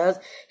what he does.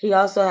 He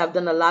also have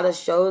done a lot of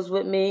shows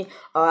with me,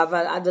 or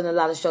I've done a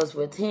lot of shows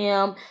with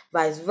him,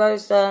 vice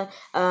versa.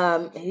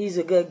 He's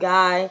a good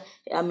guy.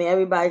 I mean,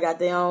 everybody got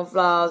their own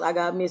flaws. I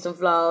got me some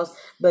flaws,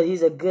 but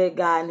he's a good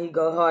guy, and he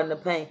go hard in the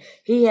paint.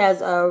 He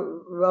has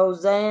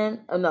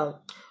Roseanne. Oh no,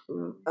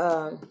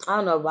 I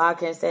don't know why I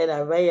can't say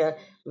that. Rhea.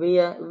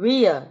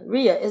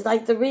 It's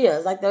like the Rhea.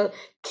 It's like the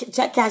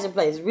Cash and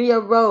Plays. Rhea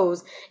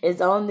Rose is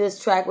on this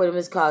track with him.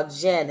 It's called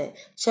Janet.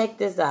 Check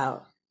this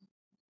out.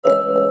 You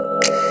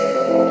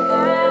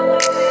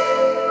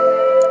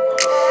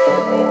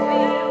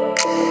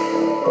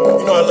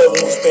know I love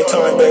when we spend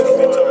time, baby.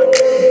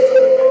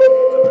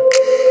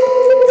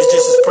 It's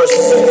just as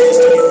precious as it is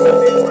to you,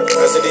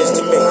 as it is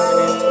to me.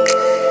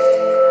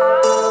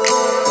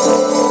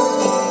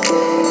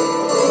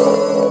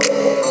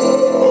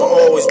 I'll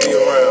always be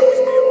around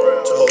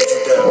to hold you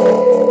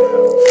down.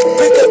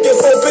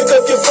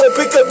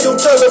 Pick up your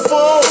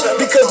telephone,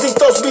 because these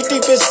thoughts be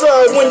deep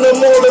inside when I'm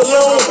all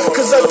alone.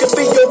 Cause I could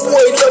be your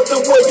boy, love the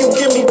way you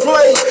give me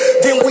play.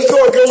 Then we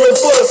argue and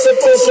fuss up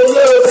on some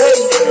love,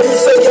 hate. You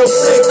say I'm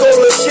sick, all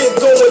the shit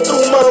going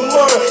through my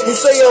mind. You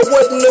say I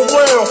wasn't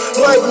around,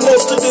 like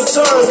most of the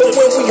time. But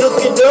when we hook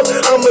it up,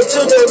 I'ma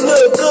tear that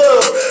look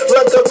up.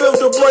 Like I built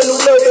a brand new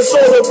love, it's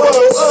all about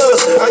us.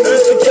 I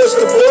used to catch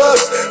the bus,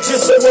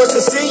 just so I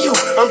could see you.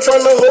 I'm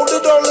trying to hold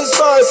it all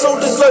inside, so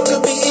this love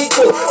could be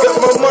equal. Got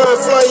my mind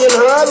flying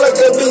high like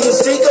I be a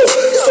seagull.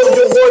 So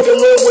you're working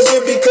run with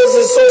it because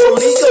it's all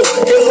legal.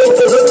 Can't wait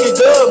to hook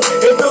it up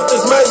and build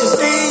this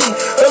majesty.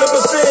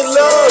 100%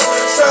 love,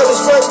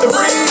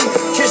 satisfactory.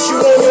 Kiss you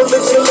on your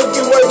lips and look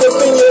you right up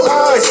in your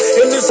eyes.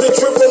 And it's a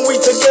trip when we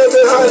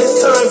together, how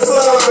this time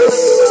flies.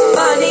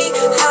 Funny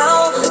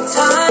how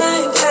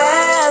time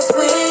passes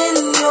when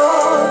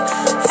you're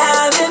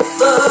having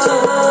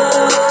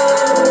fun.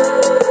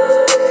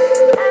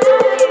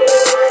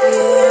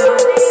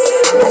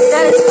 I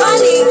said it's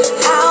funny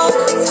how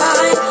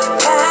time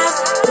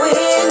passes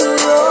when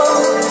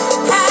you're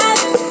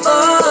having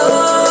fun.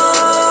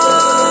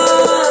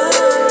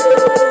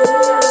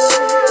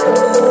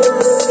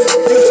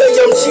 You say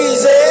I'm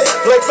cheesy,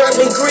 like fat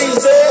and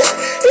greasy.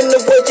 In the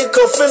way you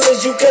call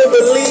feelings, you can't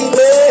believe,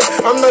 man.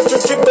 I'm not your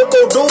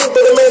typical dude,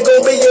 but a man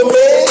gon' be your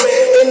man.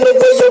 In the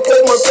way you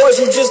play my cards,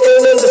 you just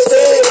can't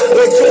understand.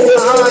 Like junior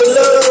high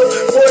love,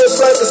 fresh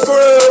like a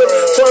scrub.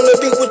 Trying to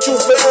be with you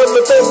forever,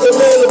 thank the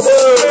man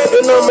above.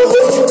 And I'ma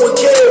hold you with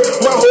care.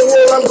 My whole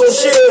world I'm gon'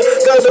 share.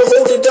 Gotta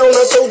hold it down,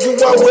 I told you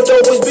I would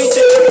always be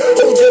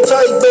there. Hold you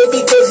tight,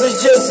 baby, cause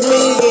it's just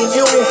me and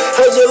you.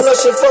 How you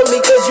lushing for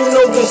me, cause you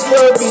know this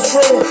love be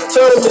true.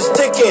 Time is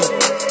ticking.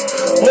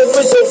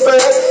 Moving so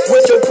fast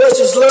with your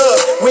precious love.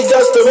 We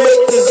got to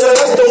make this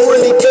last. Don't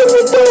really care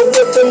about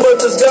what the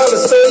mothers gotta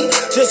say.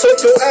 Just hope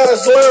your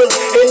eyes learn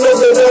and know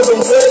that I don't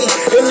play.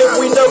 And if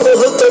we never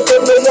hooked up,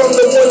 then I'm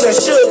the one that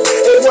should.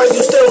 And why you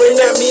staring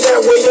at me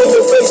that way on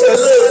your face that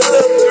look?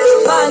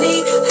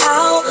 Funny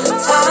how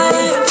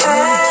time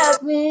passes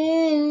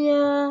when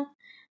you're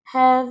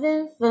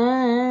having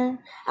fun.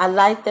 I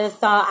like that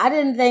song. I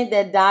didn't think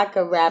that Doc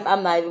could rap.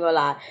 I'm not even gonna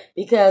lie,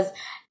 because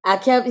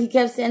he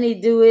kept saying he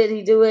do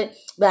it,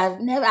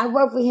 but I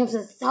worked with him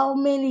for so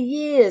many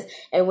years.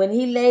 And when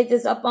he laid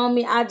this up on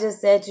me, I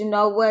just said, you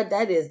know what?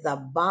 That is the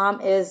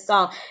bomb-ass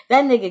song.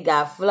 That nigga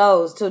got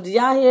flows too. Do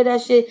y'all hear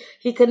that shit?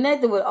 He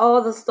connected with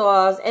all the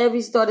stars.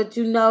 Every star that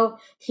you know,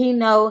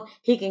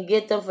 he can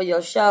get them for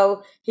your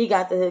show. He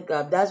got the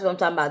hookup. That's what I'm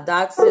talking about,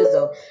 Doc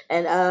Sizzle.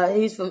 And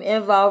he's from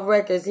Involve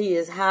Records. He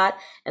is hot,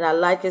 and I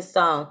like his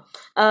song.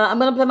 I'm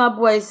going to play my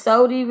boy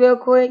Sody real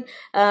quick.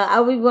 I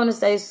was going to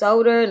say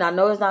Soda, and I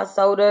know it's not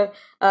Soda,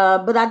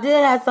 but I did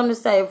have something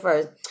to say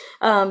first.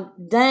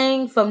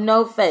 Dang from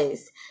No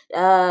Face.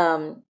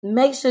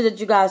 Make sure that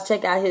you guys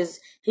check out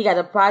he got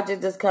a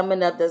project that's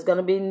coming up that's going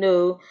to be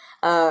new.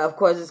 Of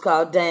course, it's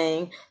called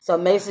Dang. So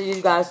make sure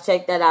you guys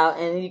check that out,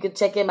 and you can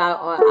check him out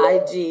on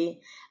IG.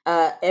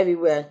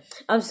 Everywhere.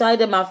 I'm sorry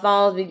that my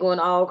phones be going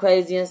all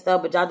crazy and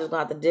stuff, but y'all just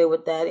gonna have to deal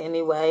with that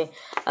anyway.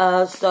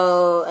 And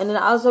then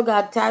I also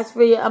got Tax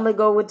Free. I'm gonna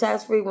go with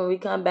Tax Free when we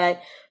come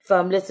back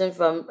from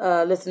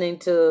listening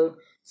to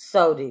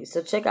Sody.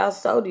 So check out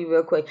Sody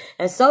real quick.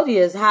 And Sody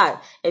is hot.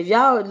 If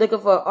y'all are looking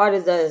for an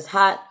artist that is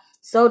hot,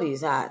 Sody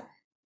is hot.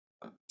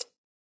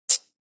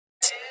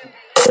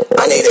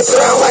 I need a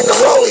sound like a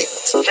rollie.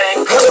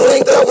 Her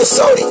linked up with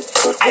Sody.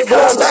 We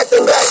blowing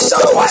back-to-back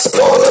shows.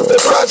 Blowing up the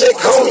project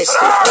homies.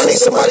 I need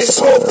somebody to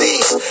smoke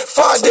these.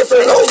 5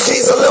 different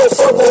OGs, a little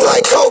purple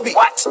like Kobe.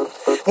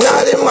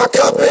 Not in my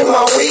cup, in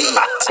my weed.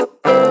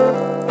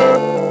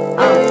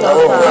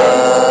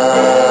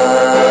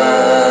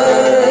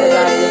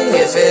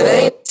 If it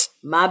ain't.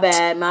 My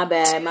bad.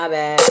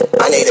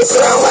 I need a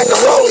sound like a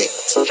rollie.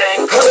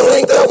 I done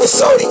linked up with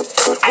Sodi.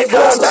 We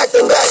blowing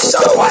back-to-back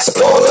shows.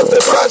 Call up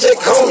the Project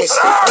Homies.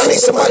 I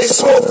need somebody to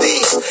smoke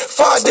these. 5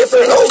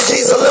 different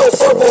OGs, a little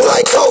purple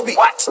like Kobe.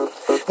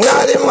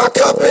 Not in my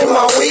cup, in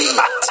my weed.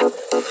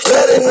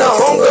 Letting the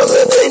homegirls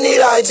if they need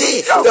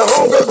ID. The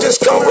homegirl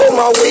just come roll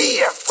my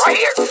weed. Right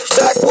here.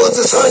 Backwoods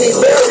is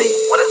honeyberry.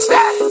 What is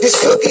that? These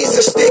cookies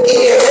are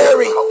sticky and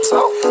hairy.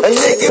 A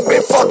nigga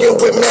been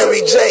fucking with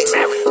Mary J.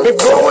 Been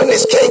growing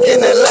this cake in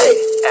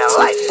LA.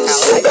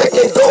 Sit back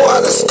and go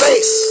out of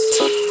space.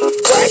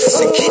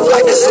 Practice and keep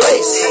like it's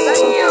lace.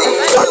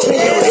 Watch me,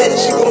 you hit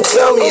it, you gon'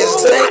 tell me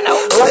it's dank.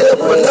 Light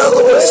up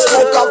another one and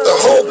smoke out the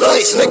whole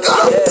place, nigga.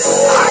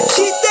 I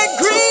keep that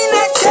green,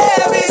 that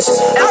cabbage.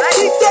 I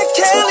keep that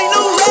Cali,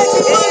 no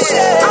Reggie Bush.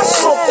 I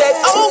smoke that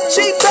OG,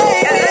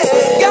 baby.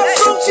 Got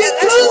fruity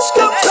goods,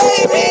 come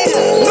pay me.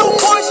 No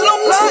poison, no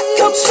blood,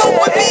 come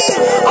smoke with me.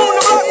 On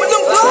the rock with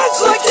them bloods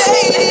like the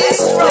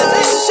 80s.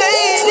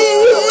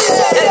 Shady.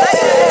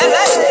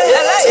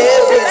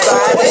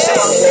 Everybody.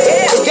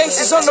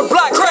 Gangsters on the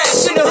block,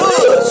 crash in the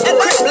hood.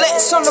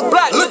 Criplets on the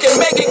block, looking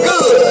making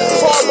good.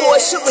 Far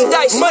boys shooting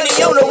dice, money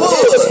on the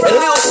wood. And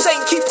Lil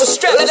Saint keep a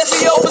strap, let's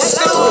be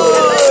overstood.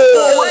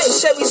 With the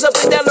Chevys up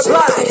and down the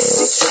block.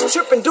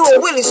 Tripping, doing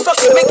wheelies,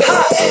 fucking make it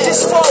hot.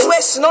 Just far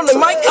west and on the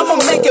mic, I'ma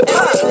make it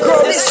pop. Girl,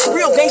 this is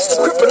real gangster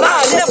cripple,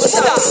 I never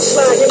stop.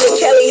 Slide in the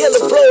Cali, hella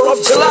blow off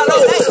gelato.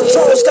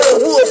 Drones got a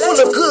wood full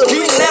of good,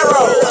 green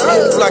arrow.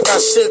 Like I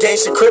should,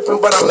 gangster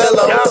crippin', but I'm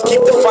mellow.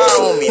 Keep the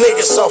fire on me,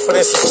 niggas softer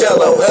than some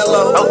jello.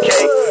 Hello,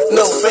 okay.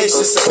 No face,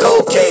 it's a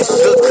cold case.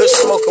 Good kush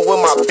smoking with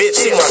my bitch,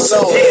 see my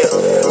soul here.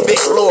 Big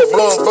blower,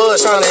 blowing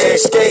buzz, trying to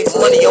escape.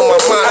 Money on my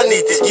mind, I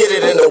need to get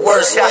it in the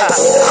worst place.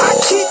 I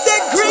keep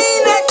that green,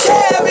 that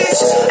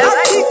cabbage. I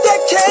keep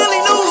that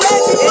Cali, no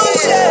Reggie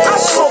Bush. I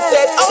smoke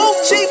that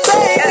OG,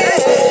 baby.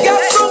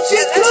 Got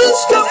fruity goods,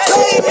 come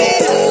pay me.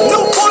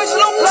 No poison,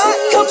 no blood,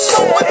 come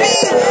smoke with me.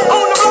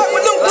 On the rock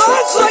with them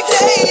bloods like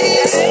the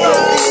 80s.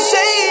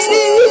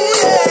 Shady.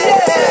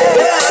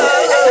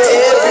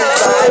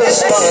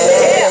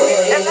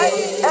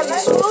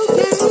 Everybody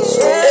smoking.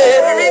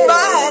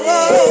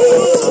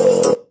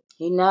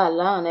 He not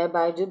alone.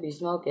 Everybody do be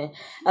smoking.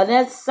 And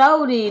that's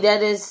Sodi.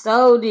 That is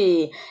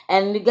Sodi.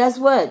 And guess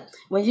what?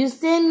 When you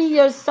send me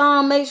your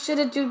song, make sure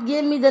that you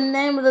give me the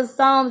name of the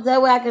song.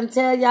 That way I can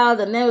tell y'all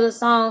the name of the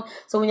song.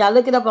 So when y'all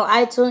look it up on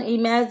iTunes,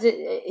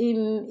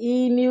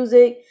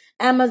 eMusic,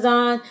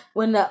 Amazon,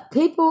 when the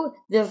people,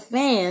 the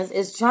fans,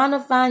 is trying to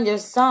find your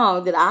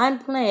song that I'm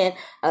playing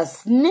a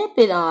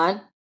snippet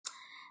on,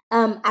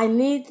 I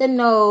need to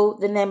know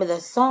the name of the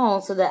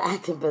song so that I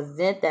can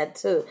present that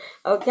too.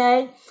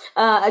 Okay?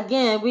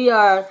 Again, we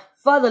are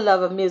For the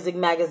Love of Music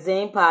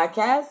Magazine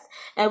podcast,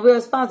 and we're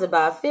sponsored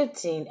by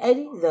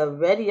 1580, the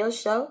radio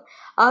show.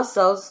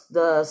 Also,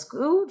 the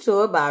school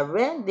tour by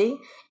Randy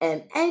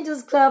and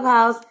Angels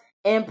Clubhouse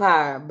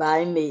Empire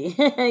by me.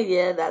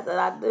 Yeah, that's how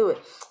I do it.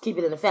 Keep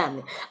it in the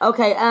family.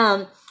 Okay,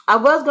 I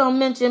was going to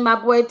mention my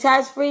boy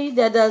Tax Free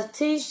that does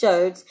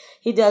t-shirts.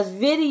 He does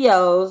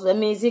videos. That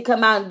means he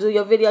come out and do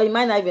your video. He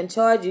might not even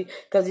charge you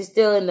because he's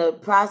still in the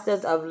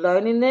process of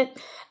learning it.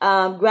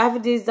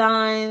 Graphic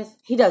designs.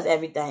 He does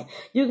everything.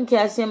 You can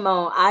catch him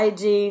on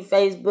IG,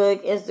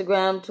 Facebook,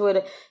 Instagram,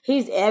 Twitter.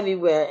 He's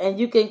everywhere. And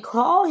you can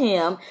call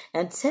him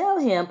and tell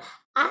him,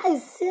 I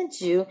sent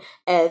you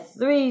at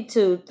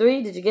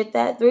 323. Did you get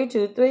that?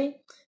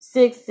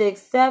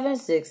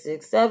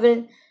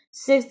 323-667-667.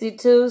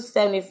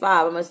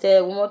 6275. I'm going to say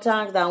it one more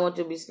time because I don't want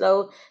you to be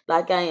slow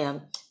like I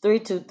am.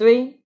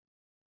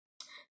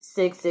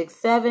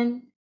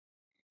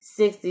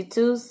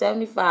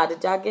 323-667-6275.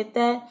 Did y'all get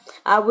that?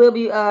 I will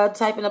be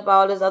typing up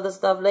all this other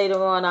stuff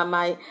later on. I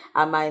might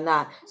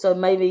not. So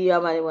maybe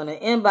y'all might want to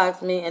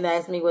inbox me and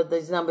ask me what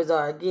these numbers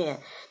are again.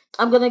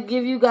 I'm going to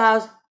give you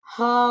guys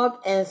Hog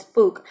and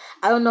Spook.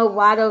 I don't know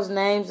why those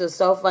names are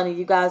so funny.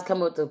 You guys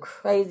come up with the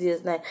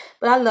craziest name,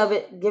 but I love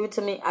it. Give it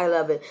to me. I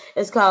love it.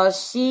 It's called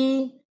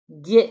She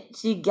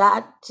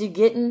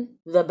Getting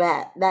the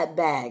Bag. That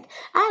bag.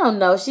 I don't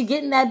know. She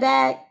getting that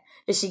bag.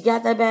 If she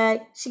got that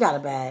bag, she got a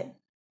bag.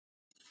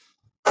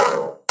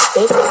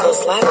 This is a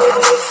slap.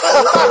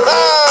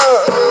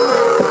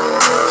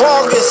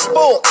 Hog and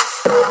Spook.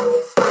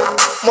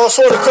 Most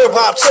of the crib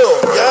hop too,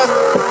 yeah.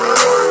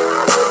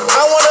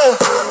 I wanna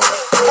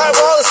have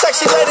all the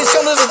sexy ladies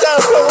come to the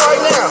dance floor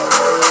right now.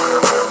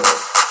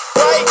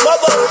 Right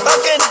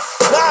motherfucking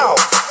now.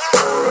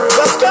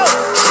 Let's go.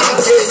 She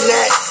getting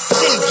that,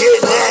 she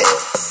getting that,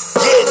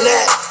 getting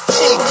that,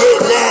 she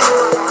getting that,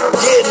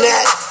 getting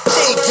that,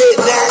 she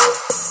getting that,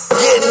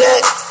 getting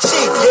that,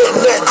 she getting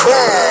that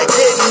bag,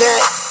 getting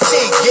that, she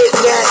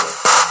getting that,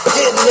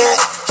 getting that,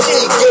 she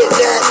getting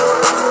that,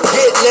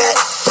 getting that,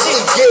 she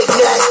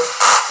getting that,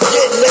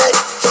 getting that,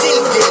 she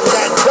getting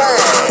that bag.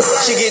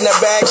 She getting that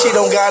bag, she the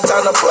don't got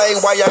time to play.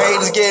 Why y'all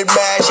haters get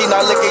mad? She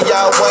not looking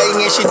y'all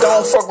way. And she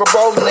don't fuck with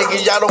broke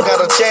niggas. Y'all don't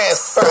got a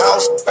chance. Her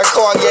house, her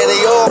car, yeah,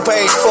 they all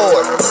paid for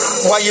it.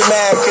 Why you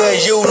mad?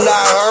 Cause you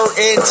not her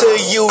into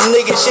you,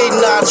 nigga. She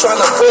not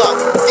tryna fuck.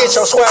 Get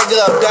your swag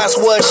up, that's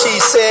what she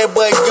said.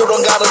 But you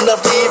don't got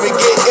enough to even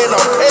get in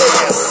her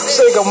pants.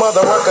 Single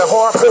mother working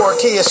hard for her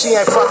kids. She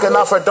ain't fucking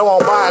off her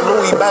door and buying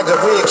Louis bag of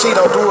wig. She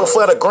don't do it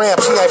for the gram.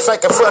 She ain't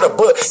faking for the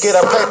book. Get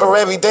her paper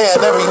every day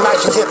and every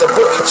night she hit the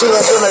book. She ain't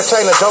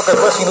entertaining jokers,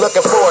 but she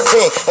looking for a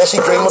king. And she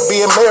dream of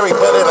being married,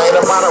 but it ain't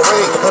about a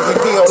ring.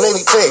 MVP on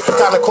anything,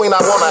 kind of queen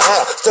I wanna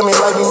have.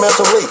 Stimulate me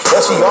mentally,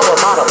 and she all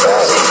about a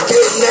bag. She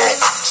getting that,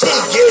 she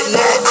getting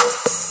that,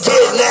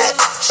 getting that,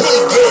 she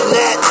getting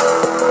that,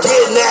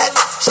 getting that,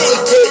 she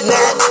getting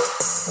that,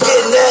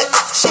 getting that,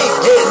 she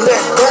getting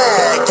that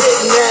bag,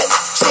 getting that,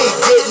 she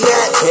getting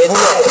that, getting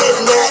that,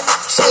 getting that,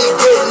 she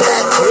getting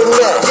that, getting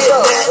that,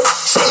 getting that,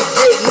 she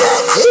getting that,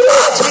 getting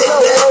that,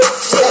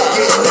 she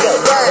getting that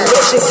bag.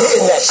 She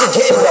getting that, she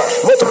getting that.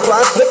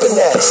 Multiply, flipping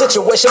that.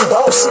 Situation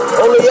bossy,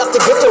 only out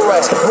to get the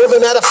rest.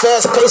 Moving at a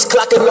fast pace,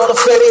 clocking all the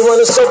fatty.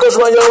 Running circles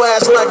round your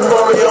ass like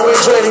Mario and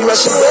Dreddy. Man,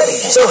 she ready.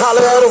 So holler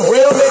at a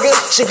real nigga.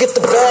 She get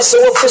the bag so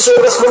official,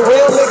 that's for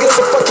real niggas.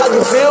 So fuck how you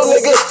feel,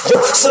 nigga. Yo,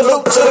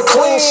 salute to the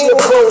queen. She a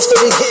pro,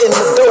 steady getting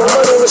the dough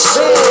money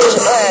machine.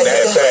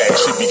 That bag,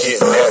 she be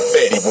getting that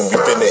fatty. When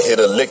we finna hit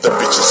a lick, the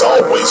bitch is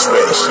always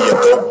ready. She a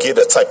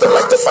go-getter type that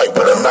like to fight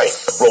with a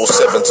knife. Roll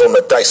sevens on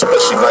the dice,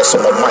 but she nice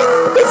on the mic.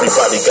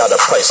 Everybody got a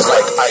price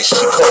like ice,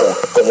 she cold.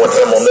 Going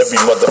ham on every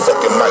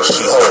motherfucking mic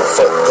she hold.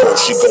 Fuck gold,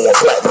 she going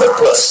platinum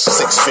plus.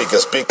 6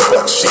 figures, big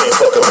bucks. She ain't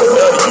fucking with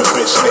none of you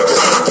bitch niggas.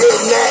 She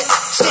getting that,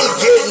 she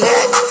getting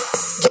that.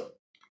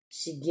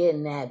 She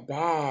getting that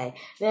bag.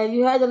 Now,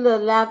 you heard a little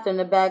laughter in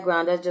the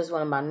background. That's just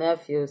one of my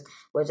nephews,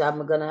 which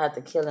I'm going to have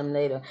to kill him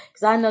later.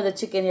 Because I know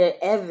that you can hear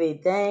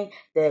everything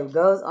that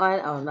goes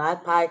on our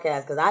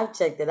podcast. Because I've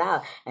checked it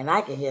out. And I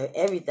can hear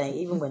everything,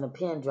 even when the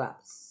pin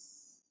drops.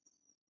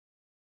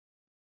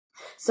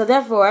 So,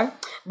 therefore,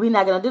 we're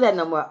not going to do that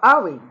no more,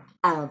 are we?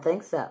 I don't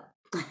think so.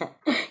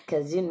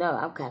 Because, you know,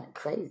 I'm kind of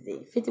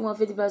crazy.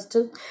 5150 plus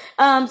 2.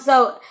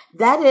 So,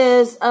 that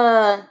is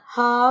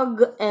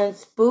Hog and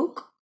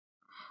Spook,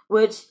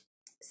 which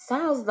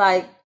sounds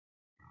like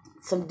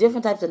some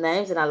different types of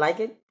names, and I like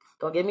it.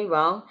 Don't get me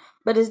wrong,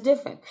 but it's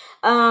different.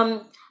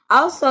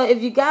 Also,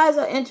 if you guys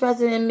are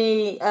interested in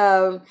me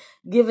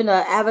giving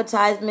an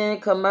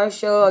advertisement,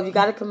 commercial, or if you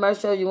got a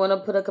commercial, you want to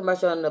put a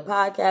commercial on the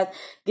podcast,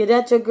 get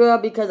at your girl,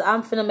 because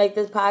I'm finna make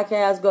this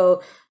podcast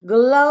go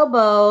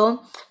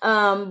global.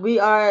 We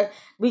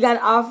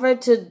got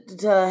offered to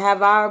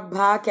have our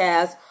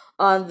podcast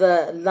on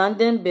the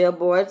London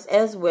billboards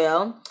as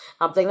well.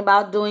 I'm thinking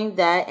about doing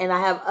that, and I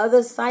have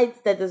other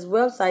sites that this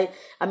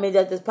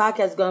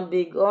podcast is going to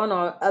be going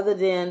on, other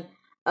than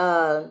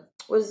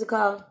what is it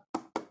called?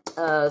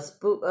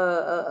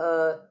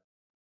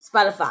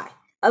 Spotify.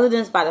 Other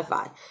than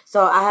Spotify,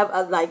 so I have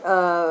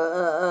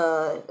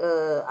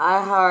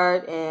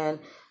iHeart and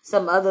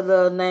some other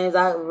little names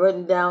I've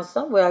written down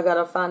somewhere. I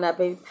gotta find that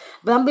page,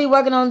 but I'm gonna be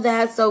working on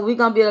that. So I'm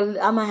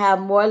gonna have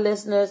more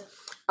listeners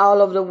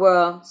all over the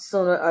world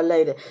sooner or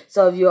later.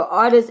 So if you're an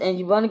artist and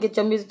you want to get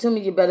your music to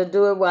me, you better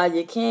do it while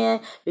you can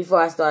before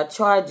I start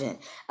charging.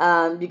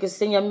 You can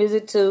send your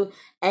music to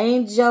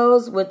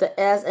Angels with the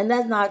S, and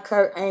that's not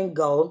Kurt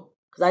Angle,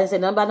 because I didn't say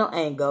nothing about no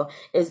Angle.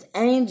 It's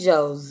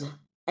Angels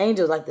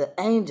like the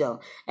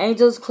angel.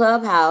 Angels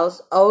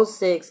Clubhouse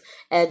 06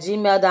 at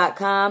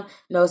gmail.com.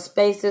 No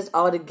spaces,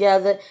 all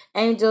together.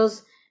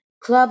 Angels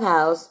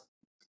Clubhouse,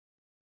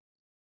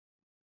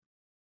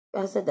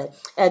 I said that,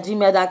 at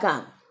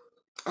gmail.com.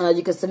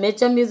 You can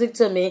submit your music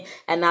to me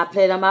and I'll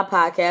play it on my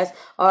podcast.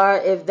 Or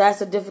if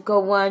that's a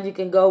difficult one, you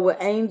can go with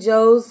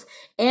Angels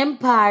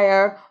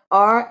Empire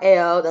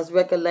RL. That's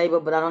record label,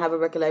 but I don't have a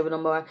record label no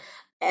more.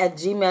 At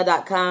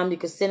gmail.com. You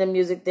can send the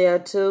music there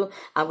too.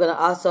 I'm going to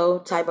also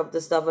type up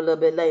the stuff a little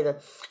bit later.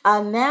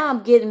 Now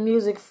I'm getting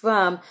music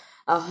from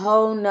a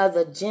whole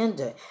nother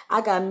gender.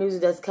 I got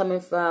music that's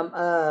coming from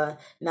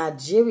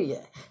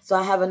Nigeria. So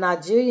I have a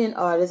Nigerian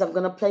artist. I'm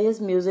going to play his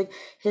music.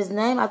 His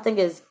name, I think,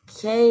 is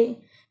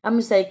I'm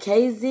going to say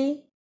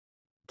KZ.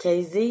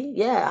 KZ?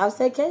 Yeah, I'll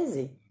say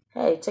KZ.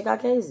 Hey, check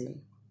out KZ.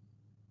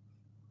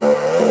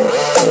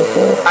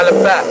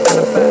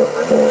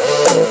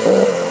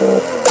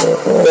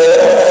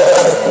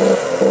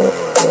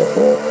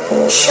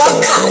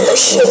 Shoka lo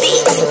shobi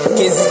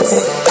KZT,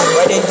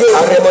 what they do?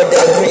 Aremo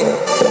Dagrin.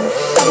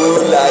 Ooh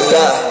la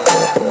la.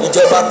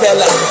 Ìjọba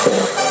Pella.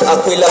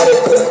 Aquila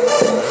Record.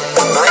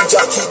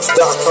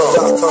 NineJockey.com.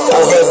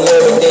 I hustle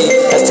every day,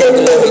 I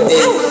struggle every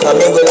day, I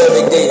mingle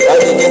every day, I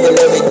be mingle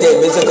every day,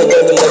 musical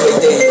jungle every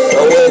day,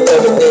 I work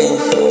every day,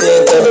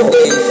 think every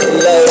day,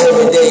 lie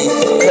every day,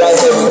 cry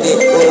every day,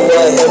 oh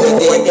why every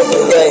day,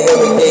 cry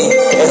every day,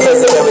 I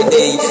hustle every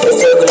day, I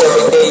struggle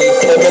every day,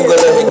 I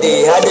mingle every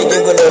day, I be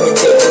mingle every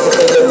day,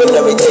 musical jungle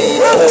every day,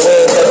 I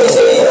work every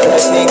day,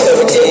 I think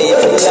every day,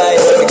 lie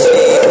every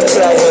day,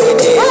 cry every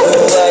day,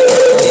 oh why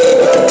every day,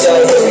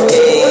 die every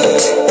day,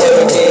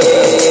 every day.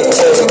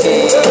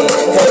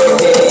 Every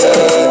day,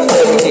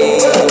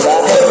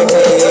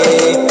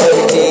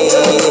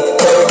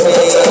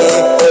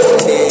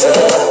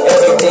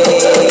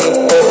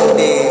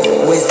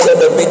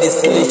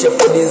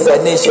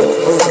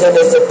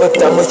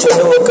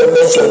 emotional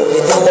convention.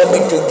 They don't want me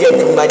to get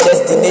to my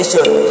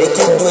destination. They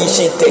keep doing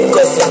shit, they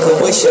causing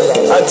commotion.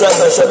 I try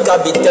some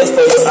shortcut be test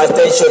for your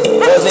attention.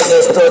 Hustling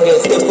and struggling,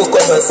 stay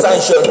focused on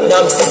sanction.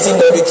 Now I'm sitting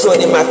on the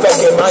throne in my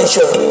fucking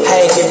mansion.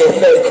 I ain't giving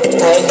fuck,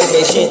 I ain't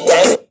giving shit,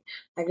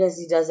 I guess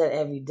he does that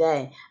every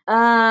day.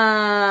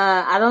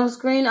 I don't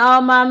screen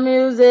all my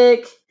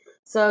music,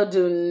 so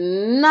do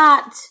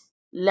not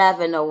laugh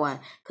at no one,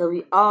 because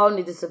we all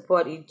need to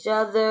support each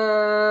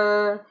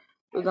other.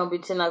 We're going to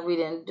pretend like we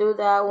didn't do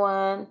that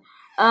one.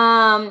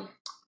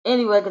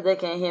 Anyway, because they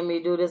can't hear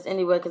me do this.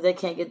 Anyway, because they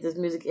can't get this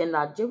music in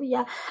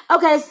Nigeria.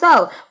 Okay,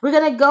 so we're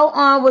going to go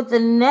on with the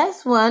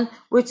next one,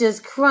 which is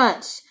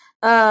Crunch.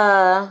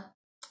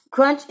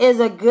 Crunch is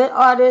a good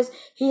artist.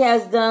 He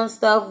has done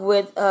stuff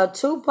with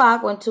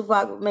Tupac, when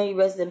Tupac, may he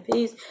rest in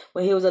peace,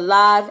 when he was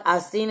alive. I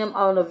seen him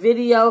on a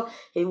video.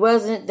 He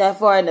wasn't that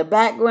far in the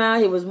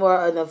background. He was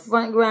more in the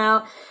front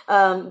ground.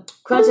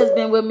 Crunch has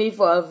been with me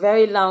for a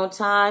very long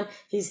time.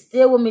 He's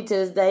still with me to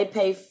this day.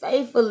 Pay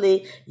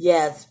faithfully.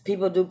 Yes,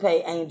 people do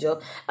pay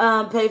Angel.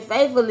 Pay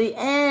faithfully,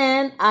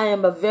 and I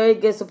am a very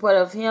good supporter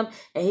of him,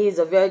 and he's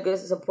a very good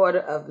supporter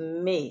of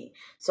me.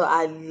 So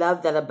I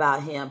love that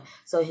about him.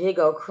 So here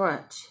go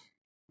Crunch.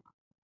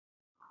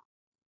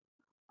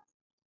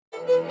 I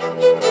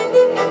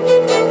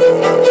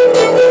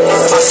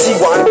see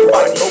why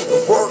everybody know the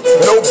word.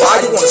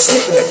 Nobody wanna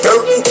sleep in the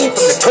dirt, eat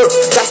from the turf.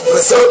 That's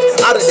berserk,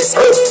 out of this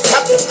earth.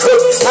 Captain Kirk,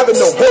 having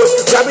no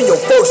worth, grabbing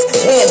your first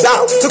hand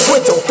out to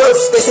quit your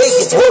thirst. They say it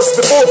gets worse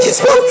before it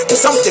gets work. Do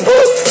something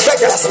work,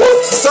 better that's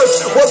work.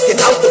 Search, working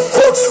out the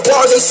quirks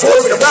while they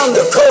swerving around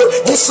the curve.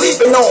 You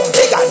sleeping on,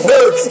 they got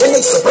nerve, and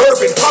they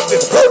suburban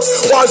popping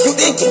perks. While you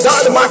thinking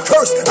God of my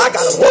curse, I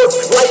gotta work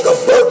like a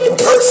Birkin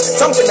purse.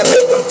 Something to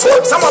make them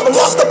twerk. Some of them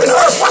lost up in the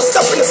earth, washed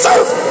up in the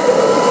surf.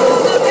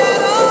 Look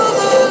at all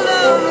the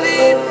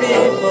lonely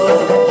people.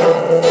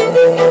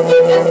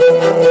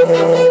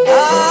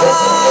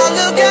 Ah,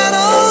 look at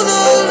all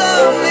the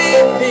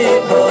lonely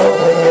people.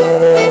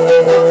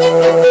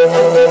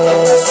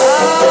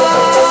 Ah,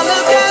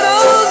 look at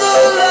all the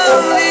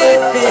lonely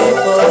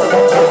people.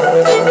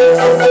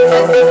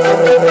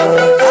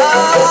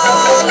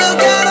 Ah,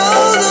 look at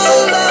all the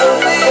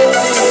lonely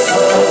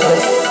people.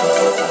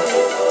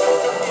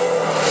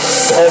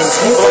 Homeless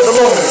people are the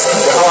loneliest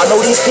people. How I know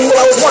these people?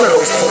 I was one of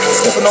those people.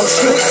 Sleeping on the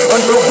street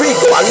under a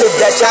Rico. I lived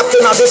that chapter,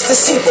 now this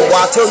deceitful.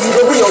 Why I tell you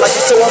the real like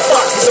the show on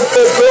Fox with some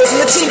fake girls in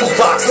the TV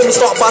box. Let me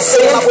start by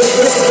saying I wouldn't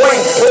miss the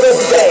rain. But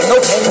every day, no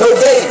pain, no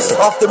gain.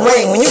 Off the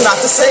rain when you're not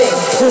the same.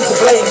 Who's to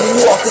blame when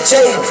you off the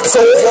chain? So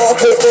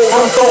wallpaper,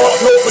 unthought,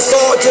 no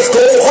facade, just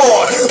go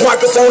hard.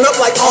 Microphone up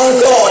like on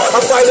guard. I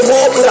fight them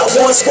all without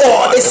one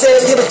squad. They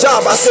said get a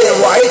job, I said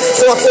right.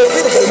 So I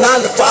forfeited a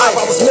 9 to 5.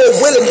 I was more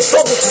willing to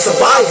struggle to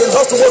survive than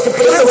hustle working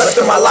for the rest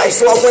of my life.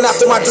 So I went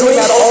after my dream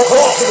at all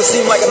costs. It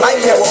seemed like a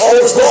nightmare where all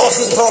was lost.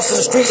 Getting tossed in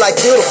the street like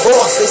Bill the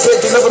Frost. They said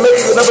you'll never make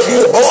it, you'll never be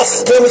the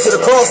boss. Nailed me to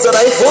the cross that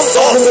I ain't full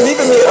sauce. Didn't believe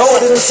in me at all,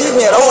 didn't receive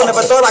me at all.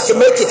 Never thought I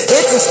could make it.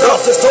 Hits and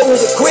stuff just told me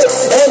to quit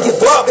and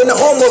give up. In the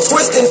home of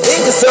twisting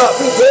fingers up.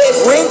 We dead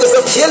ringers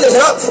up, killing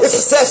up. If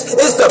success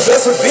is the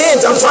best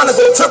revenge, I'm trying to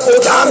go triple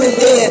diamond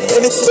in.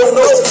 And if you don't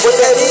know what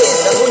that is,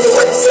 that's when your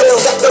record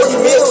sells at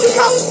 30 million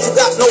copies. You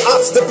got no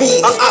ops to be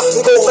an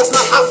obstacle. That's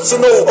not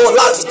optional or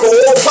logical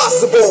or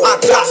possible. I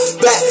got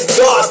that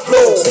God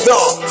flow,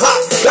 y'all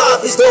hot,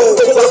 godly slow.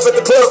 Pull up at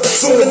the club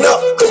soon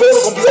enough. Corona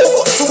gonna be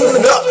over soon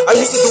enough. I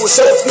used to do a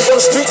show, sleep on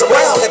the streets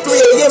around. At 3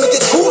 a.m. it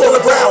gets cool on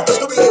the ground. At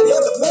 3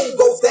 a.m. the moon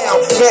goes down.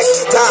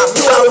 Next time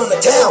you out on the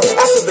town,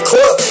 after the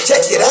club,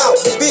 check it out.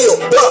 Feel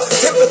the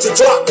temperature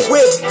drop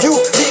when you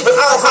leaving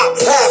IHOP.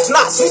 Have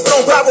not sleeping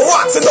on gravel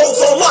rocks and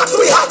those on lock.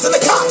 3 hots in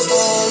the cot.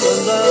 All the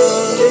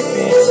lonely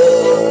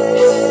people,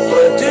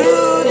 where do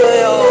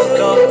they all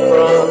come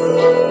from?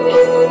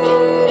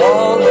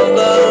 All the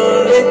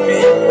lonely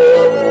people,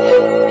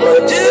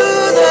 where do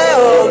they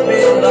all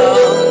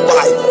belong?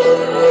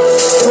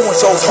 Doing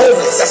shows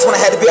homeless, that's when I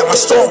had to be at my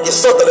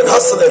strongest. Struggling,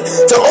 hustling,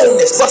 to own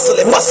this,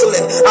 bustling,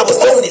 muscling. I was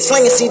on it,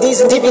 slinging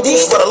CDs and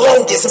DVDs for the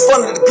longest. In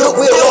front of the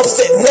Goodwill,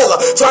 offset Nella,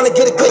 trying to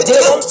get a good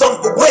deal on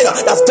something for winter.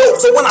 That's dope,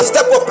 so when I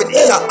step up and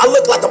enter, I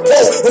look like a pro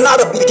and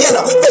not a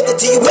beginner. Fake it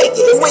till you make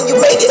it, and when you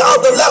make it,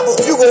 other levels,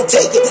 you gon'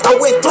 take it. I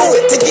went through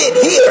it to get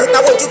here.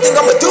 Now what you think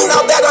I'ma do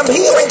now that I'm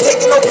here? Ain't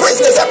taking no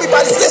prisoners,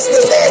 everybody's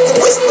listeners. There's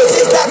the whispers,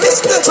 is that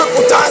Mr.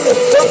 Triple Diamond,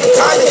 perfect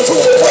timing to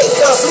awake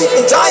the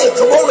sleeping giant.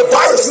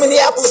 Coronavirus,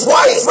 Minneapolis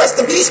riots, rest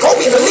in peace,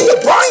 Kobe and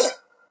Aaliyah Bryant.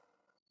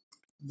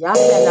 Y'all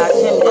cannot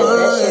tell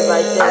me that shit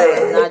right there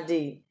was not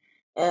deep.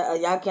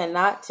 Y'all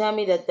cannot tell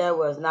me that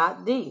was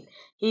not deep.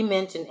 He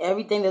mentioned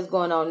everything that's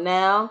going on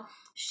now,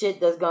 shit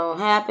that's going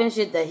to happen,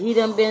 shit that he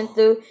done been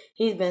through.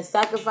 He's been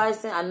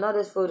sacrificing. I know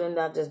this food did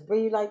not just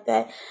breathe like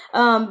that.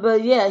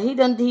 But yeah, he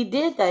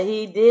did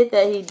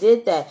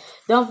that.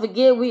 Don't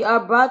forget, we are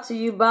brought to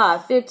you by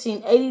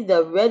 1580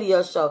 The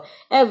Radio Show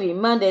every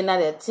Monday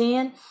night at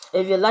 10.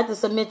 If you'd like to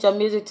submit your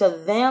music to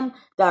them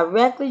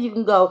directly, you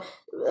can go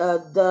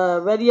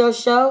the radio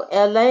show,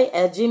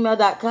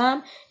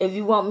 la@gmail.com. If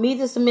you want me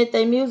to submit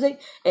their music,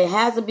 it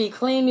has to be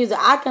clean music.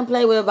 I can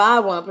play whatever I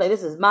want to play.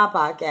 This is my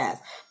podcast.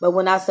 But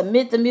when I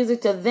submit the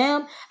music to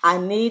them, I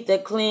need the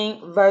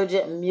clean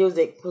virgin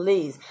music,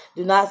 please.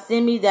 Do not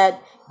send me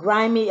that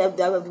grimy.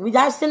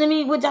 Y'all sending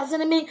me what y'all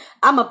sending me?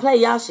 I'm going to play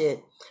y'all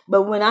shit.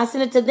 But when I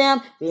send it to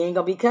them, we ain't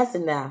going to be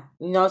cussing now.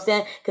 You know what I'm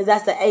saying? Because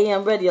that's the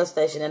AM radio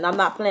station, and I'm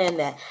not playing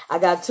that. I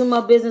got 2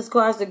 more business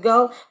cards to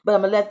go, but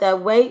I'm going to let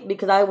that wait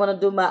because I want to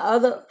do my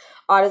other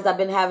artist I've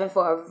been having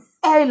for a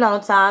very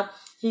long time.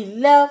 He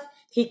left.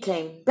 He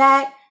came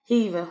back.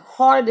 He even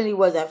harder than he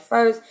was at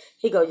first.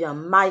 He go,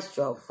 Young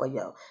Maestro for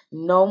yo.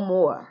 No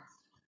more.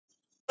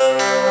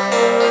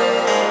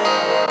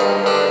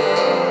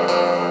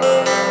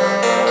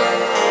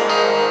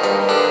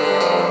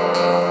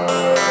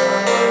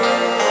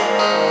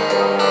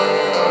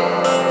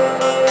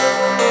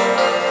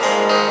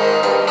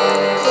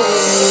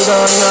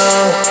 Don't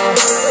know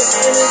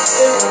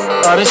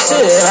all the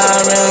shit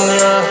I've been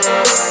through.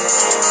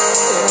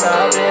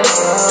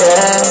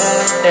 Yeah.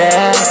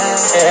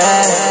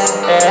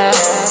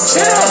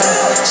 Chill.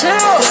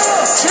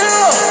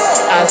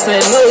 I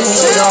said no,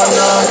 you don't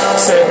know.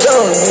 Said no,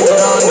 you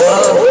don't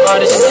know all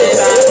the shit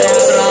I've been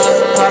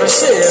through. All the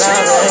shit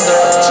I've been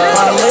through.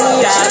 All the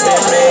money I've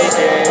been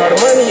making. All the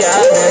money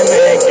I've been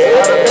making.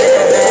 All the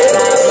bands that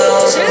I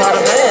love. All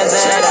the bands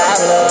that I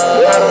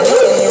love. I don't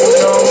know you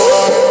no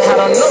more. I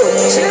don't know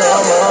you no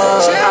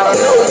more. I don't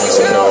know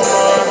you no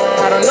more.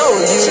 I don't know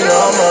you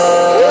no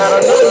more. I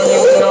don't know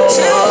you no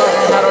more.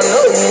 I don't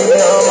know you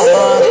no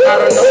more. I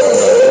don't know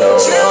you no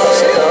more.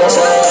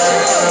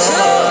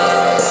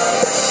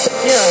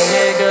 Young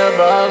nigga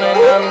ballin',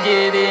 I'm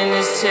getting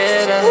this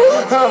cheddar.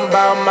 I'm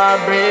about my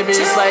bread,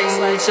 bitch, like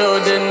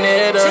mucho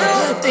dinero.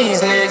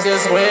 These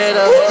niggas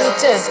wetter,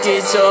 just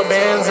get your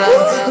bands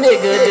up.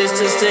 Nigga, just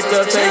to stick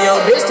up to your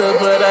bitch to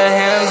put her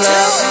hands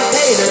up.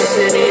 Haters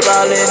city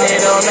ballin',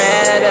 it don't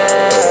matter.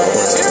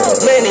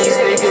 Man, these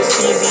niggas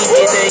cheesy,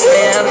 get they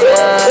grams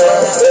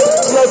up.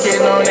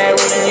 Smoking on that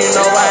weed, you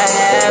know I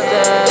have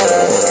to.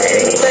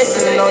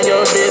 Sexing on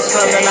your bitch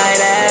from the night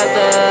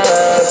after.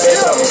 Bitch,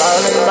 I'm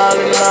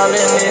ballin'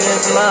 in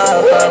this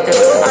motherfucker.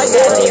 I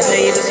got these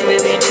haters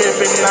really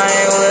trippin', I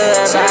ain't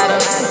worried about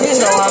them. You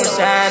know I'm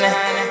shining,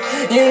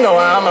 you know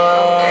I'm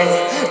on.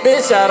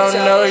 Bitch, I don't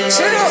know you,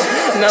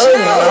 know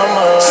you no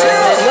more.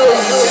 Said no,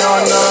 you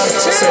don't know.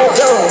 Said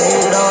no,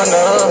 you don't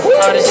know.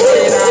 All the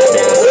shit I've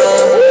been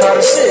through, all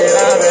the shit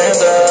I've been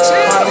through.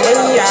 All the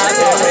money I've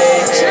been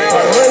making,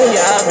 all the money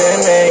I've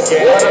been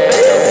making. All the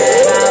bands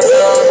that I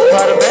love,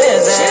 all the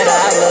bands that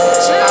I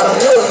love. I don't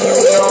know you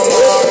no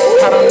more.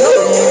 I don't know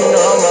you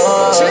no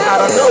more.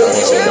 I don't know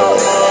you no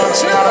more.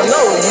 I don't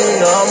know you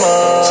no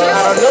more.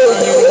 I don't know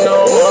you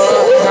no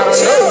more. I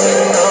don't know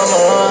you no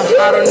more.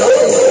 I don't know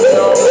you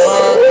no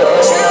more.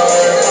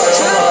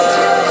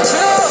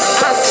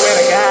 I swear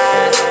to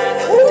God,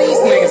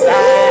 these niggas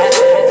died,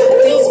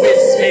 these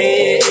bitches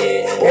paid,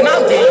 and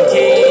I'm getting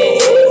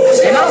kids,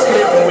 and I'm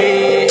flipping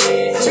weed.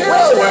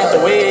 Well worth the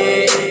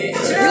wait.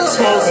 You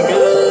smoking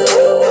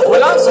good,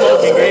 well I'm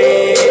smoking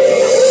great.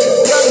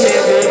 Young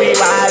nigga be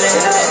wildin',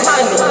 my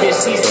new bitch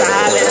she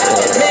stylin'.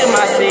 Man,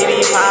 my city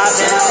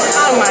poppin',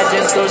 I might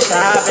just go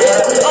shopping.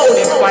 On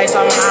this flight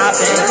I'm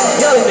hopping,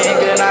 young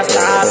nigga not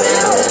stopping.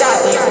 Got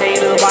these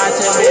haters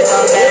watching, bitch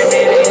I'm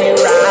Batman and you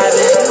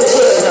riding.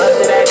 Pull up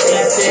to that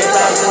T6,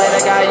 I swear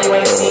to God you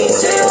ain't seen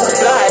shit.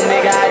 Fly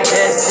nigga I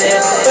just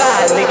said,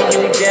 fly nigga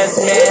you just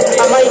met.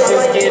 I might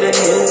just get a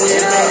new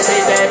whip and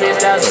take that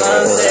bitch down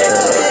Sunset.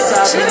 Bitch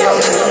I be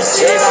on new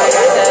shit, I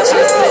got that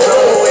bitch to go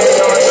away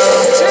on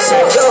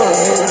Said no,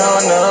 you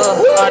don't know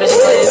all the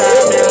shit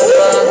I've been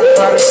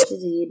through. All the shit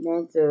he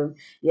been through.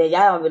 Yeah,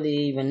 y'all don't really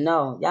even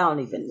know. Y'all don't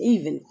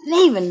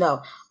even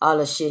know all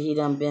the shit he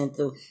done been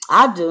through.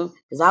 I do,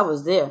 because I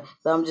was there.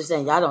 But I'm just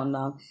saying, y'all don't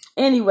know.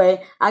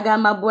 Anyway, I got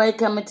my boy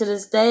coming to the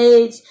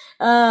stage.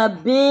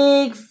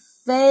 Big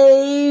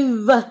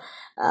Fave.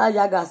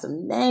 Y'all got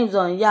some names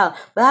on y'all.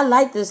 But I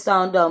like this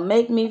song, though.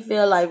 Make me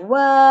feel like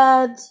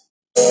what?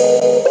 She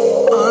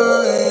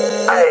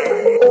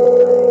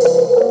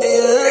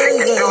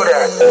can do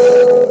that.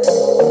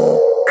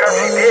 Cause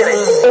she did it.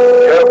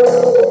 Yep.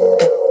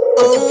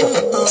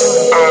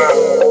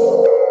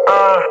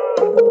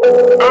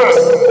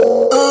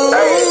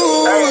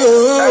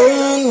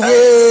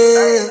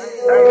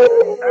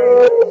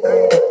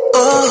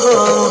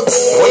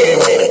 Wait a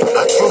minute,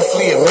 I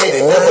truthfully admit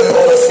it. Never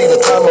gonna see the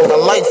time of my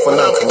life when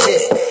I'm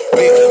committed.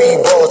 Big fee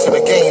ball to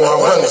the game, I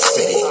run the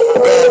city.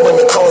 Bad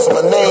women calls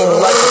my name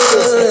like a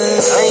sister.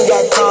 I ain't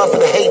got time for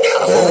the hate,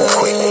 I move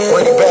quick.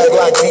 Money bag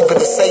like deep in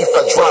the safe,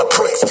 I drop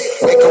bricks.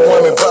 Make a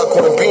woman buck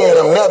when being,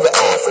 I'm never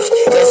average.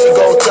 Then she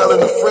go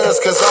telling the friends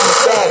cause I'm a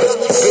savage.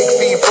 Big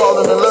fee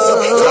falling in love,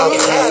 y'all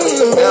can have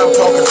it. Now I'm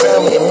talking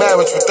family and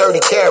marriage with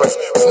 30 carats.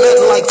 It's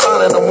nothing like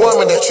finding a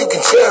woman that you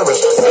can cherish.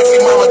 Sexy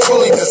mama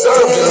truly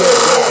deserved to live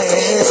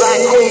laughing.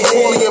 Black queen,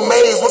 fully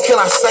amazed, what can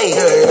I say?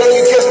 Now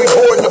you catch me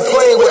boarding the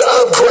plane with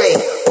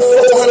upgrade.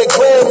 400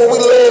 grand when we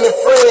land in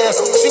France.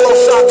 She gon'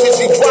 shock till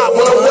she drop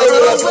when I'm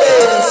waving that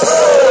fan.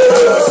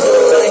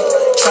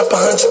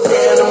 $100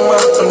 grand a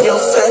month on your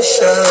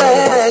fashion.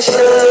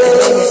 You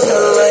make me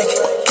feel like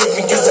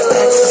giving you the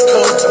access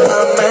code to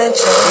my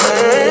mansion.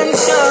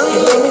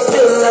 You make me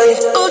feel like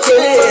you're my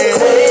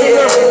queen,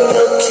 I'm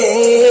your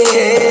king.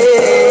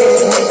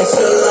 You make me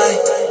feel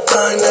like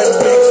buying that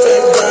big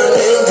fat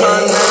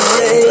diamond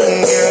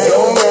ring.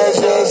 Your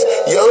measures,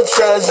 your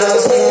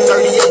treasures.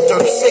 38,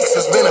 36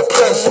 has been a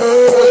pleasure.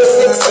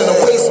 26 in the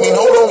waist mean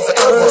hold on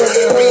forever.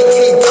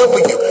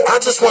 BTW, I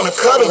just wanna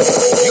cuddle you.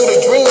 You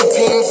the dream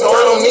team, so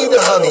I don't need to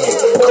huddle you.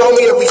 Call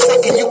me every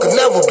second, you could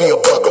never be a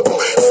buggable.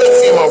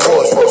 Sexy in my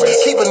Rolls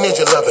Royce, keep a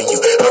ninja loving you.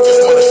 I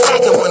just wanna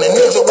stack it when a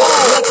ninja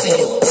walks next to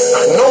you.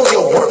 I know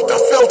your worth, I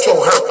felt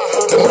your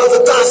hurt. The mother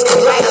thighs can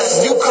last,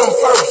 and you come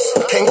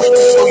first. Can't wait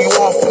to show you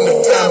off in the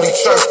family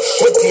church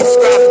with the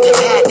extravagant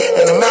hat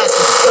and the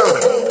matching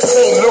skirt.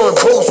 St. Laurent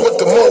boots with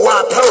the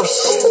Moai purse.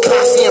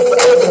 Classy and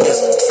foreverness,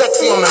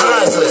 sexy on the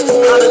highs list.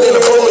 Hotter than a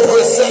roller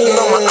grid sitting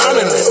on my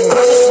honor list.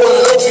 I just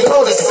wanna let you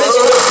know the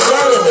decision was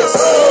unanimous.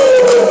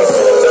 You make me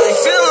feel like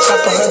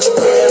drop $100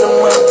 grand a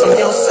month on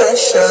your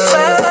fashion.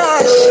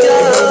 You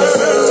make me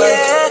feel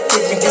like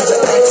giving you the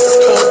access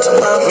code to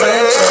my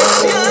mansion.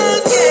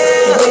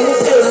 You make me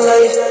feel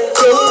like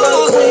you're my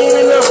queen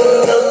and I'm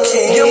your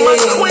king. You're my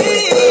queen.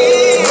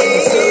 You make me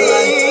feel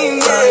like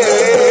buying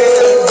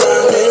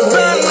that big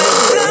fat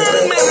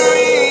diamond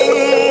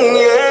ring.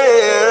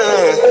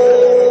 Yeah.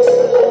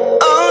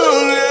 Oh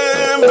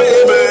yeah,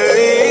 baby.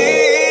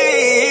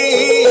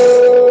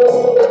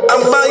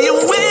 I'll buy you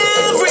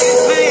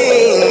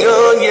everything.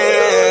 Oh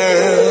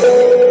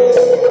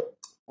yeah.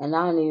 And I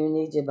don't even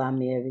need you to buy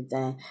me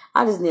everything.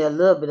 I just need a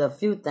little bit of a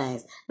few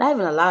things. Not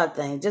even a lot of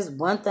things. Just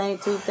one thing,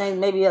 two things,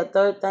 maybe a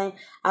third thing.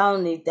 I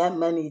don't need that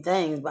many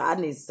things, but I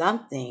need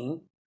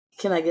something.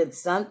 Can I get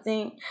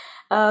something?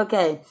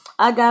 Okay.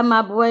 I got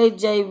my boy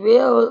J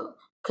Real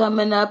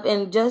coming up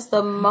in just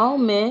a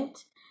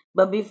moment.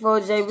 But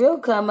before J Real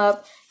come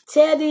up,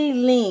 Teddy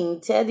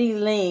Ling,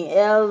 Lynn.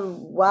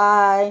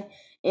 I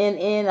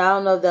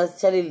don't know if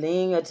that's Teddy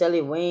Ling or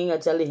Teddy Wing or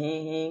Teddy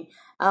Hing.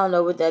 I don't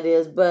know what that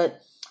is,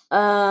 but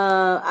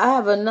I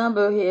have a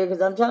number here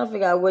because I'm trying to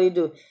figure out what he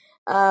do.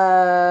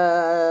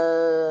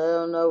 I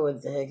don't know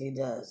what the heck he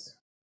does.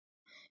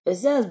 It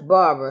says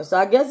barber, so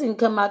I guess he can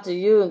come out to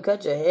you and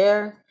cut your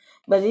hair.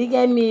 But he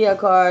gave me a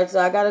card,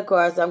 so I got a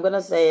card, so I'm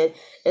gonna say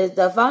it.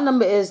 The phone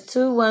number is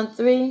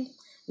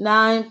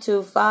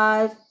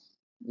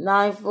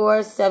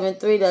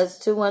 213-925-9473. That's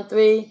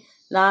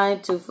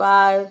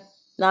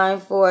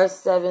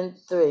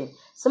 213-925-9473.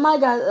 Somebody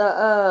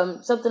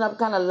got something up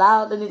kind of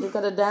loud. They need to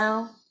cut it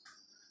down.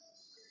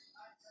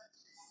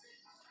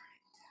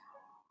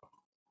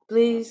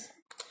 Please.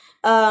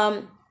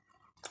 I'm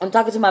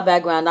talking to my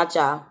background, not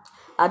y'all.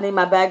 I need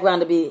my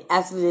background to be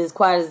absolutely as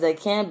quiet as they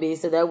can be,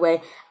 so that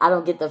way I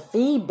don't get the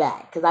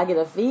feedback. Because I get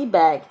a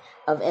feedback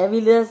of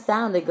every little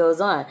sound that goes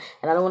on.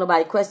 And I don't want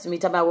nobody question me,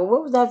 talking about, well,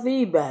 what was that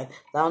feedback?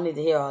 I don't need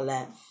to hear all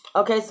that.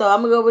 Okay, so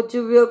I'm going to go with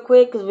you real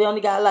quick, because we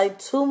only got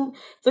like 3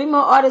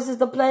 more artists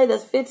to play.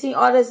 There's 15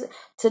 artists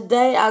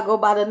today. I'll go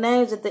by the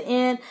names at the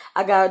end.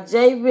 I got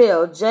J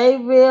Real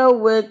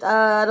with,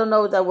 I don't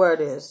know what that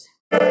word is.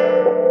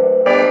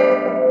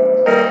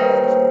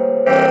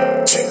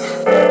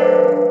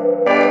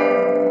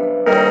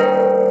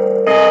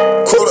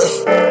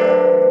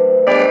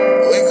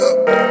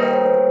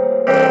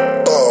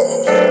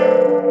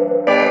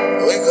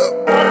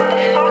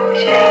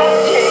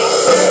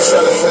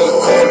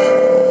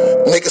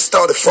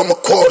 Started from a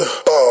quarter.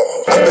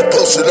 I've been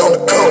posted on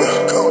the corner.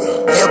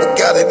 Yeah, we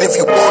got it if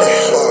you want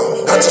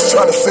it. I just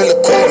try to fill a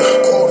quarter.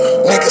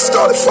 Nigga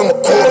started from a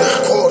quarter.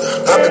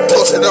 I've been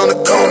posted on the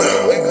corner.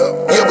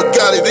 Yeah, we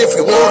got it if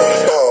you want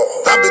it.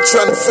 I've been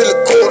trying to fill a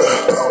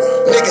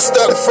quarter. Nigga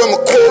started from a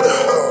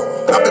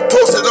quarter. I've been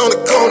posted on the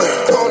corner.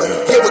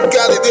 Yeah, we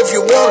got it if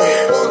you want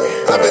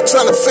it. I've been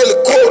trying to fill a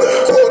quarter.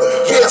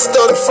 Yeah, I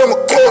started from a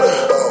quarter.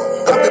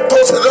 I've been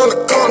posted on the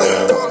corner.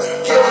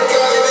 Yeah, we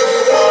got it if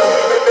you want it.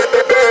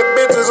 Bad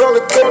bitches on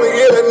the corner,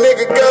 yeah, that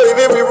nigga got it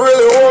if he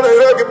really want it.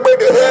 I can break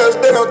the house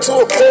down to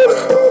a quarter.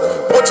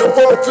 What you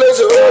want,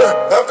 pleasure order.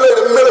 I play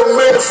the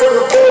middleman from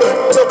the border.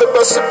 Talked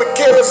about shipping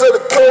cans at the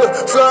corner.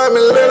 Fly him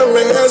and land him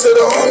in hands of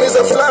the homies.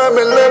 I fly him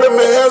and land him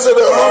in hands of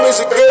the homies.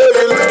 She girl,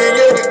 you looking,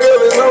 yeah, this girl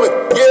is on me.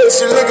 Yeah,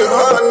 she looking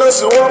hard, I know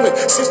she want me.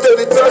 She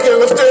steady talking,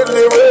 I'm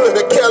steadily rolling.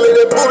 That Cali,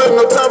 that booty,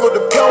 no time for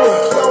diploma.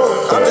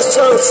 I'm just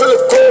trying to fill a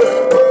quarter.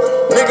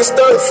 Nigga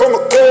started from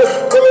a quarter.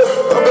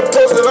 I've been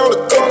posted on the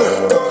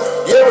corner.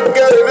 Yeah, we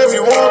got it if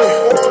you want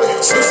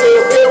it. She said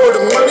okay with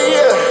the money,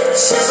 yeah.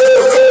 She said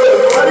okay with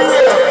the money,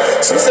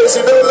 yeah. She said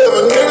she don't love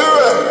a nigga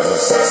right.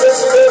 She said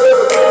she don't love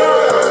a nigga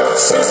right.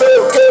 She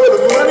said okay with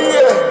the money,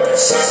 yeah.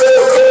 She said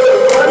okay with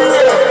the money,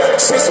 yeah.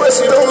 She swear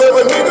she don't love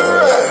a nigga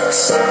right.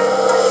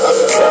 I've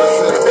been trying to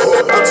fill a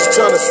quarter. I'm just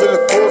trying to fill a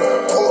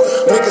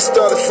quarter. Nigga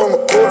started from a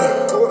quarter.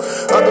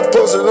 I've been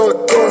posted on the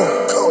corner.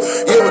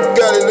 Yeah, we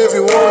got it if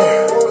you want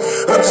it.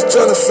 I'm just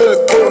trying to fill a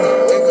quarter.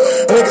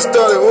 Nigga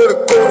started with a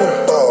quarter.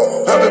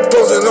 I've been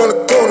posting on the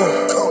corner.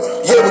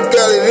 Yeah, we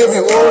got it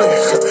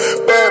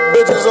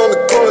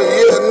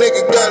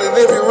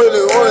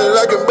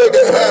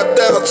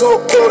up to a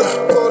quarter.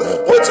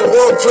 What you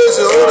want, place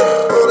your order.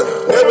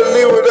 Never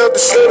leave without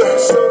the shutter.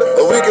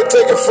 Or we can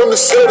take it from the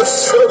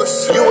shutters.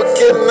 You a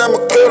kid and I'm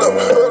a cut up.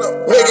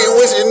 Make it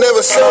wish you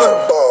never saw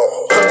him.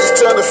 I'm just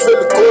trying to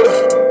fill the quarter.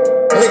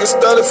 Niggas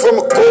started from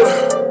a quarter.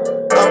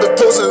 I've been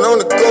posting on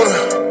the corner.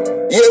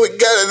 Yeah, we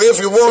got it if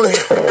you want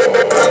it.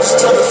 I'm just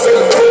trying to fill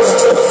the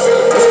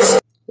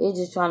quota. You're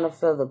just trying to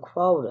fill the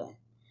quota.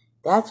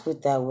 That's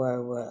what that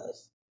word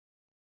was.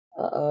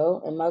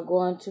 Uh-oh. Am I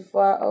going too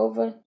far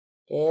over?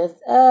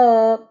 Heads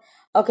up.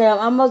 Okay, I'm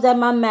almost at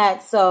my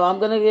max, so I'm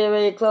going to get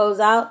ready to close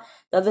out.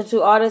 The other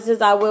two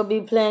artists I will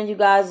be playing you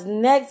guys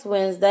next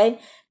Wednesday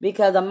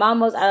because I'm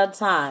almost out of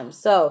time.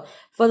 So,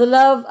 For the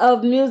Love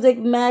of Music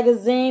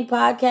Magazine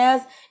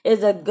podcast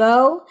is a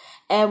go.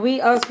 And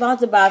we are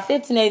sponsored by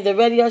 1580 The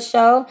Radio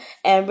Show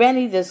and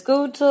Rennie The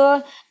School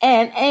Tour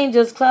and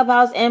Angels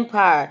Clubhouse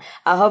Empire.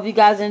 I hope you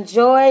guys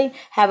enjoy.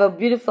 Have a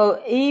beautiful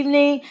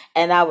evening.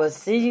 And I will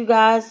see you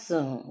guys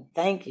soon.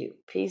 Thank you.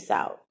 Peace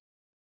out.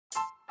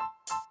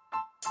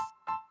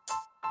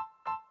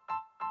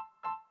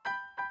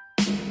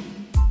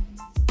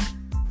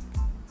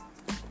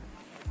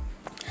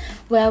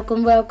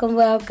 Welcome, welcome,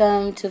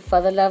 welcome to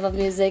For the Love of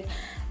Music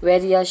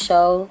Radio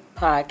Show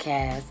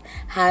podcast.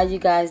 How you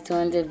guys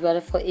doing this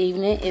beautiful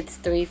evening? It's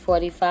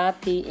 3:45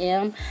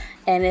 p.m.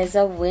 and it's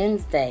a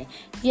Wednesday.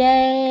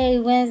 Yay,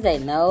 Wednesday.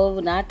 No,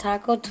 not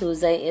Taco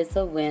Tuesday. It's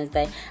a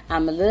Wednesday.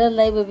 I'm a little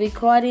late with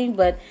recording,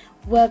 but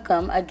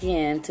welcome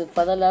again to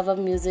For the Love of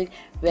Music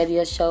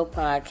Radio Show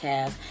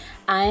podcast.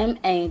 I am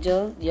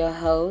Angel, your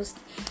host.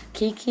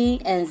 Kiki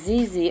and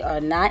Zizi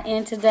are not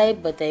in today,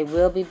 but they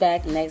will be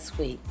back next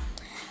week.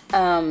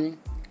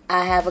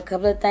 I have a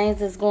couple of things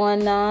that's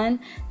going on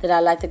that I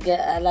like to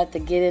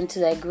get into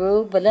that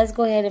groove. But let's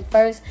go ahead and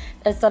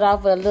let's start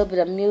off with a little bit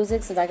of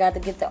music since I got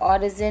to get the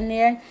artists in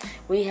there.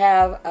 We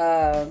have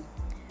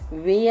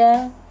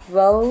Rhea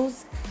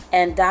Rose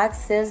and Doc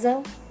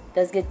Sizzle.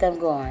 Let's get them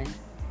going.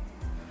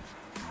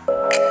 You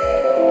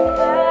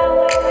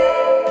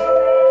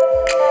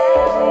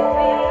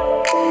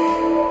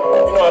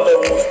know I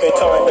love when we spend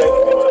time,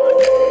 baby.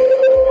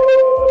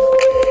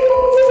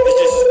 It's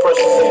just as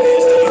precious as it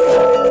is to you,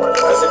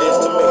 as it is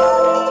to me.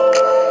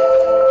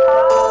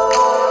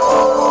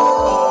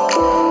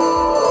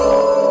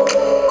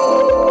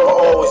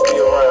 I'll always be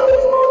around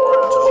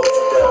to hold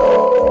you down.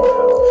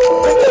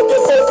 Pick up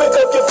your phone, pick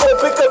up your phone,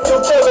 pick up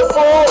your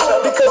telephone.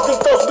 Because these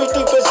thoughts be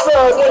deep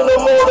inside when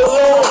I'm all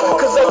alone.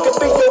 Cause I could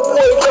be your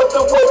boy, love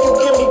the way you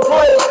give me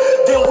play.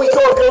 Then we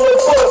argue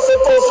and fuss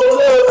and on some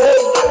love,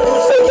 hey. You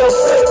say I'm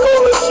sick,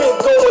 all the shit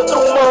going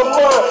through my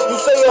mind. You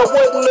say I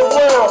wasn't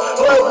around,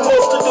 like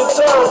most of the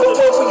time. And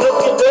when we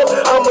hook it up,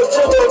 I'ma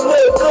tell that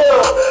nigga.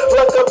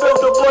 Like I built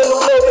a brand new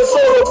love, it's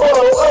all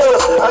about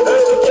us. I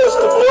used to catch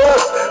the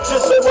bus,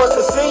 just so I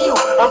could see you.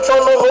 I'm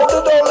trying to hold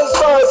it all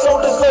inside, so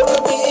this love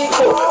can be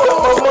equal. Got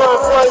my mind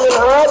flying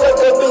high like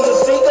I be a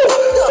seagull.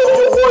 So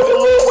you're working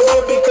wrong with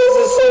it because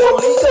it's so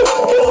illegal.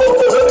 Can't wait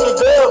to hook you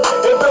down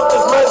and build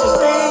this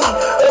majesty.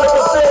 100%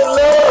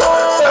 love,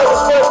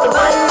 satisfies the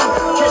read.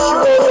 Kiss you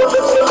on your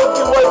lips and look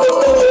you right up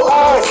in your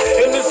eyes.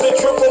 And it's a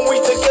trip when we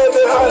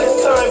together, how this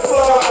time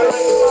flies.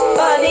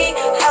 Funny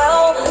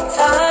how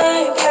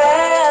time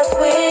passes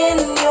when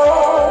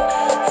you're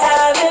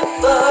having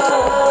fun.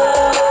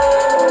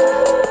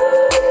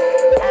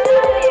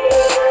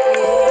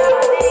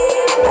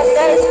 I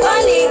said it's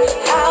funny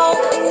how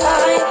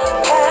time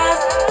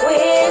passes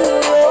when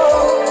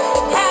you're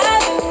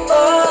having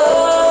fun.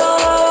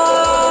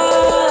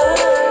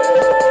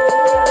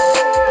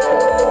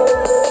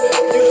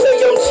 You say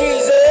I'm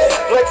cheesy,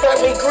 like Fat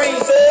Me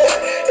Greasy.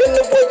 In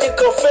the way you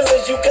can feel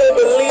it, you can't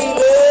believe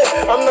it.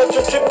 I'm not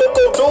your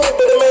typical dude,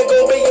 but a man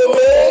gon' be your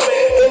man.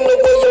 In the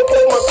way you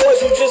play my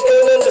cards, you just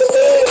can't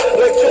understand.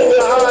 Like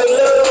junior high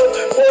love,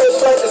 for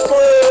it's like a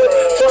square.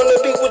 Trying to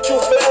be with you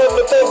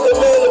forever, thank the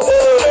man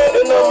above.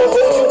 And I'ma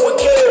hold you with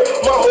care.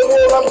 My whole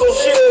world I'm gon'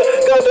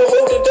 share. Gotta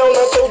hold it down,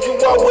 I told you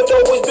I would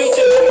always be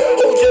there.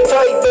 Hold you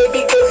tight,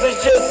 baby, cause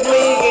it's just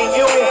me and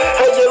you.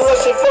 How you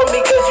rushing for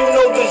me, cause you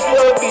know this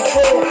love be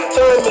true.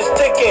 Time is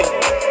ticking.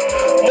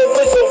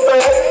 Moving so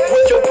fast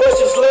with your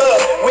precious love.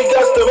 We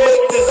got to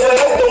make this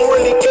last. Don't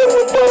really care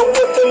about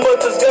what the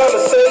mothers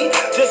gotta say.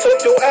 Just hope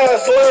your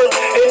eyes learn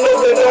and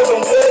know that I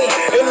don't play.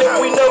 And if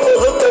we never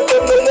hooked up,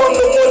 then I'm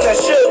the one that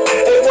should.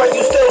 Hey, why you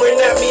staring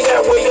at me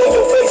that way on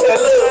your face? That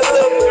look.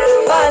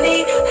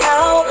 Funny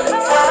how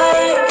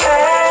time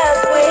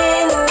passes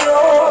when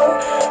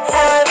you're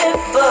having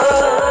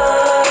fun.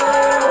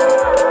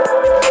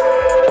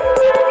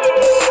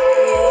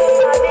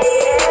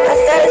 I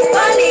said it's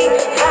funny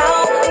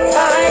how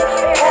time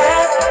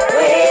passes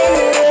when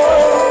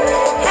you're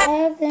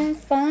Having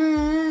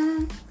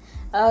fun.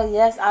 Oh,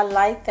 yes, I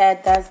like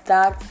that. That's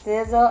Doc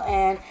Sizzle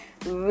and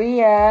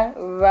Rhea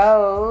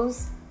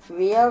Rose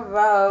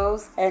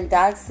and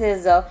Doc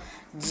Sizzle.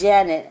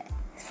 Janet.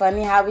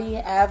 Funny how we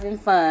having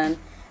fun.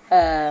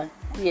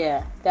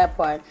 Yeah, that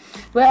part.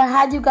 Well,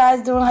 how you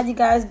guys doing? I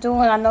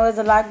know there's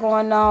a lot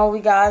going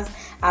on.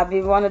 I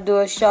want to do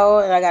a show,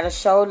 and I got a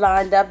show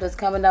lined up that's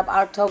coming up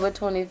October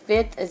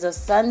 25th. It's a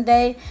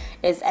Sunday.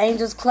 It's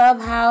Angels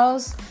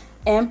Clubhouse.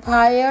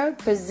 Empire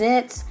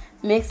presents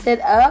Mix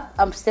It Up.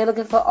 I'm still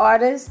looking for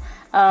artists.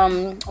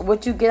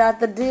 What you get out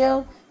the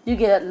deal? You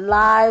get a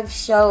live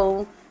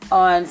show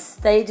on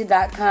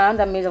Stager.com.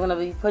 That means I'm going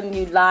to be putting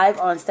you live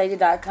on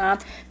Stager.com.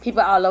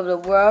 People all over the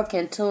world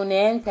can tune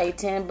in, pay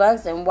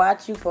 $10 and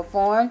watch you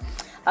perform.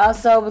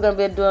 Also, we're going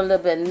to be doing a little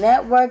bit of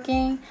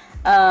networking.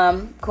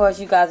 Of course,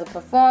 you guys are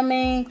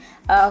performing.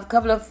 A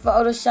couple of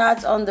photo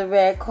shots on the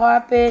red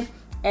carpet.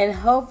 And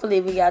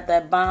hopefully we got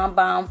that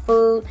bomb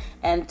food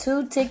and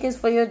 2 tickets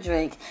for your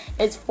drink.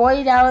 It's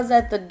 $40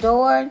 at the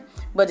door,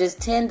 but it's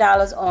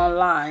 $10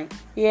 online.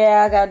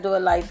 Yeah, I got to do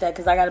it like that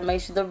because I got to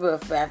make sure the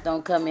riffraff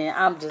don't come in.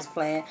 I'm just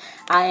playing.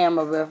 I am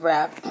a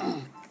riffraff.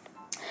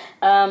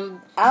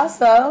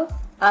 Also,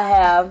 I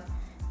have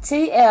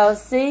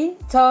TLC,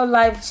 Total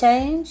Life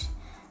Change.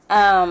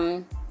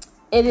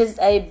 It is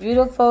a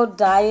beautiful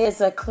diet.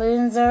 It's a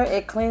cleanser.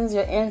 It cleans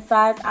your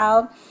insides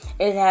out.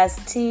 It has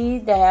tea.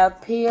 They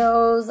have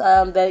pills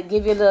that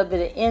give you a little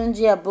bit of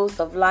energy, a boost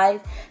of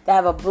life. They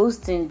have a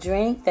boosting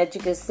drink that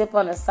you can sip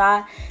on the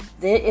side.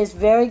 It is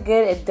very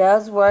good. It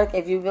does work.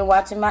 If you've been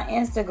watching my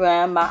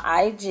Instagram, my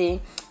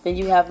IG, then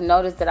you have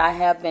noticed that I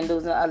have been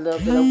losing a little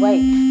bit of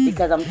weight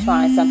because I'm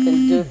trying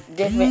something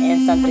different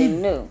and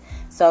something new.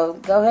 So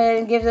go ahead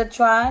and give it a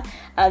try.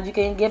 You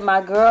can get my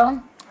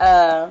girl,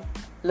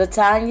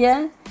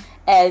 LaTanya,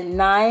 at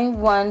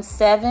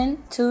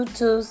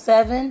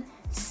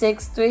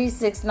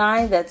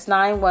 917-227-6369. That's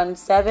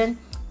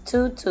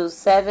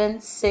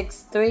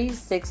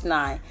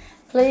 917-227-6369.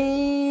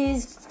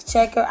 Please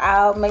check her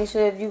out. Make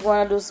sure if you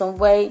want to lose some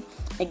weight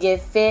and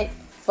get fit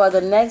for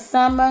the next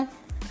summer,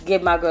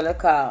 give my girl a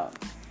call.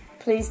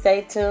 Please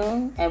stay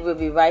tuned, and we'll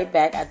be right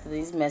back after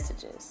these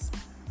messages.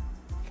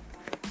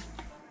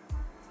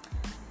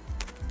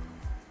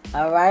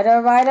 All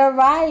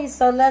right.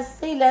 So let's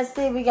see.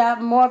 We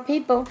got more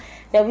people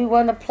that we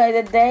want to play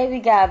today. We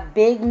got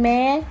Big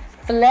Man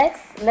Flex.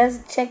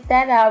 Let's check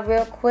that out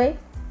real quick.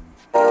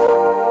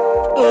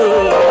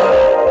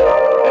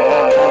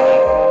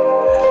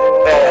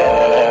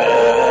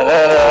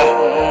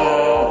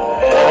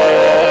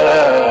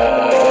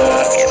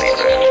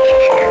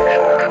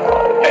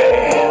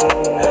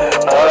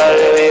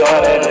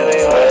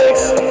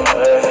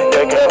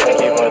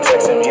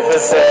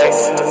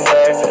 Sex.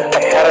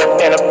 I had her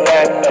in the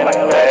back of my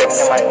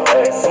legs.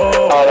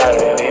 All I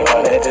really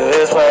wanna do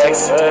is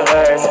flex. All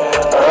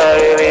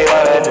I really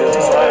wanna do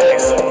is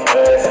flex.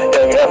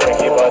 Your girlfriend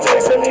keep on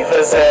texting me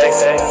for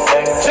sex. I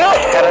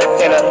had her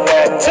in the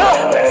back of my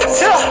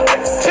legs.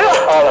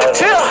 All I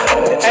really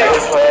wanna do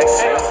is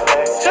flex.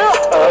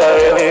 All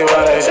I really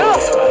wanna do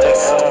is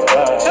flex.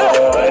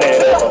 I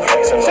need her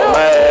flexing on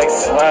my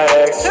ex.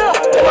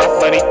 And my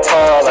money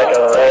tall like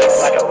a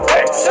Rex.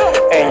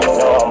 And you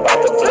know I'm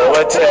about to blow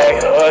a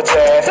tag.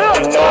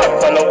 You know I'm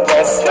from the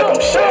west, like I'm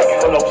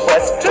Shaq. From the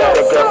west, your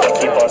girlfriend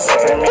keep on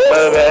sexing me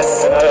the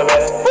best. You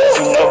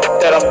know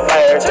that I'm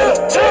fired to the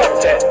tech.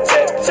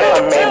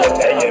 I'm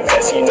aiming at your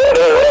vest, you know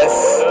the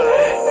rest.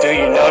 Do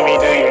you know me?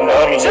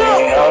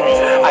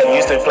 I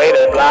used to play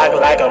the block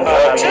like I'm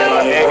PUBG,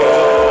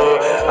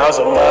 nigga. I'm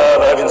so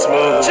motherfucking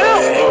smooth.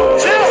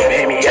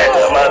 Hit me at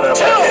the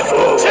motherfucking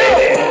food,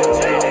 baby.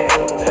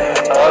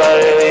 All I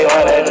really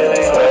wanna do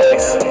is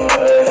flex.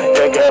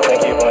 Your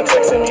girlfriend keep on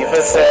texting me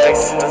for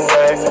sex.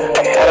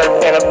 I had her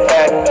in the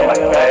back of my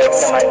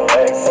legs.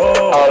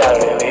 All I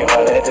really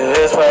wanna do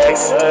is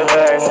flex. All I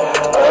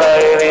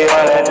really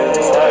wanna do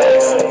is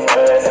flex.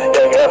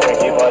 Your girlfriend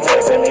keep on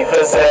texting me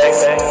for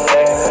sex. I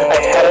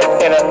had her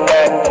in the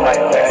back of my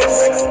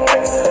legs.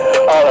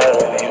 All I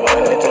really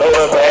wanna do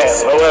is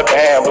flex. Blow a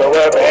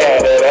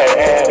band,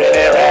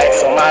 spinning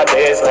racks on my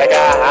bitch like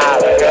a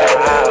holiday.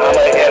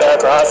 I'ma hit a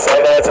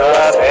crossover to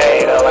a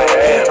fade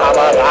away.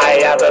 I'ma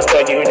lie after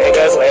stuck you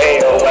niggas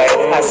laid away.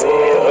 I see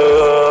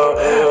ooh,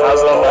 I'm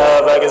so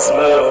motherfucking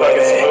smooth.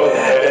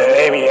 Just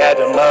made me at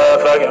the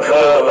motherfucking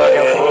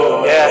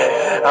food.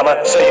 Yeah,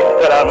 I'ma show you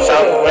what I'm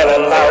shouting when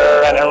I'm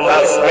louder and I'm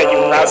rouse. When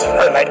you rouse,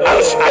 hurt like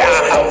ouch.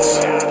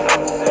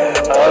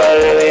 All I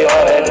really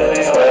wanna do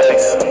is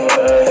flex.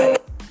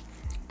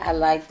 I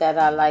like that.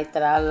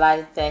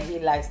 He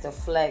likes to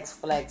flex.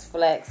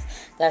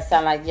 That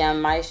sound like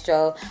Young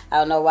Maestro. I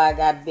don't know why I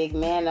got Big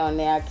Man on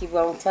there. I keep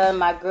on telling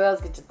my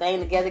girls, get your thing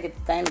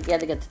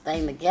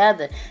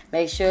together.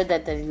 Make sure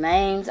that the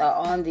names are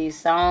on these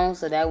songs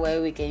so that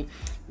way we can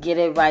get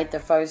it right the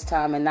first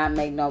time and not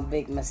make no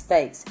big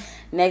mistakes.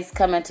 Next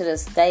coming to the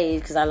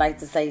stage, because I like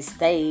to say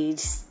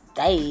stage.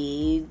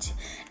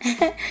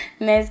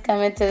 Next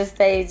coming to the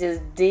stage is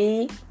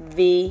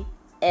DVS.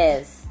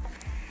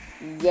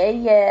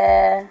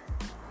 Yeah.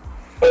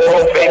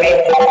 Oh,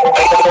 baby.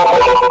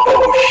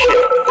 Oh, shit.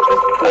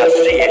 I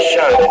see it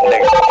shining,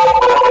 nigga.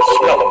 I can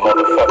smell a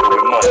motherfucker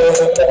with money.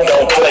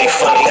 Don't play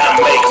funny, I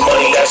make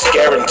money, that's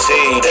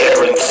guaranteed.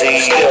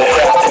 Still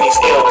crafting these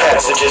ill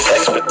passages,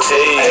 expertise.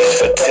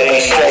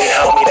 expertise. Straight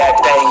homie, that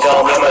thing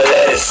gon' I'ma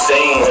let it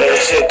sing. Let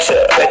it hit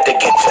ya, let the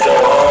get you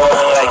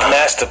on like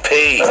Master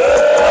P. I'm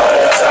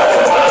on top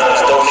of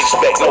minds, don't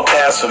expect no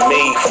pass from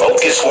me.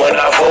 Focus when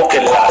I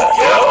vocalize.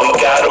 We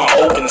got them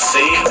open,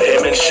 see.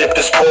 Penmanship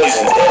is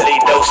poison, deadly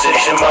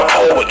dosage in my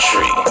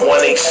poetry.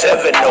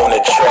 187 on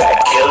the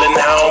track, killing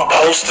how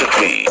I'm supposed to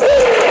be.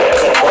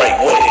 Come right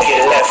with it,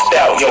 get left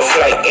out. Your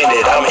flight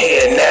ended, I'm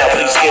here now.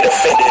 Please get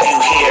offended, you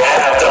hear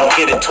how. Don't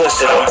get it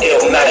twisted, I'm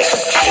ill nice.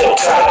 Chill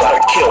top, I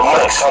kill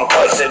mics. I'm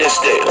quite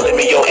sadistic. Let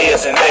me your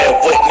ears and bear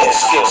witness.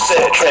 Skill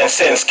set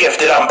transcends,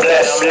 gifted, I'm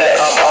blessed.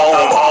 I'm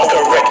on.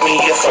 Correct me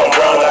if I'm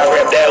wrong. I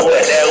rap that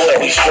west.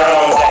 We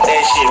strong, got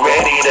that shit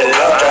ready to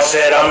launch. I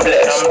said I'm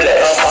blessed.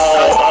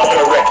 I'm on.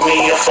 Correct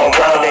me if I'm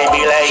wrong. They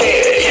be like,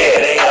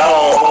 yeah, they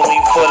on. When we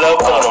pull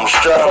up on them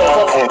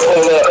strong.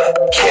 Pull up,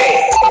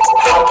 yeah.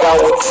 Hop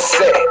out with the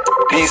set.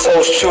 These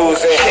hoes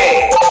choosing,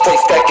 yeah. Stay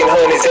stacking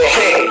hundreds and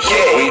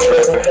yeah. We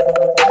drippin',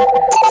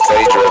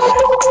 stay drippin',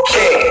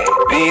 yeah.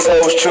 These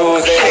hoes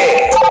choosing,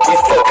 yeah. We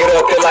fuck it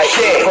up, they're like,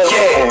 yeah.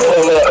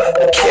 Pull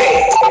up,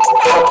 yeah.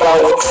 Hop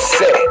out with the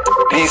set.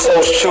 These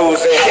hoes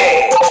choosing,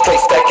 yeah. Stay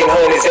stacking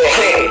hundreds and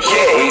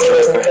yeah. We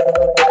drippin',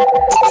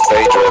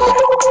 stay drippin',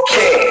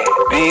 yeah.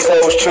 These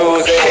hoes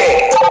choosing,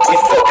 yeah. We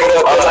fuck it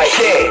up, they're like,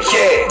 yeah.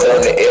 On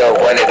the air,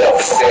 run it up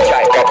a set.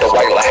 Got the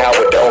white like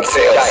Howard, don't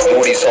tell.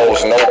 Smooth these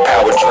hoes, no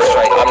power drip.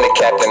 I'm the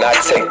captain, I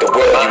take the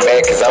wheel. You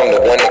mad cause I'm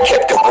the one that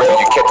kept it real.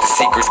 You kept the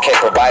secrets, can't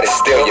provide it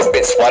still. Your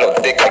bitch swallow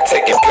thick like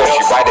taking pills.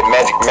 You ride a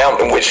magic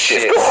mountain with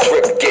shit.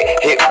 Trip, get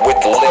hit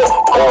with the lip.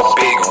 All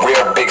big,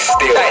 real big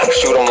steel.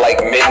 Shoot them like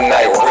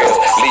midnight reels.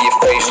 Leave your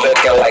face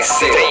looking like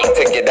shit.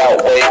 Take it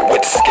out, wait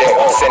with the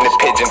scale. Send a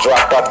pigeon,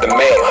 drop off the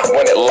mail.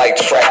 Run it like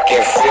track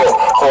and field.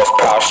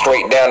 Horsepower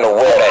straight down the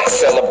road.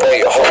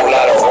 Celebrate a whole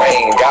lot of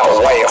rain. Got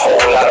white,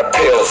 whole lot of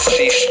pills.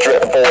 She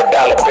stripped $4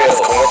 bills.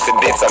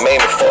 Coincidence, I'm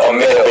aiming for a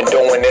million. Been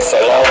doing this a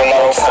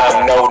long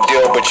time, no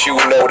deal, but you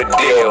know the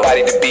deal.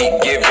 Body to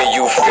beat, giving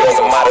you feels.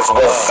 I might as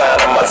well sign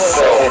on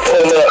myself.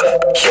 Pull up,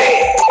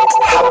 yeah.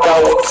 Hop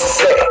out with the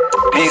set.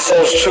 These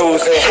hoes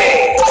choosing,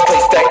 yeah. Stay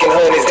stacking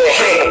hundreds,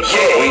 yeah.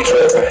 We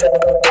drippin',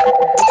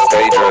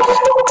 stay drippin',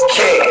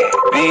 yeah.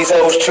 These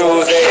hoes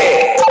choosing,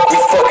 yeah. We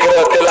fuck it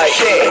up, they're like,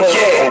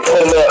 yeah.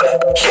 Pull up,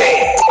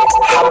 yeah.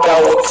 Hop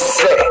out with the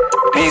set.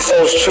 These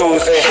hoes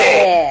choosing,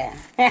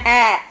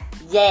 yeah.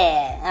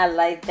 Yeah, I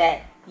like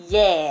that.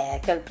 Yeah, I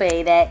could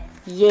play that.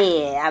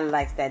 Yeah, I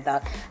like that,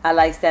 dog. I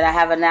like that. I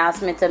have an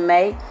announcement to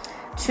make.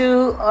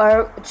 True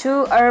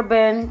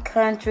Urban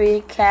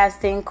Country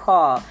Casting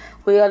Call.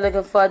 We are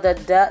looking for the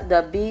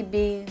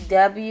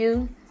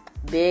BBW,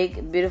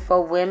 Big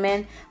Beautiful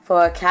Women,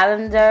 for a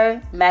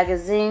calendar,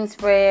 magazine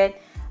spread,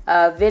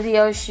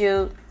 video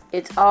shoot.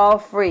 It's all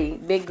free.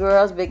 Big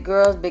girls.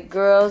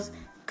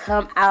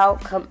 Come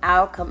out.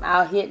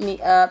 Hit me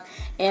up,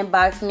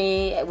 inbox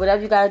me,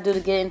 whatever you gotta do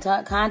to get in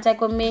contact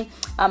with me.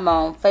 I'm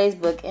on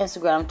Facebook,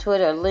 Instagram,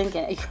 Twitter,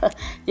 LinkedIn.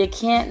 You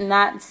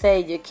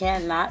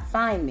can't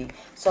find me.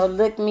 So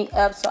look me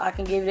up so I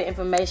can give you the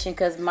information,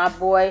 because my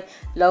boy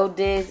Low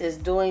Diggs is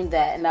doing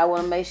that, and I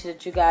want to make sure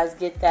that you guys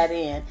get that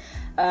in.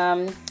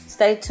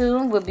 Stay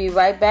tuned. We'll be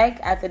right back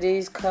after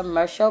these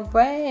commercial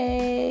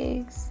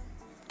breaks.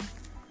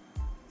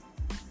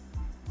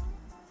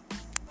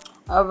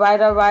 All right.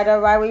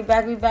 We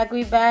back.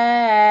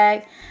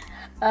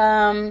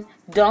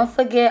 Don't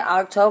forget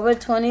October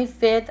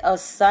 25th, a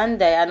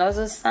Sunday. I know it's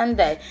a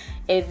Sunday.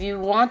 If you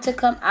want to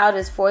come out,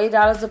 it's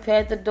 $40 to pay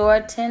at the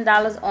door,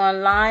 $10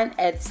 online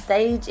at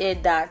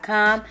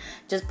stageit.com.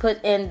 Just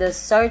put in the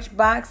search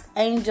box,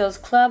 Angels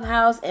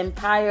Clubhouse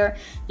Empire.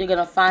 You're going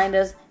to find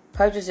us.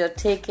 Purchase your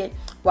ticket.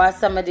 Watch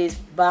some of these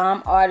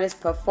bomb artists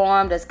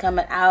perform that's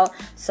coming out.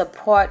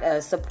 Support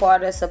us,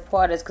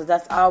 because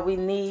that's all we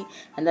need,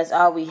 and that's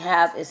all we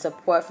have is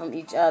support from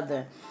each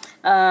other.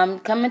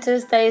 Coming to the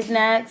stage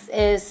next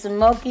is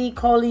Smokey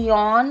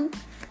Coleon.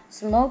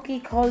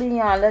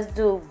 Let's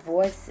do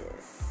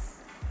voices.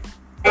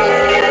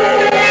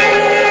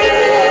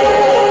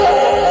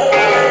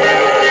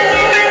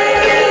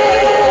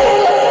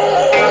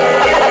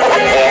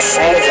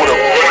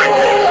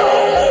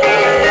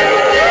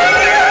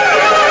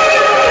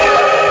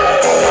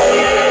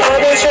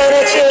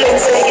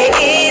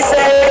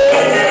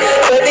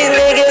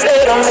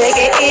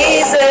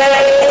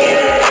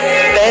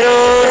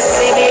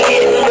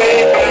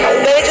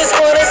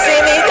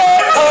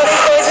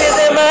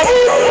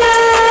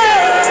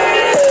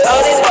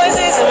 All these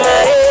voices in my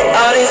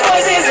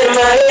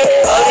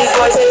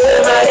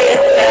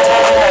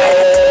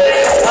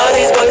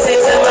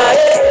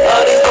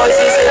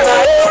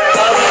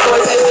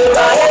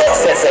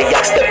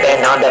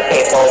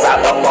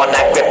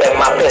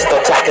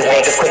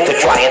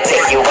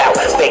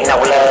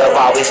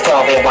always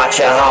told me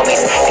watch your homies,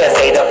 cause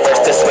they the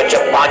first to switch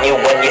up on you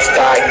when you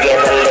start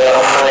getting a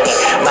little money.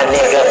 My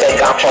nigga been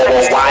gone for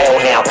a while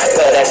now,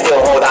 but I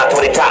still hold on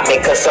to what he taught me,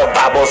 cause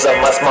survival's a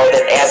must more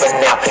than ever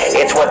now.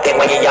 It's one thing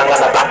when you're young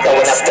on the block throwing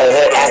up the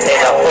hood, acting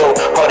a fool.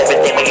 Hold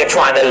everything when you're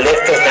trying to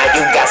live, cause now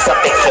you got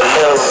something to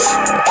lose.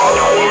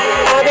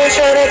 I've been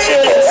trying to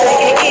chill and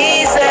take it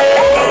easy,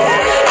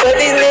 but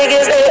these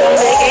niggas, they don't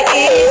make it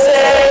easy.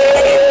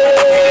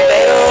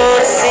 They don't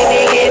wanna see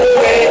me get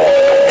bread,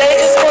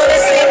 they just wanna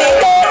see me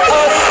go.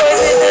 All these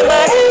voices in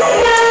my head,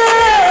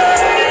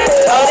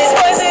 all these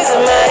voices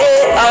in my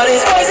head, all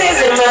these voices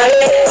in my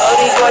head, all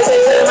these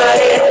voices in my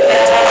head,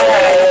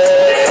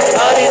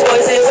 all these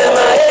voices in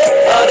my head,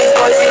 all these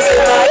voices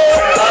in my head,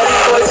 all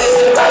these voices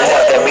in my head.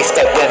 I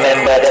respect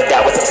women, but if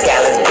that was some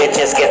scandalous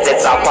bitches, guess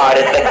it's all part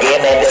of the game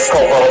and this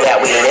cold world that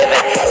we live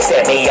in.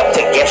 Set me up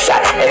to get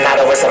shot, and now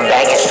there was some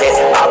banging shit.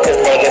 All cause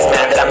niggas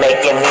mad that I'm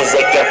making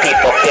music and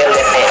people feeling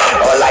it.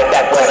 Or like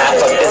back when I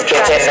fucked this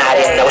bitch and I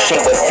didn't know she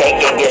was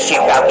taking it.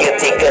 She felt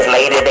guilty cause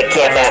later they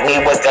came at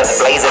me was guns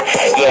blazing.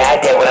 Yeah, I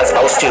did what I'm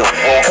supposed to,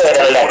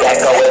 couldn't let that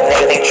go. If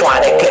niggas they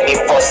trying to get me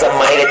for some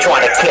money, they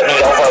trying to get me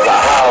over a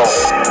hoe.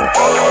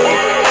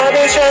 I've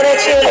been trying to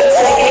chill and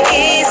take it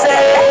easy,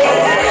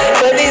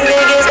 but these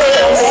niggas, they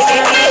don't make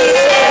it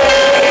easy.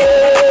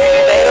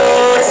 They don't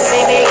wanna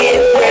see me get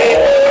bread,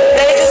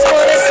 they just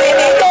wanna see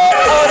me go.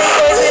 All these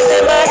voices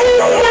in my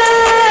head,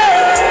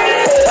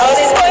 all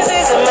these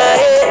voices in my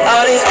head,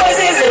 all these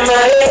voices in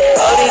my head,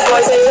 all these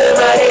voices in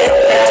my head,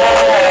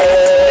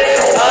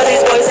 all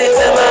these voices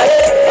in my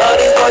head, all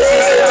these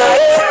voices in my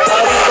head,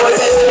 all these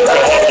voices in my head.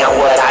 They hating on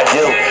what I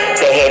do,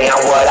 they hating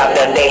on what I've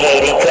done, they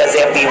hating cause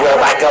everywhere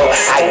I go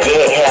I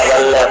get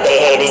hella love. They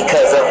hating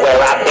cause of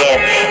where I've been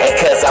and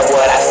cause of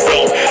what I've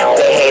seen.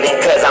 They hating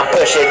cause I'm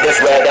pushing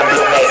this red and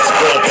blue makes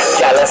green.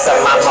 Jealous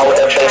of my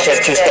motivation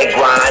to stay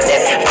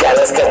grinding.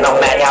 Jealous cause no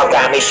matter how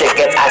grimy shit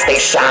gets, I stay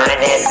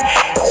shining.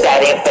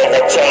 That ain't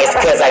finna change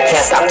cause I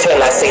can't stop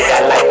till I see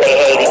that light. They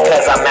hating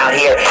cause I'm out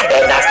here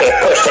and I stay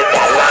pushing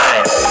that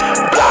line.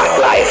 Block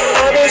life.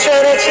 I've been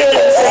trying to chill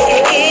and take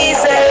it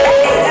easy,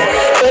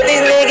 but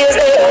these niggas,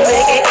 they don't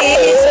make it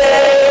easy.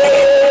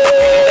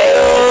 They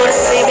don't wanna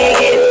see me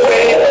get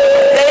bread,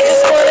 they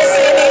just wanna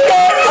see me go.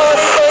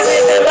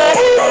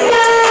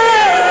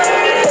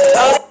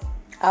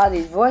 All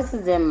these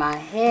voices in my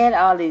head,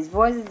 all these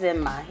voices in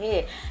my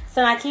head, all these voices in my head.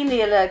 So I keep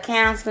need a little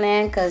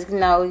counseling because, you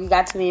know, you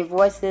got too many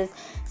voices.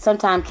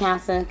 Sometimes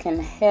counseling can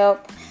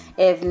help.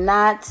 If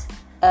not,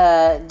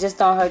 just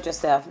don't hurt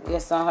yourself.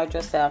 Just don't hurt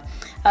yourself.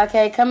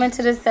 Okay, coming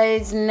to the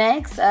stage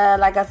next.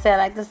 Like I said, I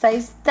like to say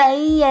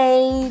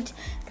stage.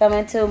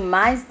 Coming to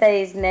my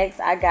stage next,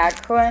 I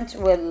got Crunch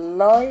with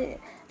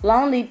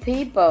Lonely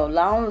People.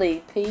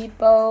 Lonely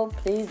People,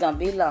 please don't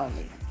be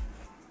lonely.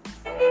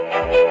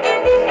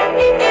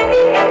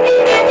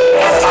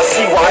 I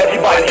see why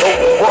everybody know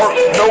the word.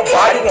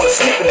 Nobody wanna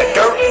sleep in the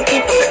dirt,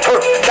 eat from the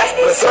turf. That's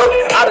berserk,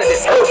 out of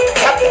this earth.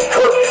 Captain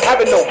Kirk,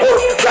 having no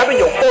worth, grabbing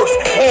your first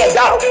hand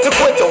out to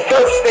quench your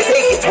thirst. They say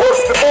it gets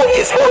worse before it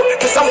gets hurt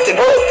to something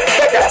worse.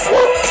 Better ass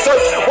work,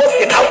 search,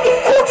 working out the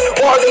quirks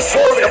while they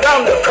swerving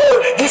around the curb.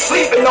 You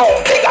sleeping on,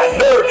 they got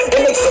nerve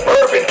and they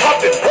suburban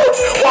pumping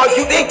perks. While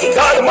you thinking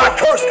God of my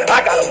curse,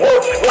 I gotta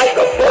work like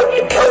a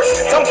Birkin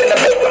purse, something to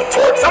make them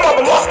twerk. Some of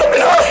them lost up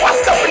in earth,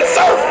 washed up in the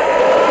surf.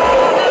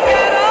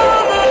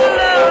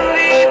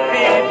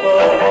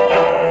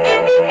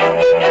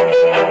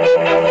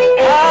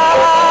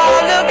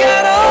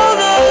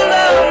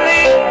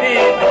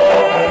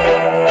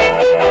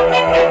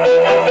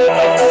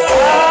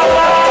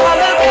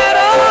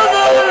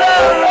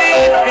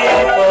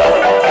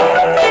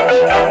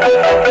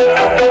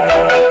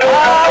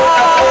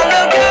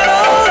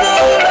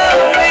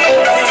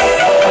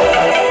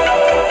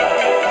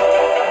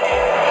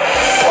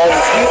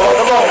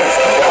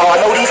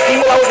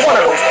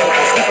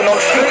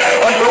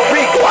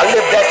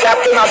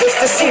 Now this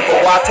the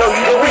sequel, I tell you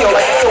the real,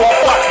 like a show on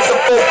Fox with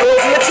some 4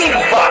 girls in the TV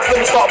box.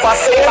 Let me start by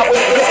saying I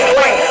wouldn't miss the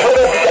rain, but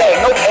every day,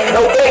 no pain,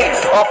 no gain.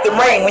 Off the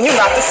rain when you're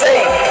not the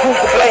same. Who's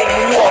to blame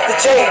when you off the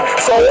chain?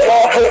 So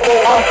long, go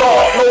on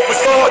guard, no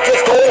facade,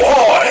 just go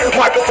hard.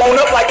 Microphone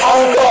up like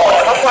on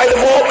guard. I fight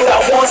them all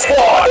without one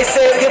squad. They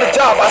said get a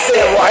job, I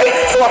said right.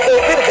 So I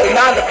forfeited day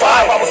 9 to 5.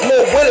 I was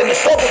more willing to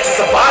struggle to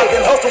survive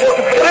than hustle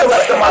working for the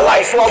rest of my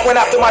life. So I went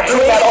after my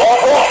dream at all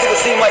costs. It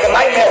seemed like a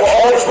nightmare where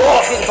all was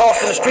lost. Getting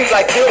tossed in the street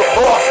like Bill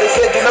Frost. They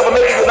said you'll never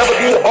make it, you'll never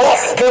be a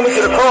boss. Nailed me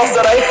to the cross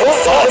that I ain't full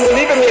sauce. Didn't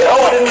believe in me at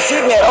all, didn't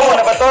receive me at all.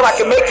 Never thought I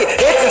could make it.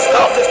 Hits and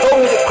stuff just told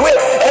me to quit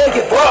and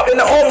get brought in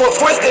the home of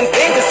twisting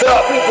fingers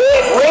up. We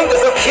dead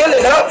ringers up,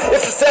 killing up.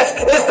 If success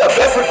is the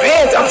best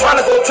revenge, I'm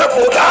trying to go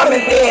triple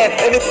diamond in.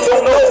 And if you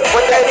don't know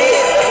what that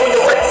is, that's when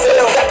your record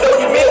sales got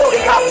 30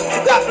 million copies.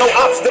 You got no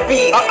ops to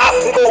be an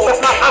obstacle.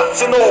 That's not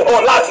optional or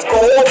logical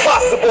or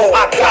possible.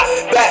 I got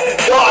that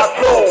God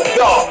flow,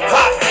 y'all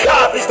hot,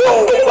 godly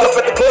slow. Pull up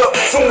at the club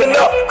soon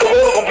enough.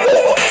 Corona gonna be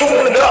over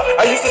soon enough.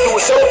 I used to do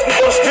a show,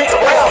 people on the streets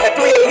around. At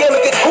 3 a.m.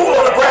 it gets cool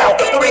on the ground.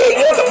 Cause 3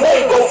 a.m. the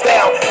moon goes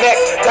down.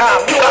 Next time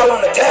you out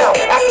on the town,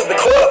 after the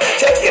club,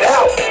 check it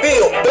out.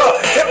 Feel the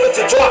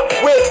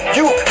with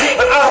you,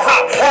 leaving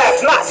IHOP,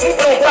 have not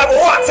sleeping on gravel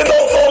rocks and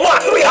those on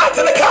lock, 3 hots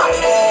in the cot.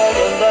 All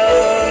the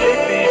lonely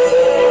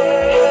people,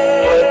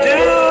 where do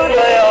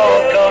they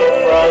all come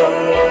from?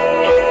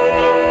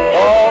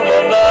 All the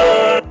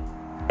lonely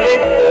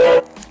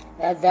people.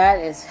 That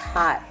is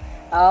hot.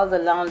 All the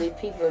lonely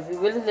people. If you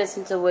really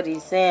listen to what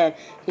he's saying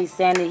he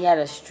had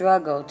a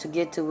struggle to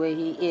get to where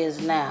he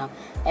is now.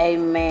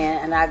 Amen.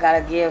 And I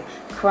gotta give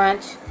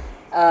Crunch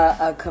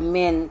a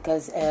commend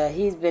because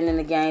he's been in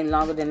the game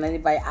longer than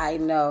anybody I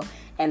know,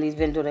 and he's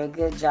been doing a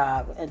good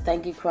job. And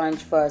thank you,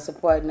 Crunch, for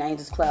supporting the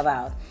Angels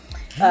Clubhouse.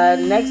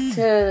 Next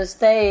to the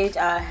stage,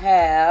 I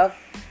have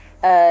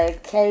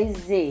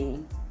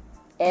KZ,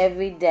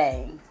 Every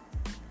Day.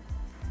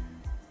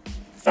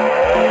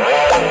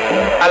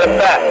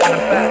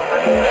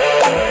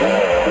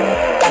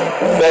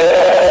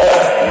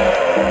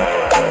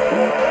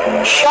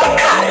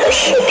 Shaka,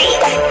 Shubi,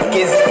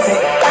 Gizzy,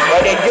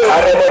 what they do, I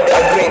remember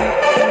that green.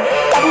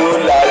 Ooh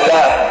la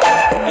la,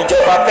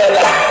 Ijoba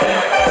Pella,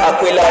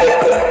 Aquila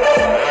Rico,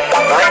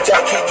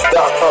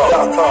 MyJacket.com. I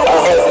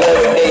hustle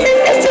every day,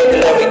 I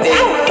struggle every day, I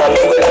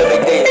mingle every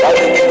day, I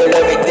do mingle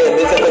every day,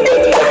 music a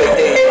jungle every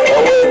day, I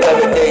work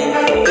every day,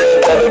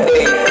 dance every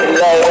day,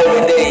 live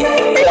every day,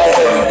 cry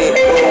every day,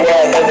 go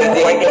wild every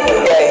day,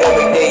 cry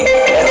every day, I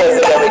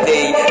hustle every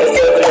day, I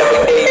struggle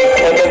every day,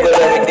 I mingle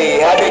every day,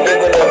 I do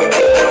mingle every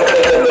day,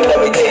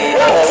 every day, I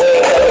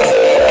wake every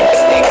day, I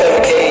sleep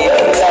every day,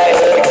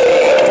 live every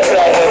day,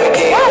 cry every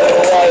day, go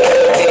wild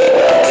every day,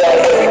 die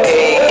every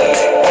day,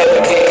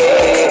 every day,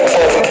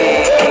 every day, every day,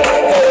 every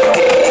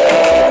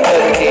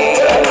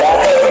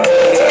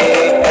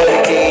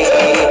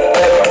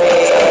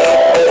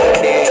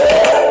day,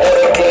 every day,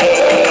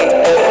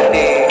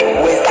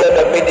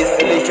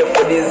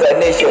 for this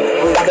nation,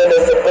 who's gonna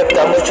support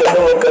the motion,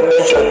 no one can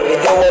mention. They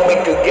don't want me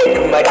to get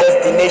to my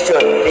destination.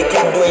 They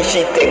keep doing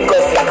shit, they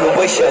cause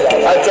incubation.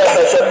 I just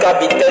a short can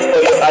be test for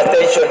your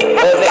attention.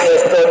 All the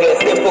struggling,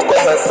 stay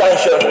focused on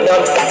sanction.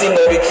 Now I'm sitting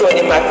on the throne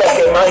in my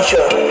fucking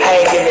mansion. I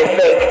ain't giving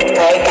fake,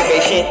 I ain't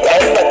giving shit. I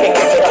ain't fucking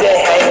give a day, I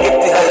ain't give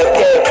this all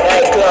okay. I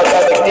ain't club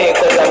every day,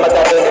 cause I'm out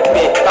on the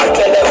pay. Back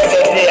to every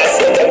day, I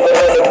said I'm going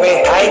on the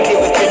way. I ain't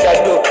giving shit I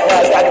do, now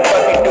I got to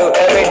fucking do.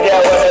 Every day I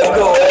wanna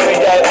go, every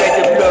day I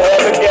ready to blow.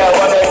 Every day I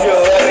wanna do,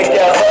 every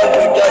day I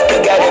hustle just to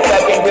get it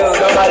fucking do.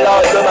 No my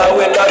laws, no my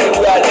will, not the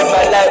way I live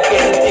my life,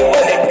 can't see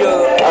what they do.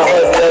 I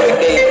hustle every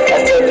day, I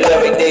struggle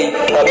every day, I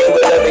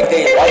mingle every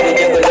day, I do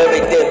jingle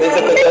every day,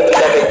 musical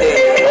jungle every day,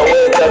 I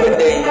work every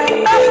day,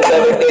 dance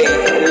every day,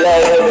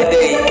 live every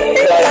day,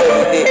 cry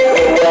every day,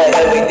 go wild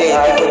every day,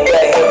 people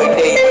cry every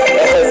day, I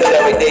hustle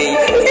every day, I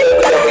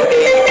struggle every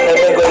day, I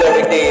mingle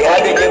every day, I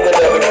do jingle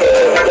every day,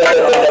 musical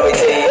jungle every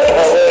day, I work every day, I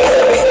sleep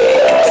every day,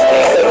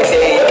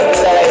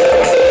 live every day.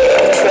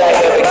 Try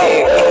every day, try every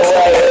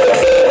day,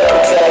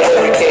 try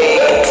every day,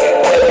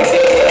 every day,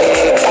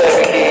 every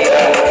day,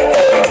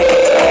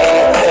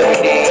 every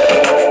day,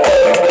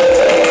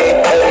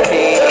 every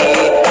day,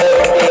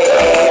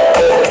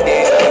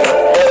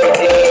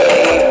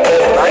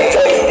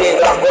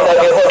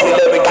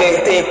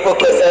 every day,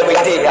 focus every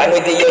day. I know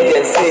they hear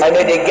them say, I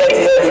know they get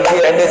it every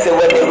day. I know say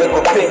when they wake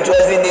up, pick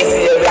just in this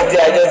every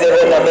day. I just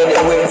run a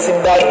minute way.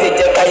 Sim back they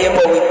check I am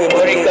with me.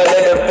 Break a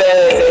little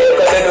bed, you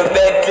call it a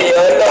Bentley, a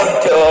long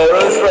jaw,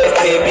 Rolls Royce,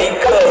 baby,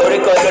 come.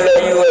 Break a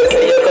little US,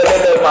 you call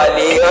it a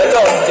Mali, a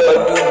long jaw,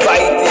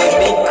 Dubai,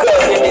 baby,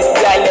 come. In this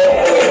silent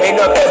way, me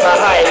not pay my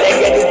high. Like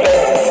get this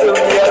best to sue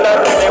me, all I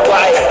know me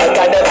why. I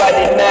can never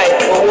deny.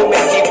 Oh,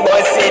 women keep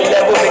bossing,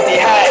 level with the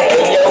high.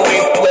 And you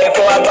wait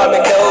for a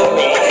mama tell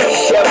me.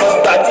 Shepherd,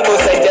 but you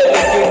say just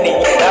listen to me.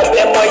 I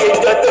bet more you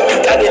don't to me,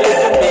 that they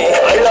listen to me. I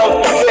love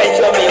you,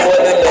 treasure me,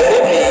 want to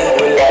love me.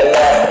 Oh la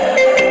la.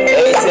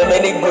 Hey, so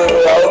many good,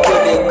 how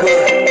good they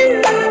good.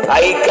 I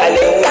call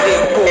it what they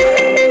good.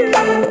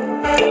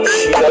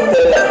 She got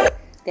the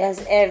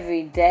That's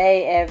every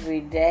day, every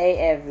day,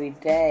 every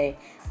day.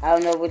 I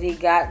don't know what he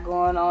got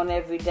going on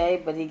every day,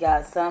 but he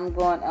got something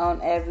going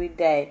on every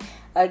day.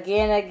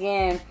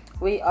 Again,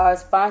 we are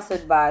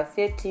sponsored by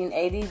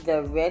 1580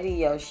 The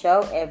Radio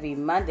Show every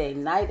Monday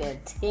night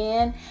at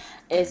 10.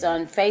 It's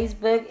on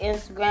Facebook,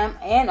 Instagram,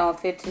 and on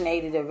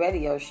 1580 The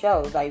Radio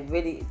Show, like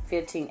really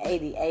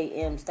 1580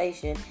 AM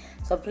station.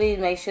 So please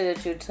make sure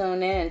that you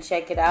tune in and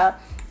check it out.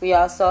 We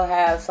also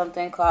have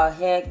something called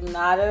Head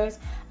Nodders.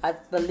 I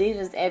believe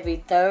it's every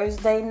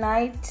Thursday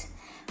night.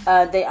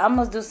 They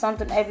almost do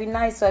something every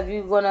night. So if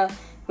you want to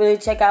really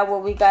check out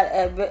what we got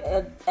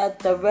at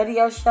the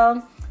radio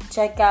show,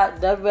 check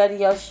out The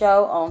Radio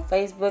Show on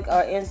Facebook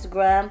or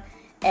Instagram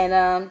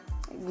and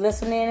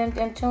listen in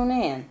and tune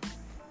in.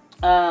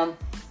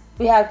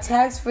 We have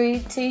tax-free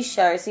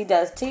t-shirts. He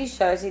does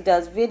t-shirts. He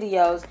does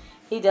videos.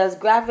 He does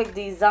graphic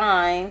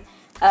design.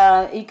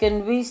 You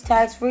can reach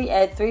tax-free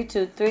at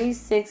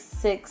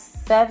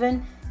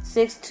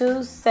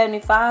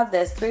 323-667-6275.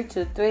 That's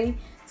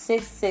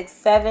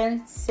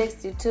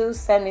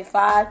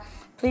 323-667-6275.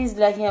 Please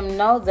let him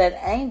know that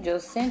Angel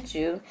sent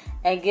you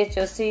and get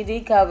your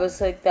CD covers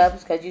hooked up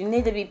because you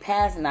need to be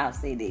passing out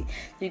CD.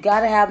 You got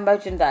to have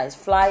merchandise,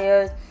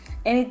 flyers,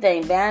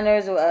 anything,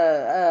 banners,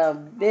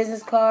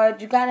 business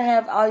cards. You gotta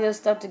have all your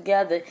stuff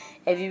together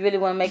if you really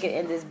want to make it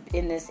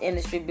in this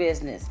industry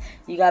business.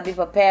 You gotta be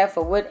prepared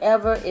for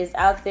whatever is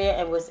out there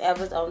and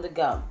whatever's on the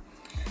go.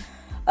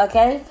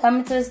 Okay,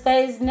 coming to the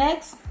stage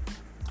next,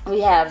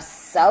 we have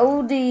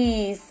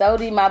Sody.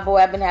 Sody, my boy,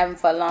 I've been having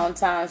for a long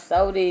time.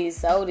 Sody.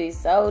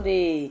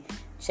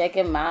 Check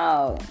him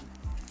out.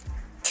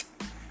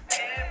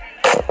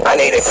 I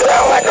need it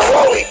sound like a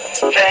rollie.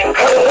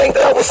 Couldn't link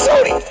up with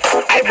Sody.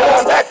 I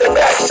going back to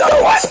back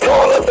shows.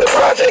 Blowing up the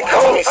project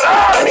homies.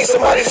 I need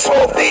somebody to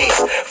smoke these.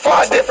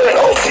 5 different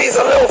OGs,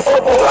 a little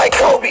football like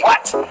Kobe.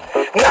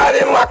 Not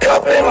in my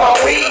cup, in my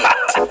weed.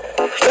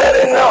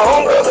 Letting the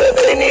homegirls if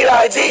they need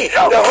ID.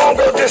 The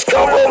homegirl just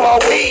come with my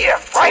weed.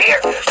 Right here.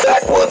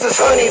 Backwoods is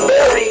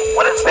honeyberry.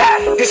 What is that?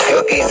 These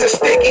cookies are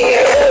sticky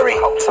and hairy.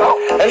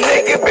 A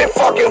nigga been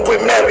fucking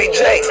with Mary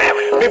J.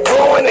 Been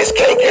blowing his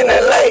cake in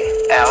LA.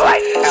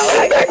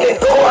 Sit back and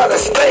go out of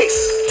space.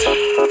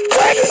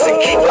 Practice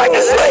and keep like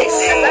it's lace.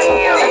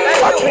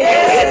 Watch me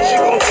get hit, you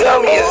gon'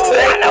 tell me it's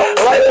fake.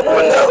 Light up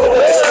another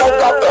one and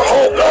smoke out the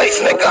whole place,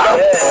 nigga.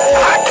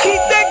 I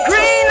keep that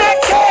green, that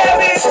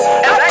cabbage.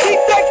 I keep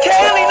that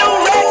Cali,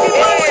 no ratchet.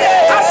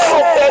 I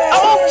smoke that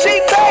OG,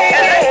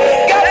 baby.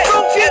 Got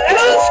fruits, your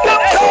goods,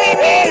 come pay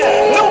me.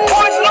 No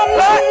points, no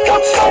blood,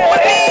 come smoke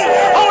with me.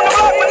 On the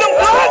block with them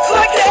bloods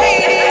like the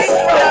 80s.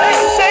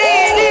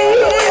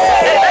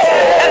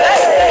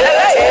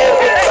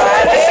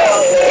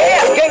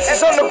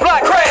 Gangsters on the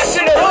block, crash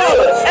in the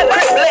hood.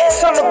 Criplets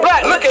on the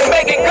block, looking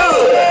making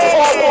good.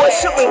 4 boys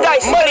shooting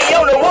dice, money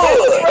on the wood.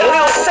 A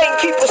little Saint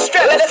keep a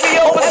strap, let's be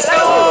open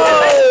school.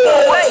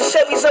 Watching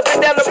Chevys up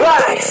and down the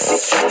block.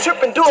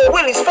 Tripping, doing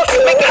wheelies,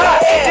 fucking make it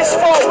hot. This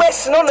Far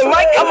West and on the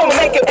mic, I'ma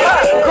make it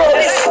pop. Girl,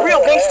 this is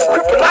real gangster,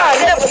 cripple, I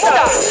never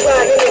stop.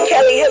 Sliding in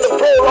Cali, hella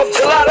bro, off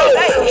gelato.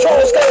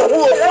 Drones got a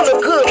wood full of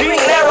good,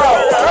 green arrow.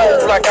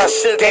 Like I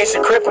should,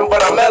 gangster crippin',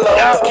 but I'm mellow.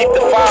 Keep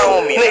the fire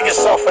on me, niggas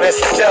softer than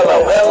some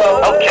jello.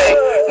 Hello, okay,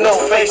 no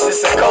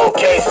faces and cold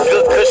case.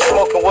 Good kush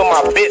smoking with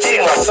my bitch, see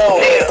my soul.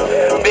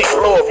 Yeah, big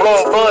blower,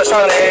 blowing buzz,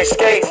 trying to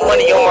escape.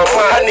 Money on my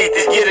mind, I need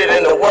to get it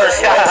in the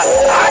worst.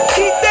 I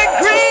keep that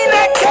green,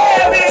 that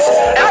cabbage.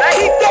 I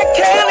keep that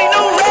Cali,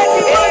 no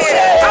ratchet.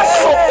 I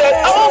smoke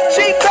that OG,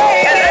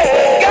 baby.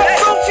 Got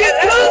fruits, your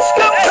goods,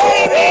 come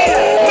pay me.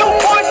 No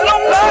points, no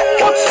blood,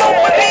 come smoke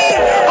with me.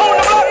 On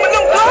the block with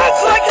them bloods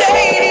like the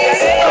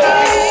 80s.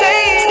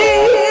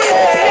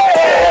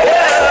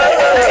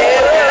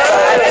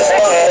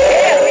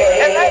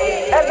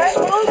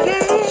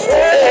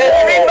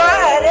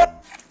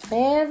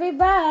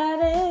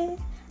 Everybody.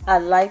 I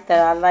like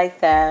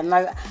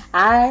that.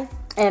 I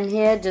am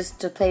here just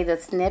to play the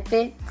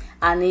snippet.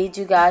 I need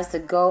you guys to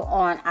go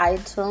on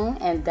iTunes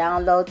and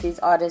download these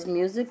artists'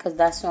 music because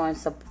that's showing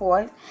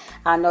support.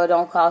 I know it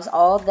don't cost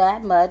all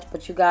that much,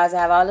 but you guys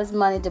have all this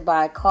money to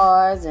buy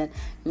cars and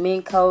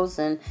mink coats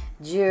and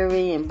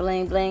jewelry and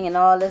bling bling and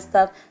all this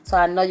stuff. So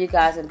I know you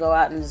guys can go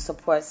out and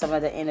support some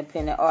of the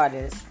independent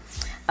artists.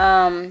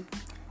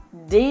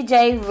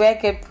 DJ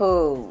Record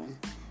Pool.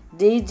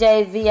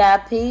 DJ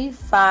VIP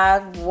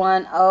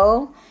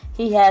 510.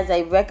 He has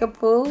a record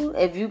pool.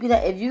 If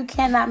you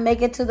cannot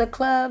make it to the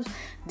clubs,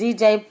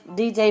 DJ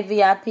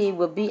VIP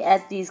will be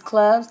at these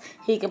clubs.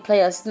 He can play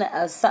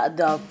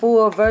the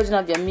full version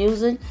of your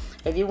music.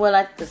 If you would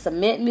like to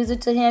submit music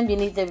to him, you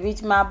need to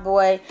reach my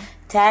boy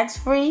Tax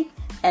Free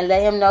and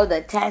let him know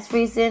that Tax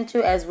Free sent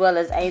you, as well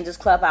as Angels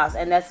Clubhouse,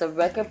 and that's a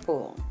record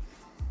pool.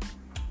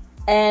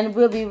 And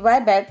we'll be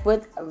right back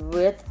with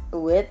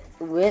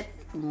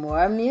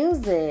more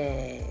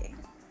music.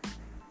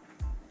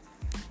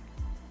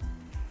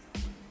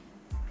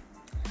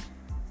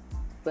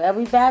 Well,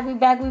 we back.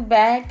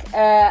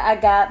 I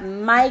got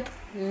Mike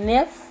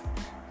Niff.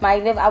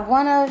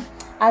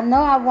 I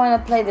know I wanna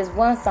play this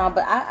one song,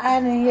 but I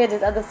didn't hear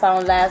this other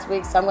song last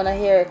week, so I'm gonna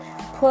hear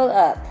Pull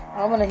Up.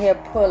 I wanna hear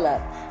Pull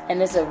Up,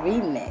 and it's a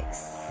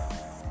remix.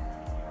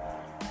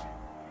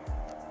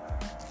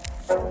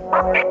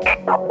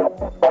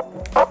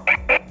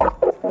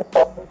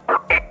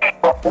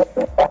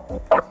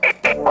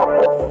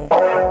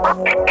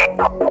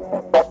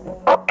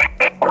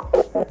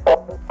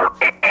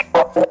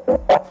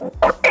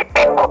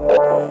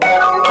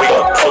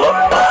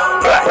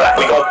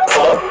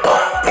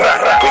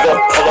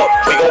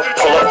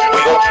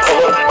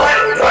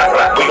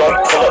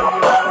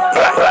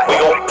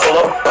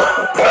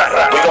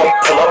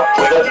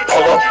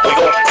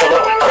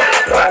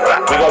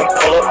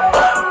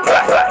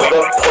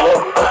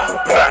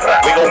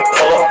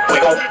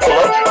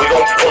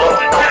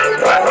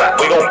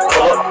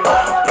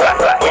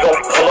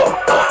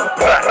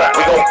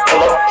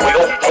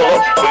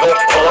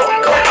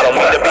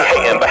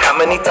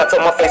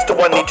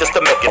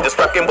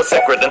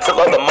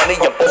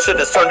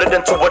 Turned it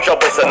into what y'all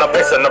wasting. I'm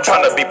pacing, I'm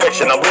trying to be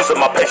patient. I'm losing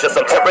my patience.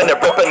 I'm tearing and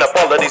ripping up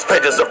all of these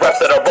pages of raps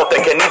that I wrote.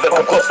 They can't even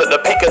come close to the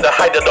peak of the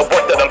height of the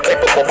work that I'm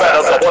capable.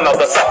 Battles I won all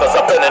the ciphers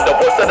I've been in. The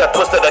words that I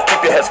twisted, I keep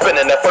your head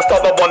spinning. At first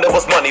all I wanted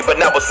was money, but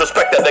now it's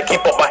respect that I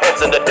keep all my hands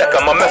in the deck.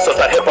 I'm a mess with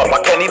that hip hop.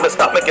 I can't even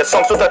stop making making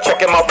songs without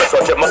checking my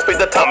wristwatch. It must be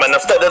the time, and I'm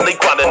steadily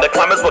grinding. The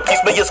climb is what keeps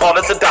me as hard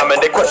as a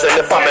diamond. They question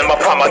if I'm in my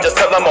prime. I just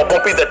tell them I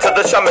won't be there till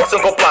the shine makes them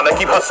go blind. I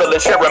keep hustling,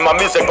 sharing my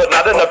music, but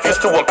not enough views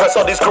to impress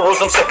all these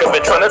gurus. I'm sick of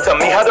it, trying to tell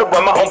me how to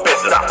run my own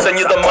business. Send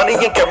you the money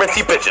and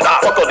guarantee bitches.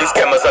 Fuck all these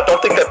scammers. I don't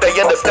think that they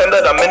understand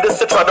that I'm in this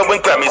to try to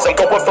win Grammys. I'm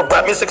going for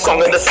rap music song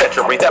in the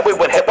century. That way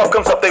when hip hop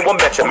comes up, they will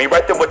mention me.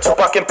 Right there with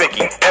Tupac and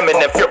Biggie,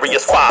 Eminem,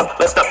 Furious 5.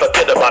 Let's not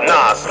forget about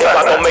Nas. If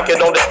I don't make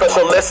it on this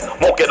special list,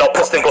 won't get all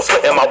pissed and go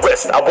slitting my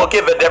wrist. I will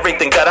give it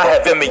everything that I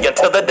have in me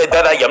until the day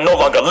that I am no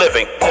longer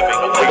living. We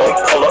gon'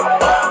 pull up,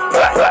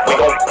 we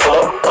gon' pull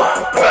up,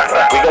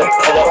 we gon'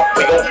 pull up,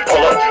 we gon'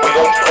 pull up, we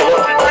gon' pull up,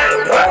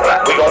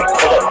 we gon'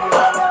 pull up,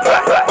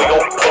 we gon' pull up, we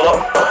gon' pull up,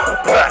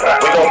 we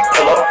gon'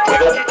 pull up, we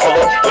gon' pull up,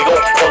 we gon' pull up, we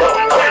gon' pull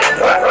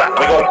up,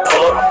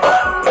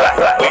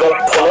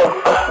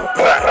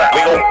 we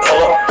gon' pull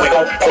up, we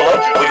gon' pull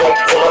up, we gon' pull up,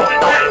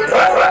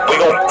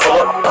 we gon'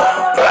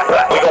 pull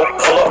up, we gon' pull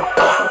up,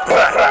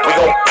 we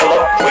gon' pull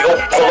up, we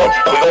gon' pull up,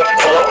 we gon'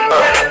 pull up.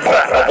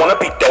 I wanna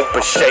be dope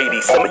and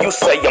shady. Some of you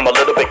say I'm a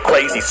little bit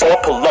crazy, so I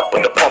pull up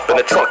with the pump in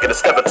the trunk, and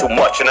it's never too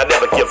much, and I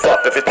never give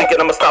up. If you're thinking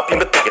I'ma stop, you've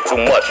been thinking too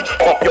much.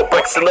 Pump your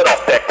brakes and let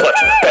off that clutch.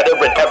 Better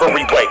in every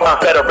way,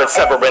 better in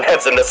severing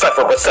heads in the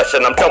cipher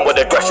recession. I'm done with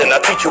aggression. I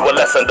teach you a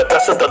lesson. The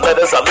best of the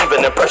letters, I leave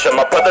an impression.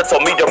 My brother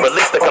told me to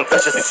release the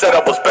confessions. He said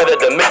I was better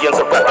than millions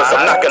of rappers.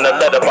 I'm not gonna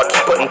let up. I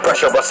keep putting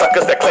pressure on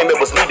suckers that claim it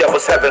was me that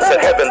was heaven.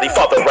 Said Heavenly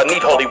Father, I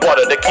need holy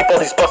water to keep all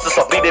these busters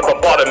off me. They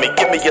bombarded me.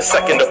 Give me a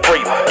second to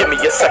breathe. Give me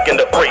a second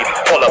to breathe.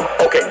 Hold up,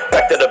 okay,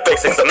 back to the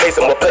basics.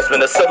 Amazing what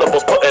placement of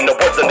syllables, putting the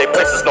words in their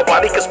places.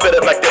 Nobody can spit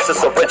it like this.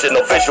 It's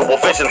original. Visual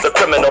visions of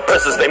criminal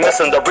prisons. They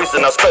missing the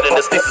reason I'm spreading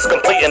this thesis,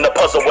 completing the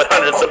puzzle with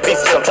hundreds of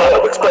pieces. I'm trying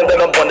to explain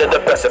that I'm one of the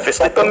best. If you're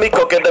sleeping me,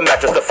 go get the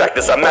mattress. The fact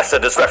is I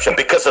mastered this rap shit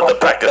because of the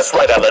practice.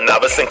 Right, Allen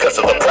Iverson, because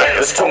of the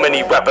practice. There's too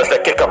many rappers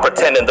that kick up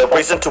pretending. The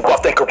reason too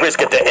often careers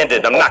get to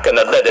ended. I'm not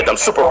gonna let it. I'm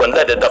super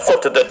unleaded. I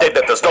float to the day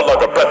that there's no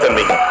longer breath in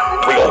me.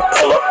 We gon'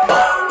 pull up.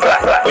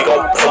 We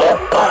gon' pull up.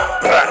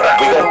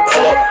 We gon'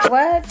 pull up.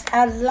 What?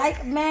 I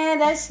like, man,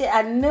 that shit.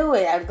 I knew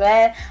it. I'm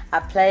glad I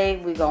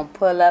played. We gonna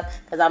pull up,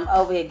 because I'm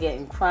over here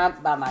getting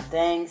crumped by my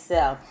dang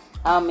self.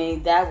 I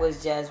mean, that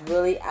was just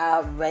really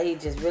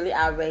outrageous, really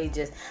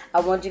outrageous. I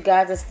want you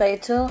guys to stay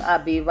tuned.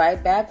 I'll be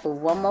right back with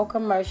one more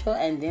commercial,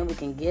 and then we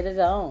can get it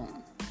on.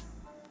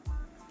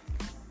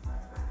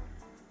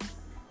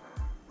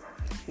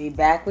 We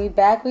back.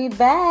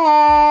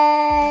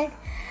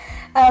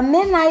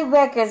 Midnight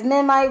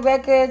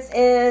Records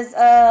is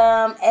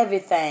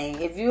everything.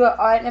 If you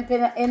are an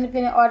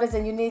independent artist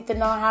and you need to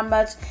know how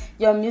much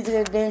your music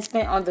has been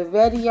spent on the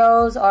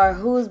radios or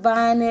who's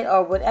buying it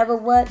or whatever,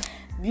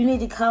 you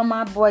need to call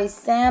my boy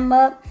Sam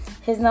up.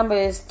 His number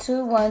is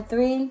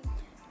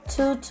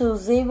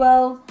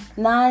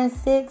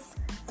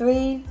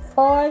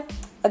 213-220-9634.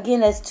 Again,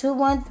 that's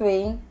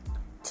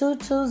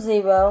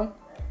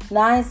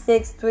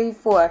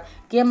 213-220-9634.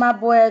 Give my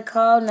boy a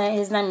call.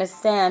 His name is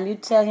Sam. You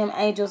tell him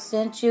Angel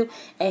sent you,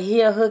 and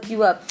he'll hook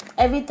you up.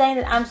 Everything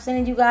that I'm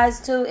sending you guys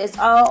to is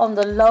all on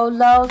the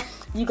low.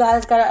 You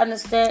guys gotta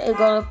understand, it's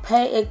gonna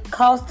pay. It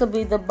costs to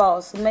be the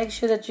boss. So make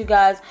sure that you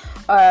guys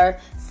are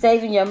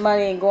saving your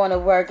money and going to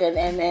work and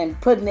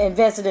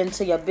invested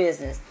into your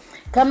business.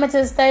 Coming to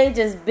the stage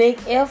is Big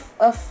Fave.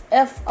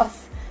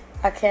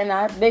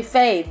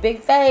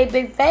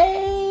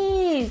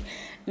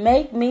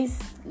 Make me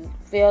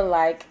feel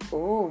like what?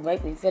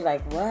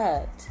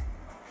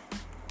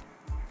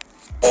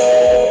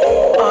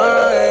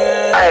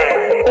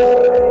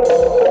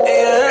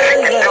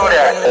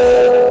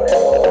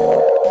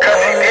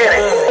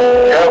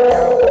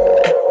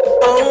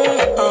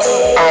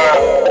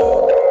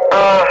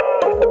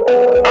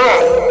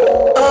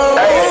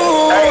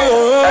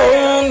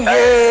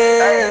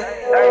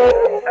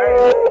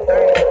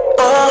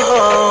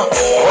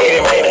 Wait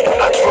a minute,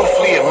 I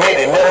truthfully admit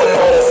it. Never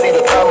thought I'd see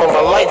the time of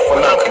my life when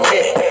I'm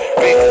committed.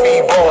 Big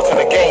feed balls in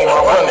the game, I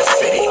run the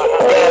city.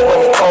 Bad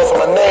women calls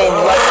my name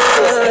like a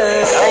sister.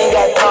 I ain't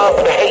got time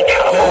for the hate,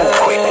 I move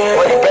quick.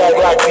 Money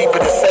bag lock deep in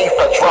the safe,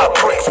 I drop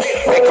bricks.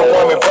 Make a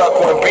woman buck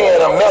when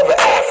being, I'm never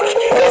average.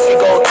 Then she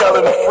go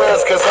telling her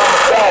friends, cause I'm a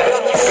savage.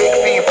 Big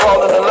feed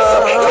falling in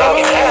love, I'll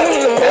be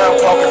average. Now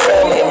I'm talking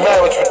family and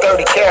marriage for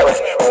 30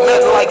 carats. It's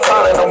nothing like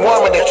finding a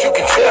woman that you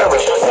can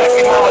cherish.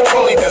 Sexy mama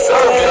truly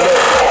deserves to live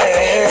fast.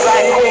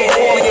 Black queen,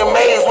 fully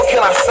amazed, what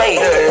can I say?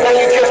 Now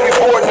you catch me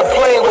boarding the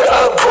plane with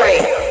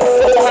upgrade.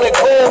 400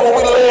 grand when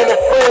we land in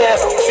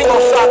France. She gon'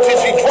 stop till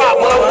she drop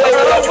when I'm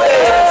waiting up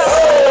there.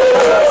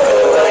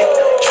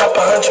 Drop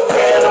 100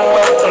 grand a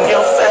month on your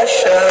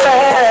fashion.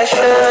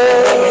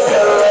 Make me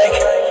feel like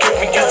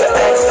giving you the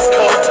access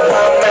code to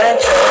my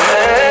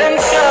mansion.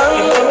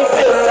 You make me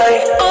feel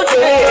like you're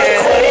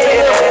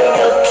queen and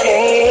your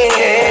king.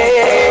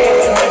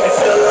 You make me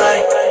feel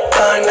like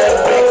buying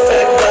that big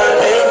fat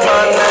diamond.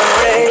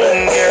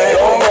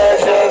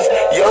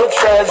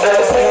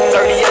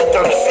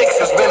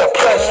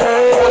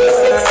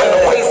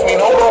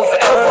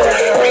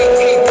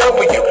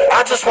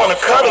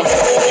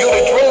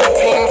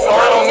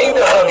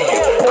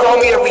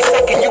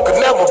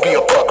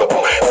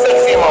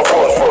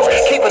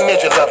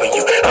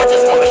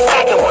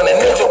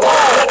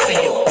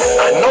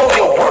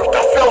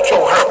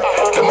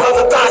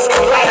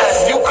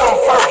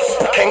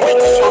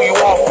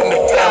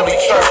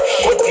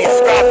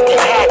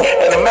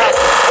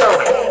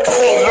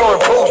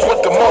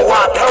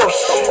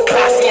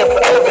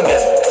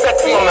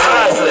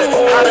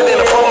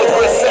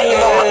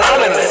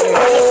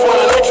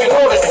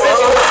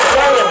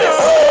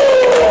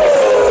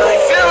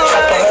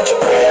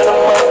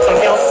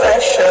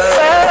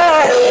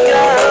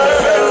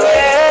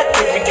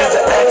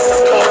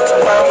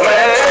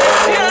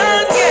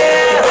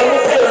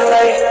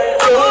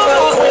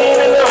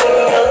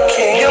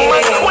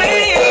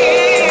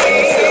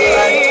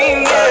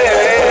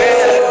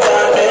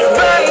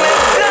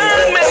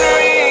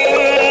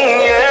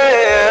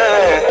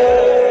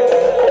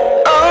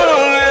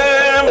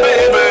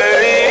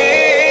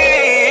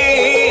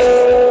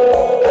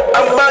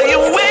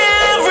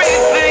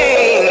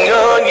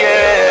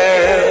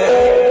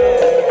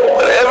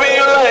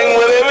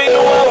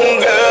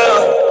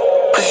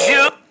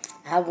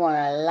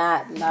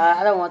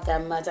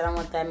 want that much. I don't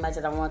want that much.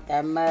 I don't want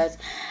that much.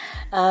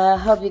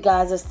 Hope you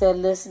guys are still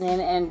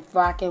listening and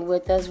rocking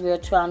with us. We're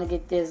trying to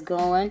get this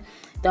going.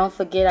 Don't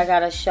forget, I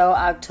got a show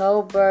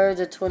October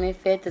the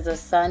 25th. Is a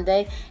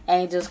Sunday.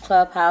 Angels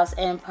Clubhouse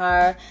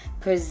Empire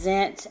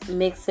present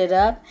Mix It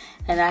Up.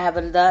 And I have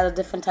a lot of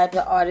different types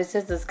of artists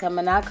that's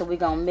coming out because we're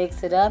going to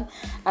mix it up.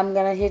 I'm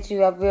going to hit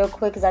you up real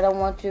quick because I don't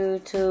want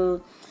you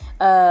to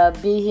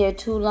be here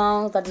too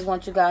long. So I just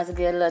want you guys to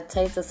get a little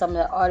taste of some of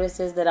the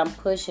artists that I'm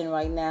pushing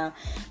right now.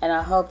 And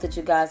I hope that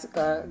you guys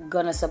are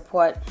going to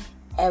support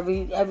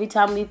every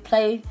time we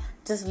play.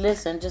 Just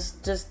listen.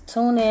 Just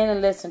tune in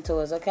and listen to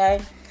us, okay?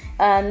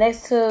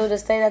 Next to the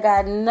state, I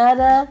got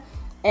Nutter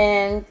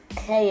and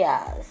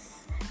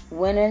Chaos.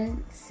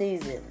 Winning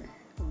season.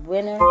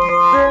 Winner.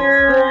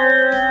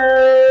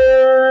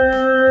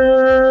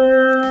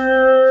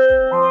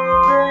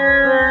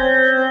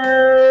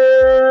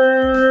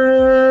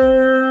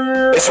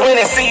 It's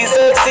winning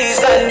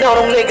season, know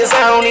them niggas,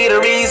 I don't need a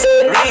reason.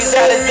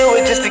 Gotta do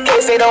it just in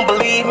case they don't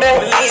believe me.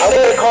 I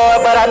work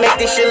hard, but I make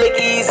this shit look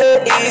easy.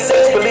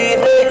 Just believe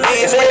me.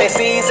 It's winning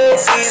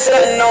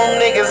season, know them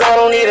niggas, I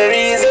don't need a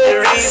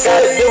reason.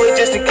 Gotta do it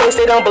just in case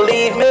they don't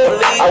believe me.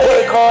 I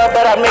work hard,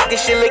 but I make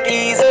this shit look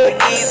easy.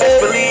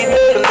 Just believe me.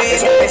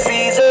 It's winning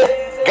season.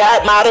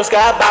 Got models,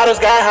 got bottles,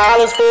 got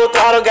hollers, full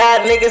throttle,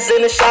 got niggas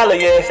in the shallow,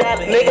 yeah.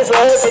 Niggas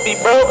love to be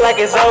broke like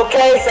it's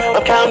okay.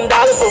 I'm counting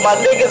dollars for my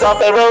niggas off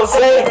that rose.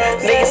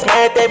 Niggas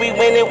mad that we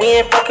winning,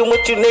 we ain't fucking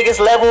with you niggas.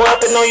 Level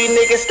up and on you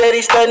niggas, steady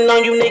stunting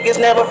on you niggas.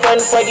 Never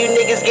frontin' for you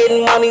niggas,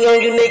 getting money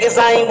on you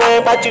niggas. I ain't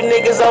worrying about you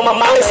niggas on my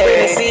mind. It's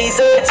winning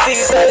season,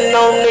 stunting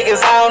on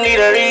niggas, I don't need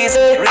a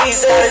reason.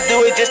 Gotta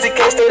do it just in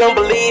case they don't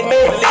believe me.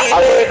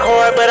 I work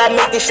hard, but I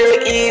make this shit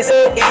look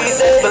easy.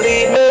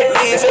 Believe me,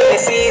 it's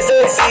winning season.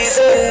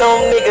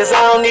 No niggas,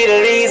 I don't need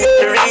a reason.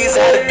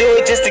 Gotta do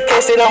it just in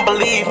case they don't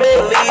believe me.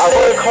 I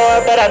work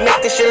hard, but I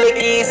make this shit look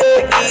easy.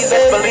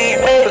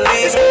 Believe me,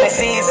 it's winning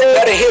season.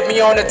 Better hit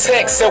me on the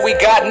text, said we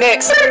got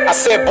next. I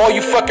said, boy,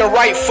 you fucking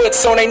right,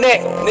 foot's on they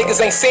neck.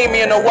 Niggas ain't seen me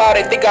in a while,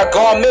 they think I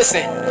gone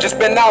missing. Just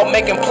been out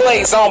making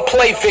plays, I don't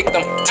play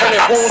victim. Turning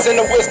wounds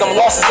into wisdom,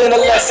 losses into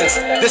lessons.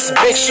 This is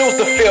big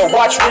shoes to fill,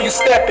 watch where you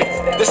stepping.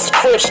 This is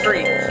Crib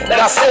Street,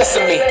 not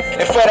Sesame.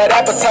 And for that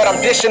appetite, I'm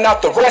dishing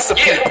out the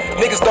recipe.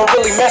 Niggas don't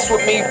really mess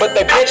with me, but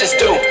they bitches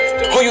do.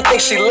 Who you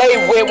think she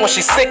lay with when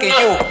she sick of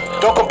you?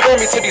 Don't compare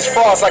me to these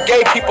frauds, I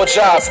gave people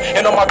jobs.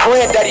 And on my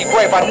granddaddy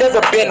grave, I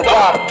never been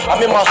robbed. I'm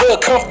in my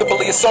hood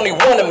comfortably, it's only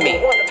one of me.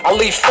 I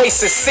leave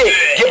faces sick,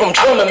 give them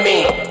drumming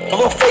me.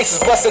 Blue faces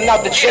busting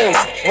out the jeans.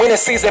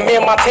 Winning season, me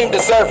and my team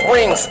deserve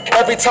rings.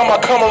 Every time I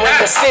come around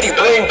the city,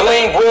 bling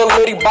bling, real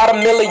litty, bottom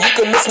milli. You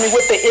can miss me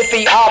with the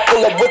iffy, I'll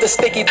pull up with a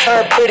sticky,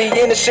 turn pretty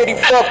in the shitty,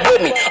 fuck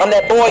with me. I'm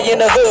that boy in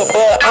the hood,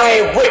 but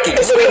I ain't Ricky.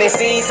 It's winning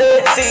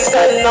season,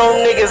 stunting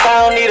on niggas,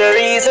 I don't need a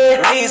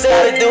reason.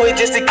 Gotta do it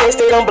just in case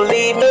they don't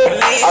believe me.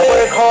 I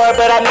work hard,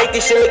 but I make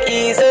this shit look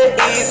easy.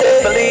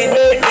 Believe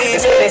me,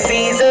 it's winning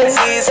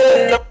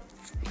season.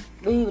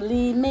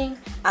 Believe me,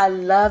 I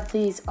love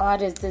these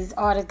artists. These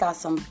artists got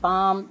some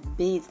bomb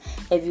beats.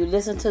 If you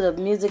listen to the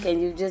music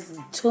and you just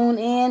tune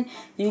in,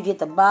 you get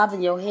the bob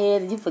in your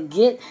head and you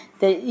forget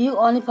that you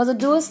only supposed to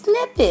do a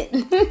snippet.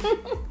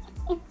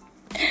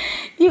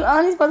 You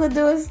only supposed to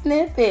do a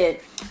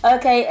snippet.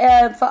 Okay,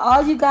 for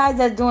all you guys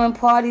that's doing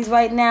parties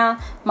right now,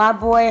 my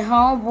boy,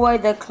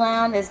 Homeboy the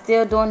Clown is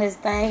still doing his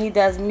thing. He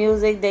does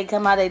music. They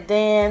come out, they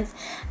dance.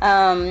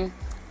 And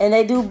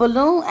they do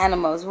balloon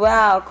animals.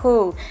 Wow,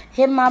 cool.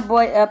 Hit my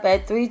boy up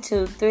at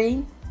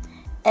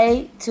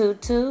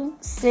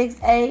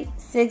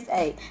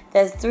 323-822-6868.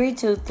 That's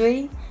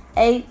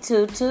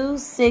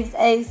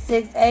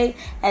 323-822-6868.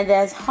 And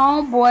that's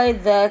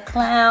Homeboy the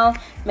Clown.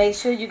 Make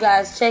sure you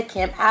guys check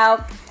him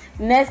out.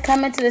 Next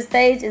coming to the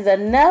stage is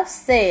Enough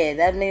Said.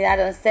 That means I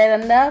done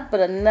said enough, but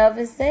enough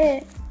is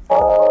said.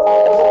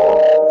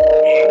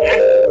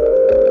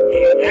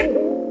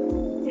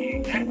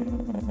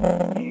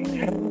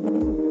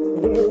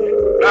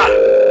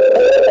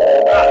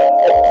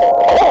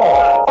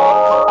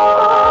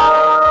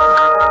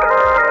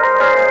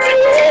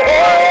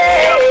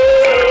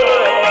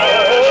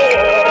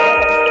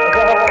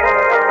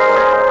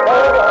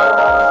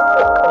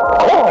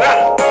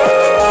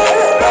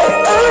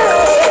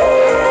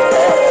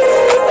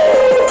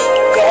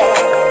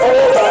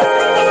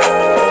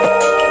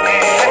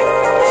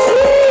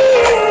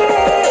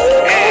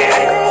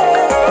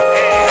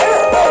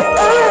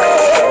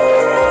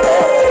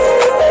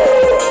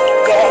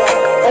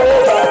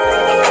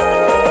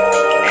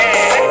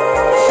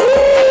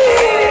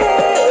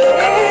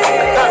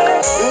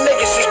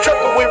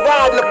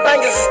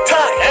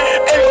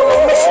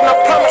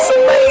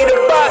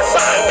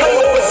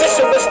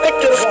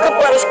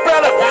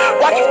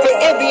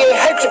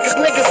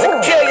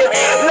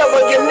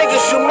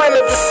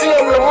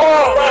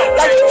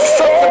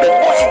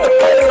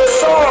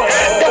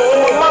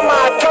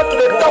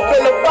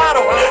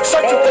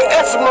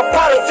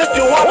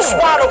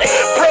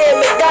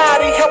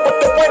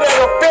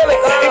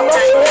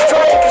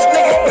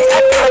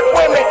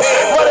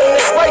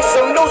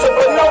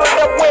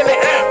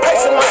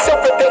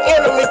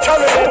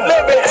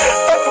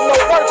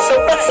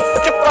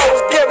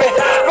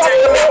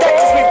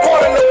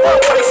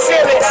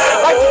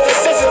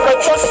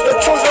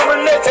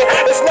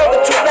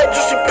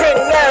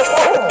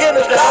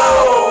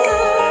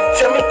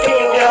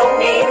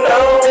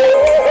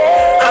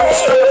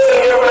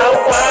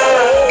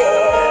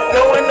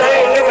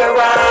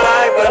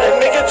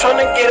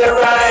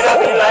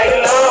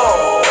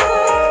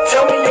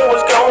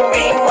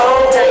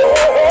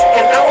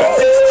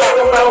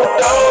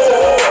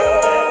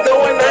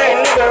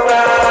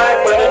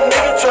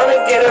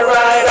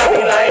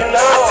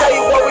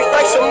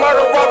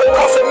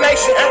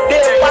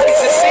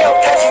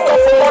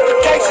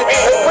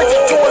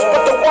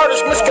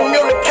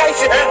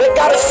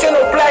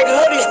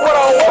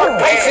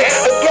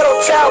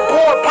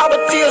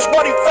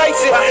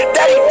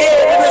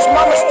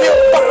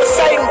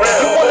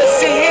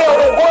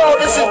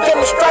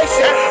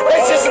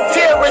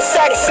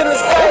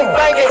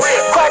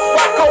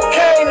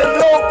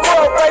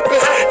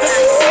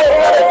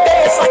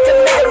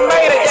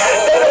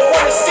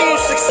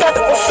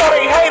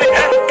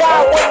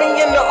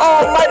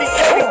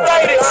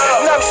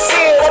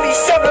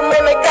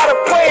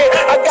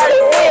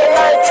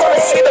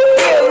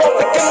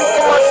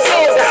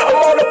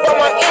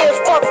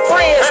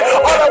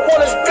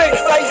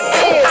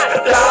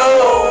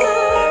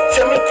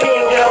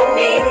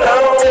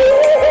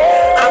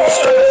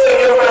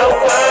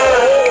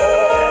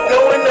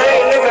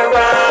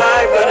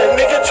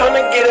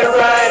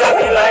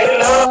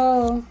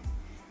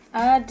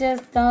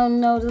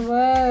 know the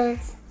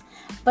words.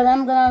 But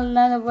I'm gonna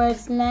learn the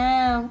words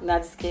now. No,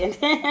 just kidding.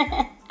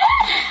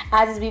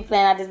 I just be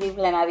playing.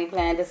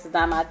 This is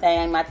not my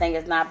thing. My thing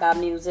is not about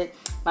music.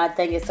 My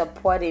thing is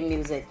supporting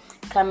music.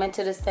 Coming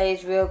to the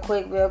stage real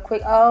quick.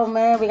 Oh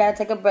man, we gotta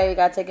take a break.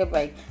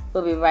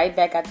 We'll be right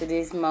back after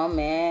these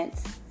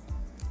moments.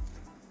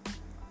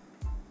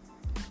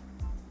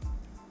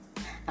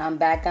 I'm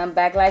back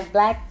like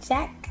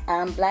blackjack.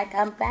 I'm black.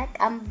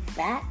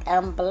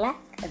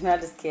 No,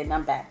 just kidding.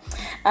 I'm back.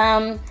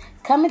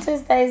 Coming to the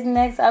stage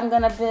next, I'm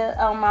gonna build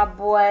on my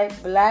boy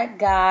Black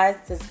Guys.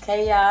 This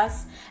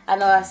Chaos. I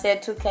know I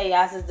said two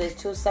chaoses. There's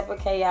two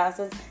separate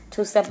chaoses,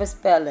 two separate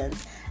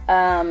spellings.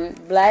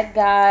 Black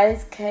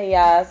Guys,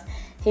 Chaos.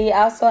 He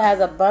also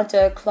has a bunch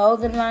of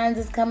clothing lines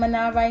that's coming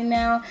out right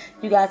now.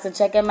 You guys can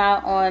check him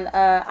out on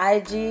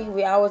IG.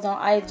 We always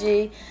on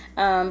IG.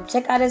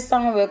 Check out his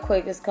song real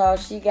quick. It's called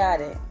She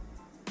Got It.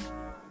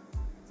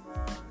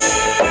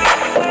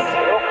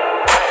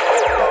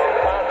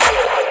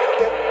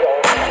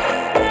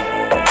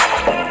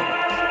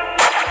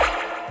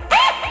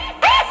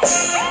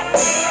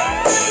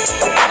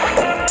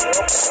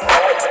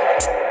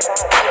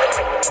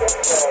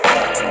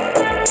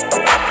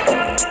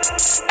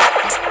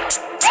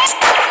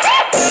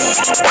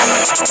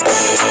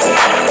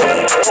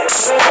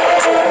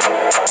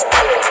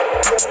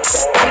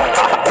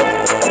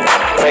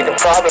 Make a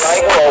problem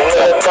like, whoa,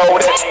 let her know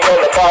that she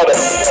all about it.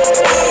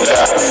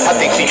 I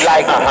think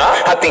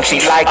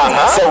she like me.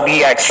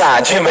 Zodiac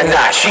sign,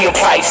 Gemini, she a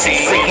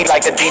Pisces. Freaky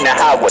like Adina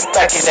Howard,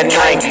 back in the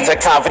 90s. Her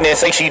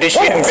confidence say she the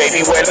shit and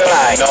baby, where the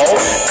line? No,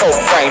 cold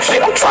frame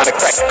shit, I'm trying to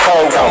crack the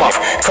code on it.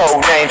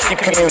 Code names, keep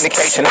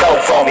communication low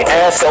for me.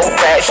 Ass so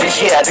fat,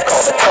 she had to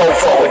call the toll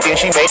for it. Then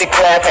she made it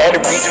clap, had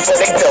to reach it so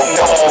they don't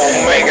know.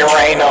 Make it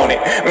rain on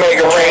it, make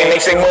it rain.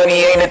 They say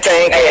money ain't a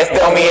thing, ass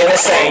dummy in the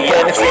same.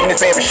 Yeah, this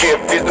fitness membership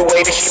is the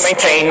way that she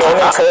maintain. On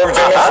the curves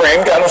in the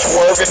frame, got them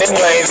swerving in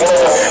lanes.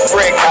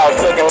 Brick house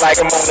looking like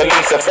a Mona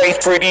Lisa. Face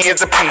pretty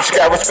as a peach,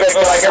 got respect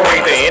like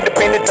Aretha.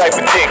 Independent type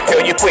of dick,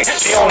 tell you quick,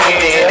 she don't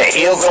need it. In the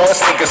heels on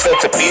sneakers,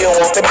 such a bill,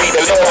 wants to be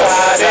the little.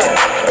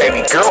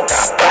 Baby girl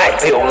got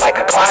back bill like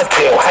a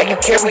Clydesdale. How you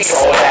carry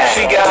all that?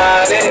 She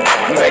got it,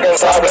 make her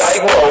stop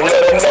like whoa.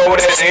 Let her know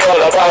that she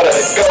all about her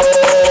go.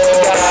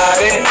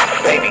 Got it,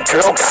 baby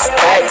girl got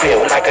back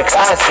bill like a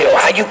Clydesdale.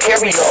 How you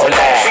carry all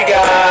that? She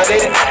got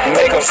it,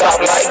 make her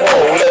stop like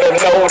whoa. Let her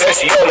know that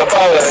she all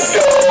about her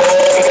go.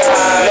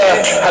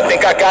 I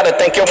think I gotta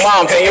thank your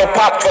mom and your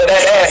pop for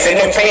that ass and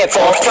them pants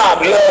on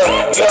top.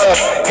 Love.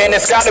 And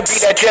it's gotta be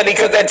that jelly,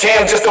 cause that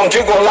jam just don't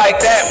jiggle like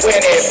that when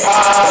it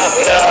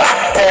pops.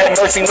 Have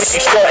mercy when she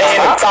strutting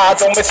and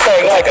thighs on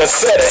mistake like a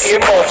set of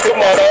earmuffs. Put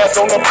my ass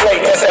on the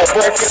plate, let's have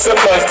breakfast or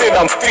lunch. Then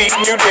I'm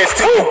feeding you this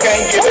till you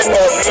can't get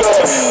enough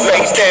love.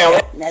 Lays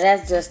down. Now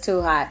that's just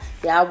too hot.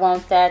 Y'all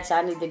want that?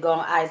 Y'all need to go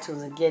on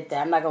iTunes and get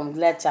that. I'm not gonna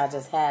let y'all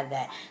just have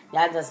that.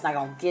 Y'all just not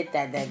gonna get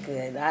that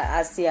good.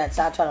 I see how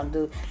y'all trying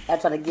to do. Y'all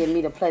trying to get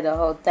me to play the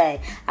whole thing.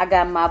 I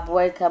got my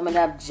boy coming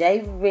up,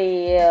 J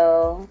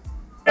Real.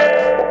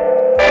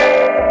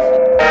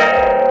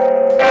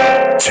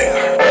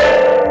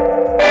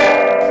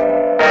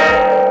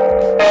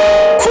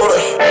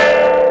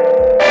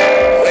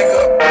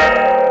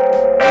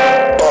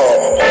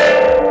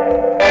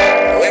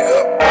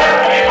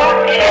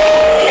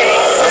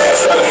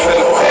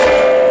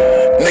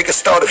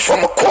 Started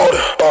from a quarter.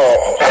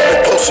 I've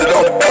been posted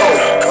on the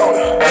corner.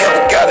 You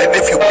ever got it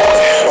if you want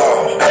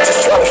it. I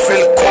just try to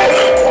fill a quarter.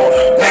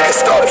 Nigga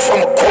started from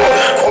a quarter.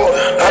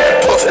 I've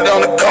been posted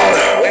on the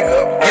corner.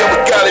 You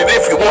ever got it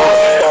if you want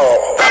it.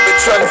 I've been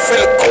trying to fill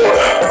a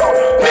quarter.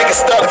 Nigga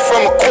started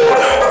from a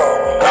quarter.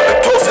 I've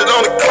been posted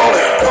on the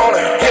corner.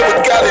 You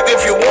ever got it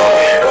if you want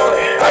it.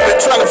 I've been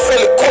trying to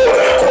fill a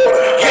quarter.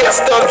 Yeah, I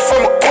started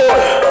from a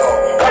quarter.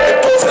 I've been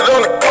posted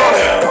on the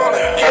corner.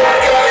 You ever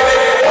got it if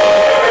you want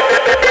it.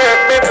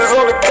 Bitches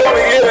on the corner,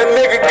 yeah, that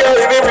nigga got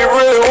it if he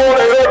really want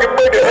it. I can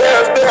break the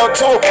halves down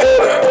to a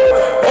quarter.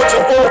 What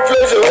you want,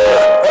 pleasure,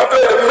 I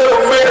play the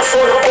middle man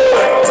from the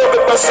border. Talk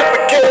about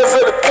sipping cans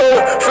at the corner.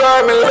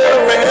 Fly me, let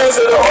him in hands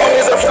of the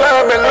homies. I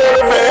fly me,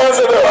 let him in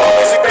hands of the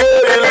homies. She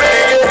good, you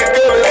looking, yeah, you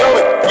good as on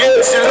it.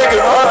 Yeah, she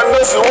looking hard, I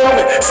know she want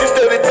me. She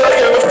steady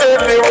talking, I'm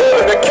steadily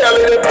rolling. The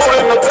Cali, that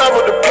booty on top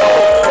of the pole.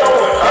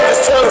 I'm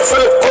just trying to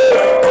fill a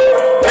quarter.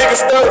 Nigga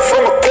started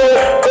from a quarter.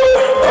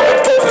 I've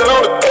been posted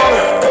on the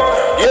corner.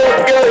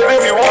 Yeah, got it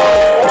if you want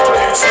it.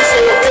 She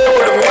said okay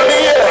with the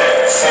money, yeah.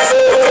 She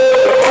said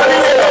okay with the money,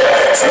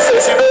 yeah. She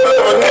said she don't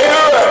live a nigga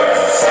right.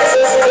 She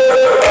said she don't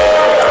live a nigga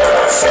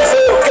right. She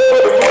said okay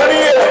with the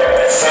money,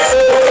 yeah. She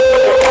said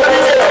okay with the money,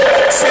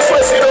 yeah. She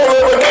said she don't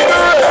live a nigga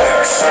right.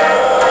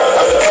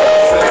 I'm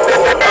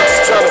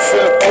just trying to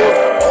fill a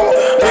quarter.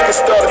 Nigga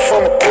started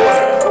from a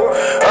quarter.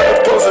 I've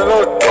been posted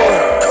on the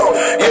corner.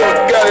 Yeah,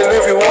 we got it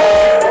if you want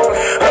it.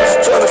 I'm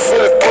just trying to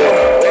fill a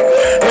quarter.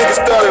 Nigga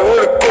started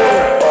with a quarter.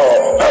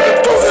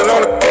 On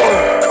the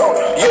corner.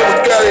 Yeah,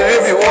 we got it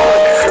if you want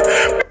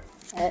it.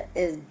 That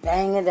is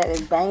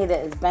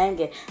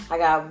banging. I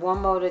got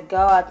one more to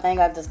go. I think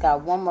I just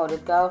got one more to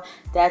go.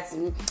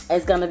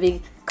 It's gonna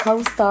be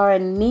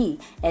co-starring me.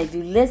 And if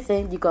you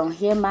listen, you're going to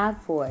hear my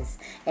voice.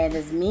 And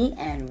it's me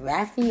and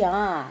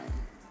Raffion.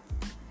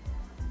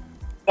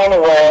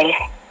 Anyway,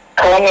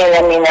 call me and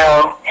let me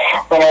know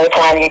whenever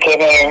time you get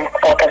in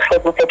so I can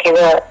flip and pick you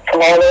up from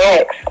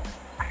LAX.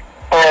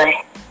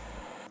 Bye.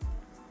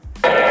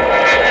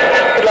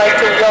 We'd like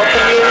to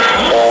welcome you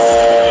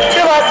to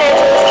Los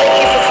Angeles. Thank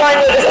you for flying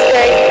with us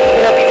today.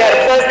 We hope you've had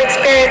a pleasant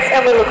experience,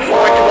 and we look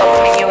forward to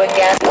welcoming you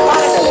again on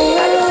another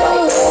United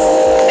Flight.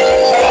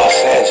 Los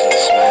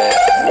Angeles, man.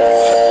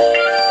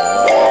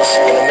 I'll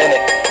see you in a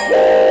minute.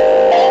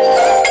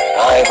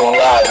 I ain't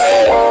gonna lie,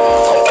 man.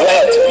 I'm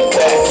glad to be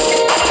back.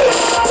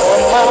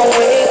 On my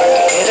way to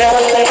hit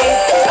LA,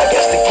 I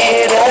guess to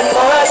get at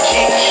my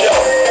G show.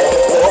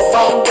 On the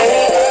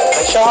Bombay,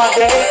 play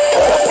Sade,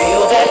 I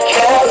feel that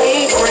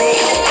Cali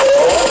breeze.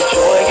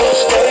 Enjoy your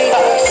stay,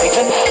 sleep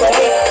and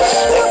play,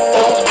 sweat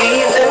those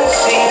B's and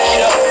C's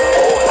show.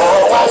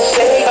 Oh, how I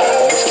say,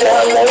 Mr.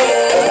 LA,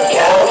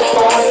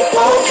 California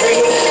palm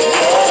trees.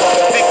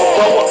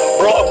 Figueroa,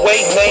 Broadway,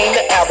 Maine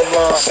to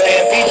Avalon,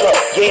 San Pedro.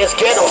 Yeah, it's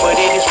ghetto, but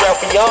it is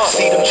Ralphion.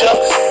 See them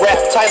chucks, wrap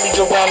tightly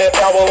around that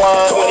power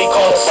line. 20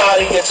 call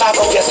side of your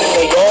taco, guessing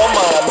they all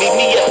mine. Meet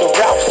me at the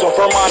Ralphs, the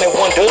Vermont and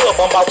one dub.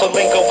 I'm about to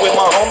link up with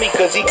my homie,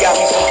 cause he got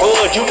me some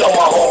bud. You know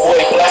my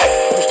homeboy Black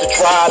used to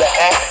try to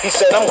act. He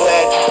said, I'm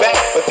glad you back,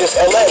 but this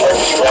LA hurt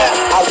me strapped.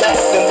 I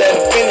laughed and let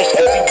him finish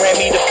as he ran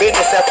me to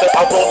business. After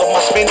I roll up my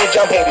spinach,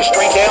 I'm headed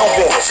straight down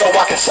Venice, so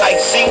I can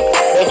sightsee.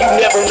 And you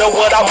never know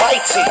what I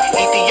might see.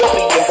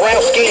 Ethiopian brown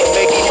skin,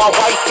 maybe my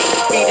wifey.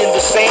 Feet in the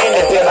sand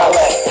and then I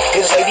laugh.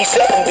 It's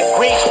 87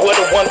 degrees, what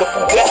a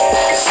wonderful day.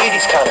 The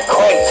city's kinda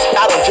crazy,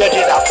 I don't judge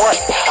it outright.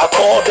 I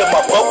called up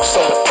my folks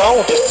on the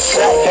phone just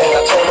to say, and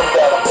I told them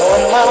that I'm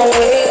on my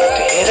way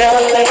to hit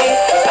LA,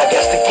 I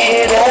guess to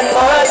get at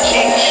my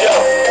G show.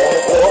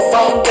 On the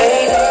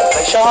Bombay,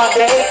 play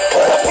Sade,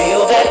 but I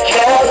feel that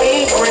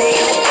Cali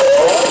breeze.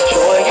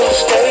 Enjoy your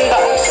stay,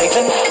 sleep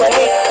and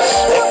play,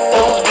 respect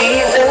those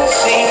B's and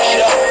C's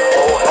show.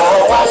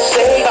 Oh, how I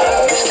say,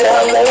 Mr.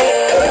 LA,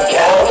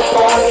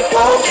 California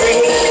palm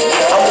trees.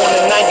 I'm on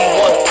the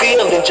 91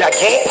 field in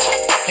Gigantic.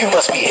 You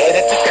must be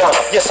headed to come.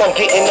 Yes, I'm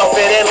getting off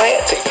at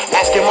Atlantic.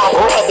 Asking my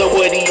brother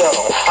what he on.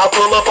 I'll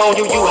pull up on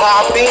you, you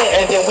hop in,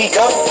 and then we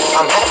go.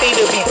 I'm happy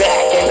to be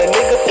back, and the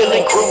nigga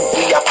feeling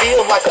groovy. I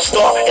feel like a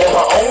star in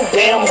my own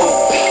damn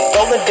movie.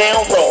 Rolling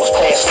down roads,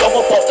 playing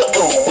slow up off the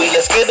ooh.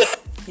 Let's get it.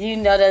 You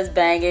know that's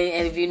banging.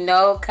 And if you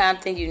know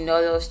Compton, you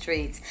know those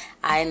streets.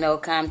 I know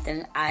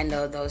Compton. I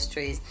know those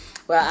streets.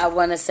 Well, I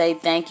want to say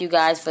thank you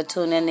guys for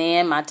tuning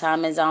in. My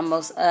time is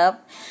almost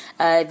up.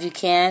 If you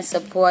can,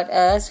 support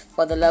us.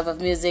 For the Love of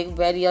Music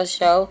radio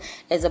show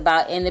is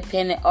about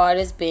independent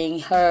artists being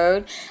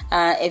heard.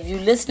 If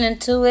you're listening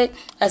to it,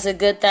 that's a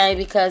good thing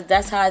because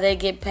that's how they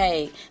get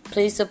paid.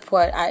 Please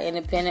support our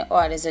independent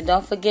artists. And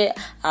don't forget,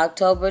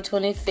 October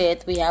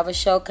 25th, we have a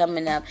show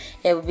coming up.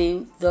 It will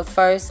be the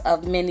first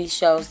of many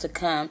shows to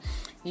come.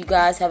 You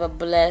guys have a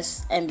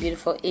blessed and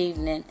beautiful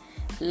evening.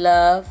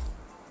 Love,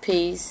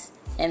 peace,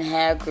 and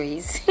hair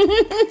grease.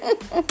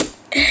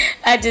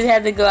 I just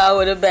had to go out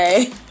with a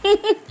bang.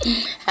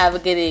 Have a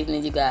good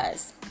evening, you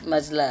guys.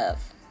 Much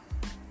love.